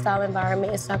no hostile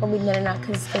environment. It's not gonna be none of that,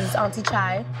 because it's Auntie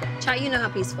Chai. Chai, you know how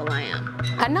peaceful I am.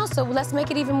 I know, so let's make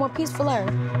it even more peacefuler.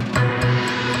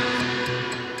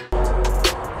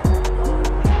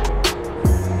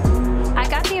 I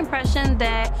got the impression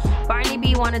that Barney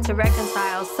B wanted to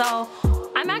reconcile, so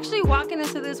I'm actually walking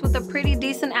into this with a pretty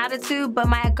decent attitude, but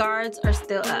my guards are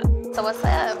still up. So what's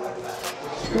up?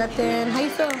 Nothing. How you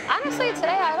feel? Honestly,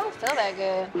 today I don't feel that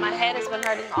good. My head has been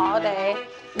hurting all day.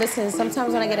 Listen,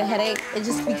 sometimes when I get a headache, it's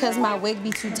just because my wig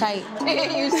be too tight. Well,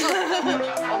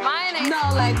 mine ain't. No,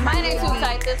 mine ain't too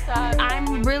tight this time.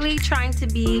 I'm really trying to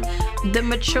be the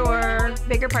mature,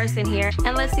 bigger person here,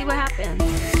 and let's see what happens.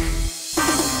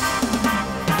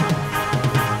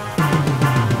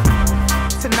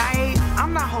 Tonight,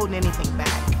 I'm not holding anything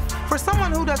back. For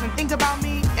someone who doesn't think about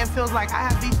me and feels like I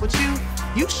have beef with you,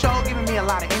 you sure giving me a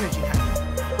lot of energy,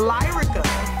 honey. Lyrica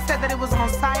said that it was on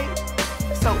site,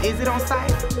 so is it on site?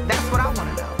 That's what I want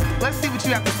to know. Let's see what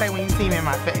you have to say when you see me in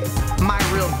my face. My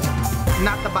real name,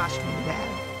 not the Bosch you had.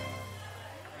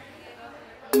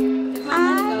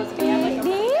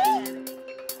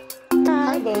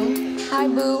 Hi, boo. Hi,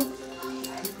 boo.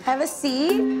 Have a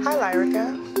seat. Hi,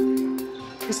 Lyrica.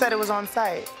 You said it was on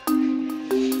site.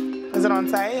 Is it on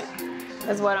site?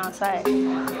 Is what on site?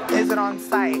 Is it on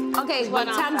site? Okay, but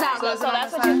time's out. So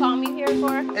that's what you call me here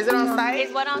for? Is it on site?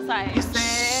 Is what on site? You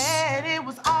said it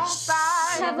was on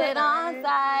site. Is it on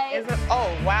site? Is it?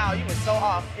 Oh wow, you were so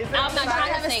off. Is it I'm not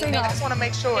trying to sing. I just want to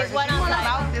make sure. Is what on site?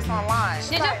 About this online.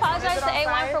 Did you apologize to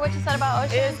A1 for what you said about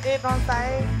Ocean? Is it on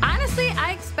site? Honestly,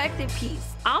 I expected peace.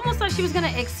 I almost thought she was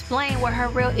gonna explain what her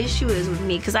real issue is with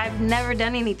me, because I've never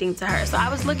done anything to her. So I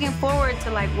was looking forward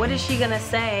to what is she gonna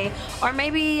say? Or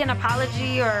maybe an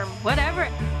apology or whatever.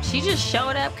 She just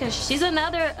showed up because she's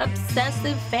another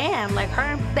obsessive fan.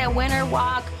 Her, that winter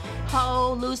walk,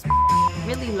 hoe, loose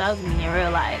really loves me in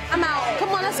real life. I'm out. Come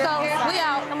on, let's go. We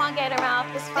out. Come on, Gator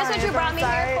Mouth. This what you brought me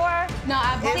here for? No,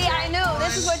 See, I knew.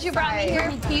 This is what you brought me here.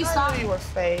 Can you stop? You were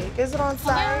fake. Is it on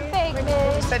site? You're fake,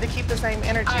 bitch. You said to keep the same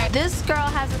energy. This girl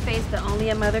has a face that only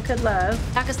a mother could love.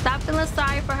 I could stop feeling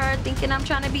sorry for her, thinking I'm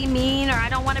trying to be mean or I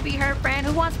don't want to be her friend.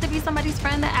 Who wants to be somebody's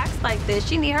friend that acts like this?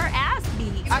 She need her ass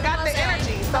beat. I got the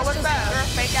energy. So what's up? You're a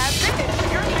fake ass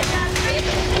bitch. You're a fake ass bitch.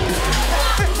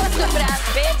 Stupid ass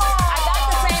bitch. I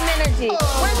got the same same energy.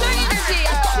 Where's your energy?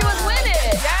 I thought she was with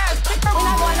it. Yes, pick her. We're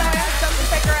not going nowhere. Stuff to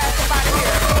take her ass up out of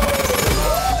here.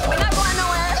 We're not going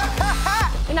nowhere.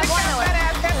 We're not going nowhere.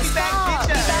 Stop.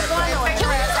 We're not going nowhere. Can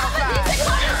we just have a decent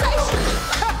conversation?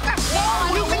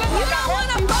 No, you don't want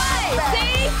to fight.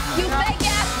 See? You fake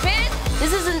ass bitch.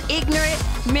 This is an ignorant,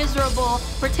 miserable,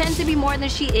 pretend to be more than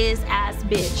she is ass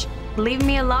bitch. Leave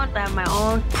me alone. I have my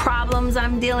own problems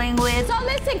I'm dealing with. So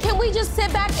listen, can we just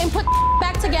sit back and put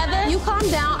back together? You calm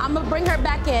down. I'm gonna bring her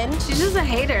back in. She's just a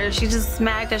hater. She just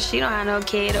smacked because she don't have no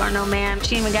kid or no man.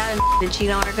 She even got a to cheat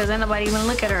on her because ain't nobody even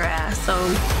look at her ass. So,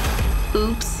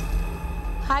 oops.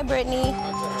 Hi, Brittany.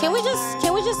 Can we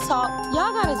just talk?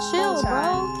 Y'all gotta chill,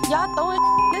 bro. Y'all throwing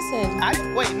listen.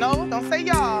 Wait, no, don't say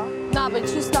y'all. Nah, but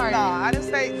you started. No, I didn't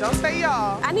say, don't say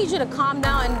y'all. I need you to calm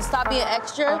down and stop being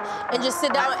extra and just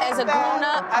sit down as a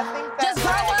grown-up. Just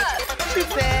grow up. She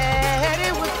said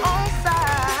it was on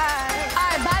side. All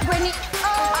right, bye, Brittany.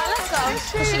 All right, let's go.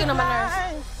 Cause she getting on my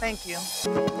nerves. Thank you.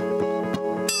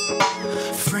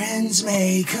 Friends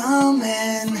may come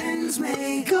and friends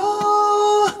may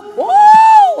go.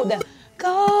 Whoa!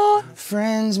 Go.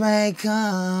 Friends may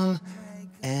come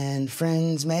and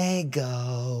friends may go.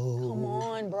 Come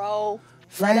on, bro.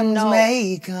 Friends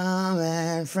may come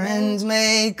and friends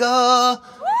may go. All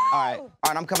right,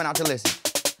 I'm coming out to listen.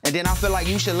 And then I feel like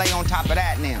you should lay on top of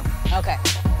that now. Okay.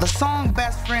 The song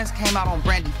Best Friends came out on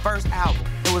Brandy's first album.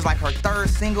 It was like her third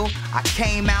single. I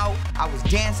came out, I was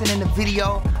dancing in the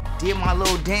video, did my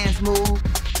little dance move.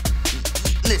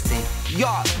 Listen,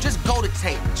 y'all, just go to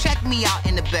tape. Check me out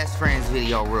in the Best Friends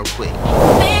video real quick.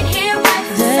 Been here right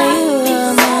beside me,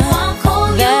 so I'm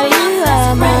cool, you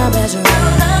are my best friend.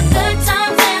 The good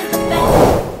times and the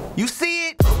bad. You see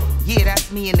it? Yeah,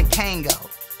 that's me in the Kango.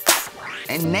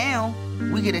 And now,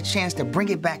 we get a chance to bring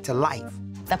it back to life.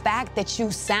 The fact that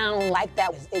you sound like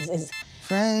that is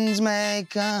Friends may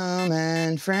come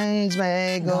and friends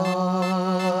may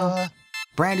go.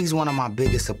 Brandy's one of my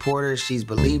biggest supporters. She's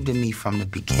believed in me from the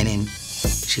beginning.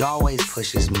 She always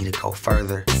pushes me to go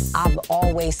further. I've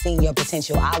always seen your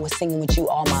potential. I was singing with you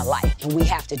all my life, and we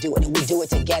have to do it, and we do it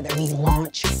together. We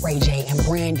launch Ray J and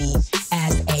Brandy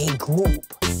as a group,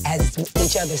 as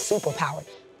each other's superpower.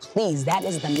 Please, that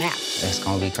is the map. It's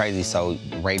gonna be crazy. So,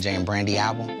 Ray J and Brandy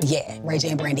album? Yeah, Ray J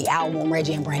and Brandy album, Ray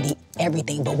J and Brandy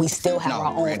everything, but we still have our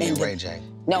own Brandy and Ray J.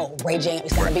 No, Ray J,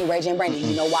 it's gotta be Ray J and Brandy.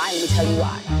 You know why? Let me tell you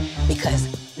why. Because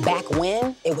back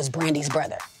when, it was Brandy's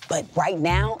brother. But right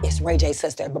now, it's Ray J's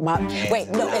sister. But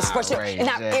it's for sure.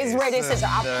 It's Ray J's sister.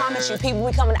 I promise you, people,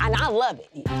 we coming, and I love it.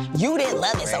 You didn't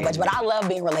love it so much, but I love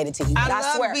being related to you. But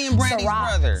I swear, being Brandy's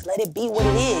brother. Let it be what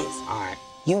it is. All right.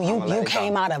 You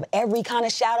came out of every kind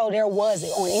of shadow there was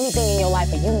on anything in your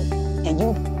life, and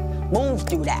you moved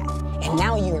through that. And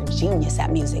now you're a genius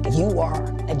at music. You are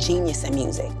a genius at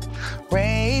music.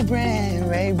 Ray Brand,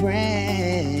 Ray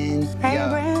Brand. Ray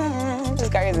Brand. It's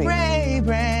crazy. Ray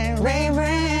Brand, Ray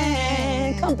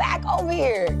Brand. Come back over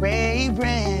here. Ray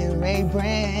Brand, Ray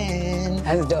Brand.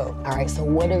 That's dope. All right, so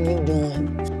what are you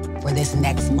doing for this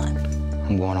next month?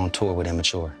 I'm going on tour with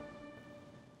Immature.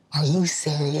 Are you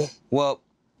serious? Well,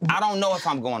 I don't know if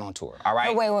I'm going on tour, all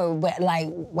right? Wait,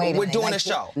 We're doing a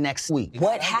show next week.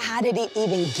 How did it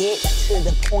even get to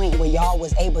the point where y'all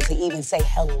was able to even say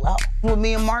hello? With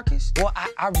me and Marcus? Well,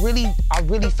 I really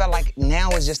felt like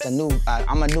now is just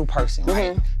I'm a new person,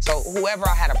 right? So whoever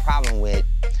I had a problem with,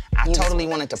 I totally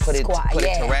wanted to put it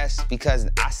to rest because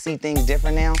I see things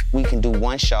different now. We can do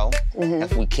one show.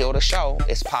 If we kill the show,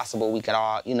 it's possible we could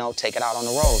all, take it out on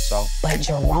the road, so. But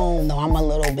Jerome, though, I'm a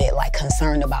little bit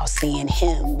concerned about seeing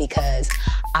him because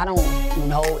I don't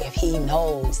know if he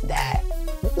knows that,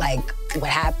 what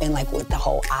happened, with the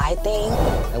whole eye thing.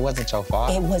 It wasn't your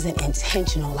fault. It wasn't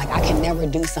intentional. I can never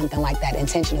do something like that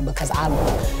intentional because I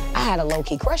had a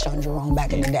low-key crush on Jerome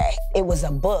back in the day. It was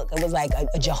a book. It was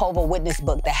a Jehovah's Witness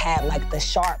book that had the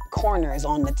sharp corners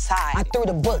on the side. I threw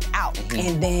the book out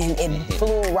and then it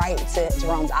flew right to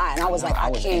Jerome's eye. And I was like,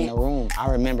 I can't. In the room. I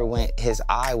remember when his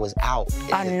eye was out.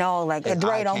 I know,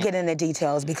 Dre, don't get into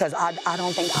details because I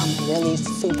don't think I'm really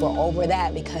super over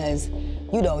that because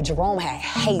Jerome had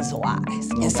hazel eyes.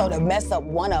 And so to mess up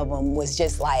one of them was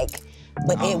just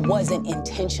but it wasn't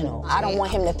intentional. I don't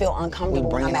want him to feel uncomfortable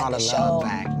when I'm at the show.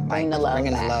 Bringing the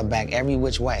love back every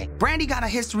which way. Brandy got a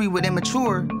history with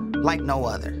Immature like no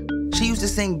other. She used to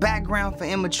sing background for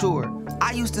Immature.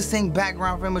 I used to sing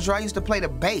background for Immature. I used to play the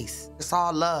bass. It's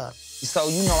all love. So,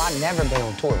 I've never been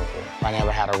on tour before. I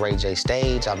never had a Ray J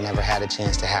stage. I've never had a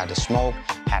chance to have the smoke,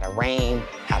 had a rain,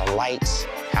 had the lights,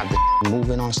 have the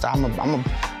moving on stuff. I'm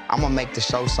gonna make the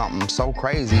show something so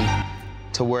crazy.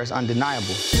 to where it's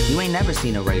undeniable. You ain't never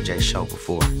seen a Ray J show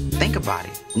before. Think about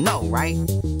it. No, right?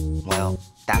 Well,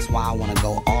 that's why I want to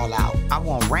go all out. I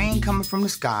want rain coming from the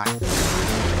sky.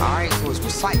 All right, so it's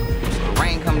recycled. So the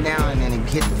rain comes down and then it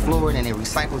hits the floor and then it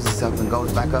recycles itself and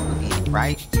goes back up again,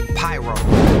 right? Pyro,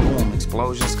 boom,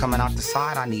 explosions coming out the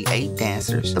side. I need 8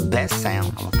 dancers, the best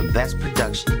sound. I want the best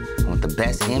production. I want the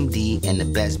best MD and the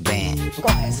best band. Go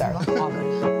ahead, sir.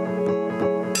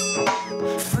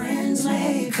 Friends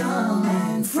may come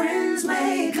and friends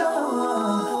may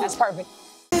go. That's perfect.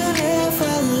 You'll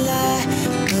never lie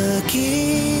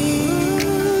again.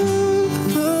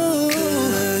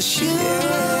 You'll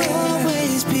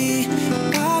always be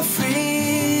my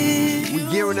friend. We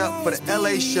gearing up for the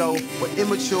LA show with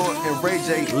Immature and Ray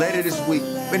J later this week.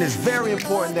 And it's very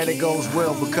important that it goes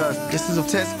well because this is a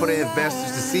test for the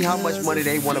investors to see how much money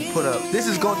they want to put up. This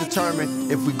is going to determine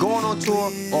if we're going on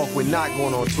tour or if we're not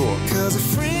going on tour. Cause a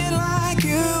friend like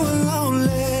you will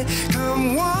only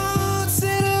come once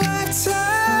in a lifetime.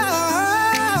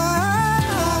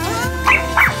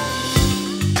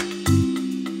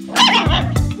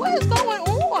 What is going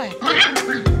on?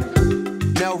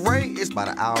 Now Ray is about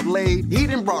an hour late. He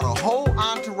done brought a whole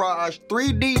entourage,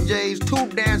 3 DJs,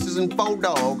 2 dancers, and 4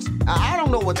 dogs. I don't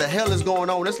know what the hell is going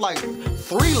on. It's like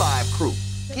 3 live crew.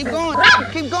 Keep going,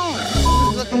 keep going.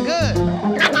 It's looking good.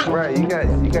 Right, you got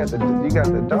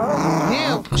the dog?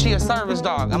 Yeah, she a service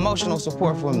dog, emotional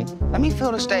support for me. Let me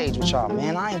fill the stage with y'all,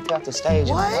 man. I ain't felt the stage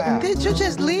in a while. What? Did you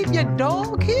just leave your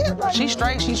dog here? She's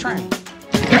straight, she's trained.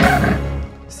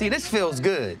 See, this feels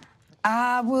good.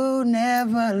 I will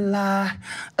never lie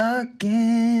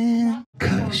again,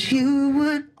 'cause you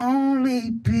would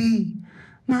only be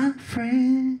my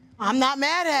friend. I'm not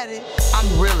mad at it.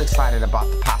 I'm real excited about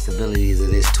the possibilities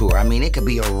of this tour. I mean, it could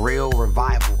be a real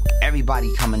revival.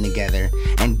 Everybody coming together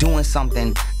and doing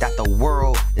something that the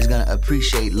world is gonna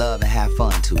appreciate, love, and have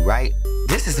fun to, right?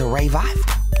 This is a revival.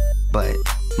 But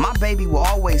my baby will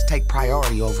always take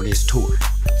priority over this tour.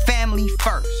 Family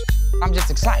first. I'm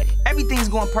just excited. Everything's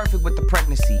going perfect with the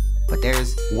pregnancy, but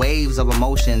there's waves of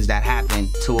emotions that happen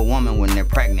to a woman when they're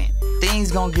pregnant. Things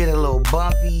gonna get a little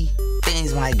bumpy.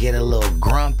 Things might get a little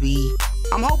grumpy.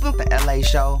 I'm hoping the LA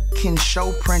show can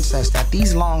show Princess that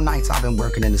these long nights I've been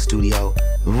working in the studio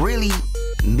really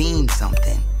mean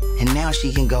something. And now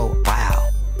she can go, wow,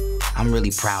 I'm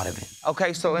really proud of it.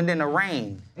 Okay, so and then the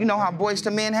rain. You know how Boyz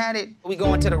II Men had it? We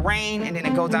go into the rain and then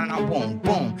it goes down and boom,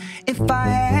 boom. If I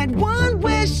had one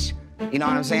wish. You know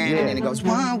what I'm saying? Yeah. And then it goes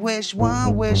one wish,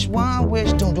 one wish, one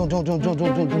wish, doom, doom, doom, doom, doom,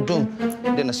 doom, doom, doom, doom.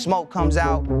 Then the smoke comes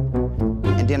out,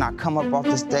 and then I come up off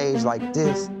the stage like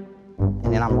this,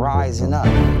 and then I'm rising up.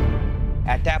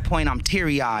 At that point, I'm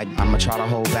teary-eyed. I'm gonna try to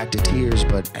hold back the tears,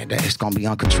 but it's gonna be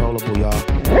uncontrollable, y'all.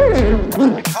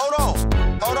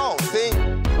 Hold on. See,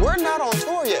 we're not on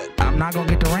tour yet. I'm not gonna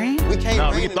get the rain? We can't No,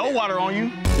 rain we can throw water on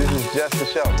you. This is just a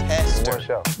show. Tester. One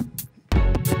show.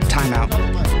 Time out.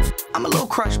 I'm a little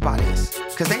crushed by this,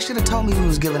 because they should have told me we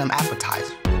was giving them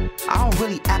appetizer. I don't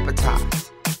really appetize,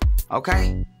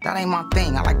 okay? That ain't my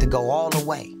thing. I like to go all the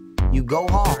way. You go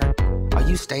hard, or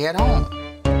you stay at home.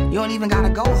 You don't even gotta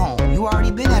go home. You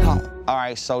already been at home. All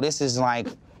right, so this is like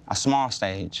a small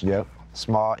stage. Yep.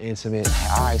 Small, intimate.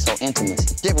 All right, so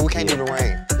intimacy. Yeah, but we can't do the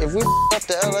rain. If we up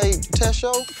the LA test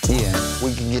show, yeah,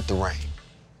 we can get the rain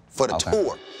for the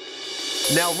tour.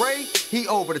 Now Ray, he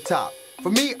over the top. For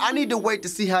me, I need to wait to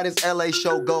see how this LA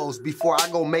show goes before I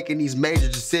go making these major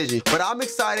decisions. But I'm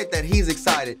excited that he's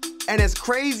excited. And as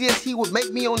crazy as he would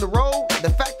make me on the road,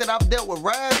 the fact that I've dealt with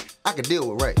Raz, I can deal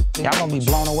with Ray. Y'all gonna be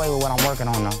blown away with what I'm working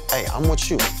on though. Hey, I'm with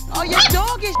you. Oh, your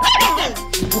dog is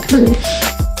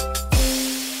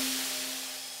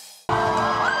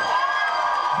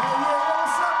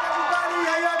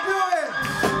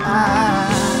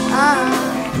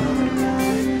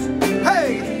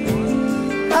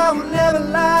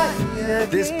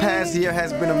This past year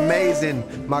has been amazing.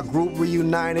 My group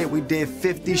reunited. We did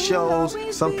 50 shows.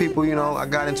 Some people, you know, I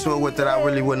got into it with that I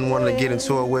really wouldn't want to get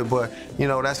into it with, but, you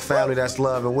know, that's family, that's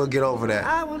love, and we'll get over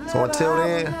that. So until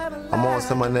then, I'm on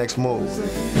to my next move.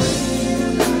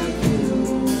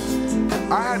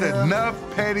 I had enough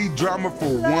petty drama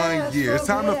for 1 year. It's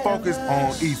time to focus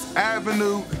on East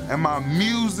Avenue and my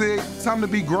music. It's time to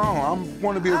be grown. I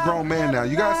want to be a grown man now.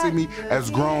 You guys see me as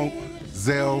grown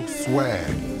Zell Swag.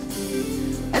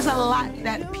 There's a lot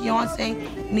that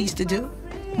Beyonce needs to do.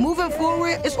 Moving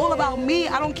forward, it's all about me.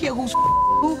 I don't care who's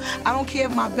who. I don't care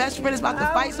if my best friend is about to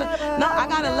fight. No, I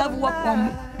gotta level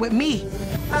up with me.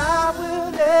 I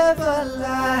will never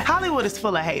lie. Hollywood is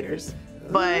full of haters.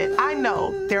 But I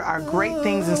know there are great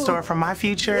things in store for my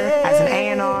future as an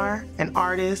A&R, an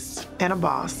artist, and a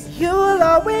boss. You'll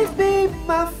always be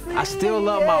my friend. I still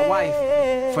love my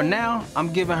wife. For now,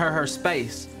 I'm giving her her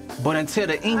space. But until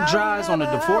the ink dries on the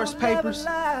divorce papers,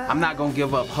 I'm not gonna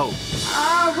give up hope.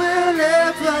 I will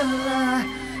never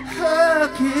lie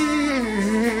again.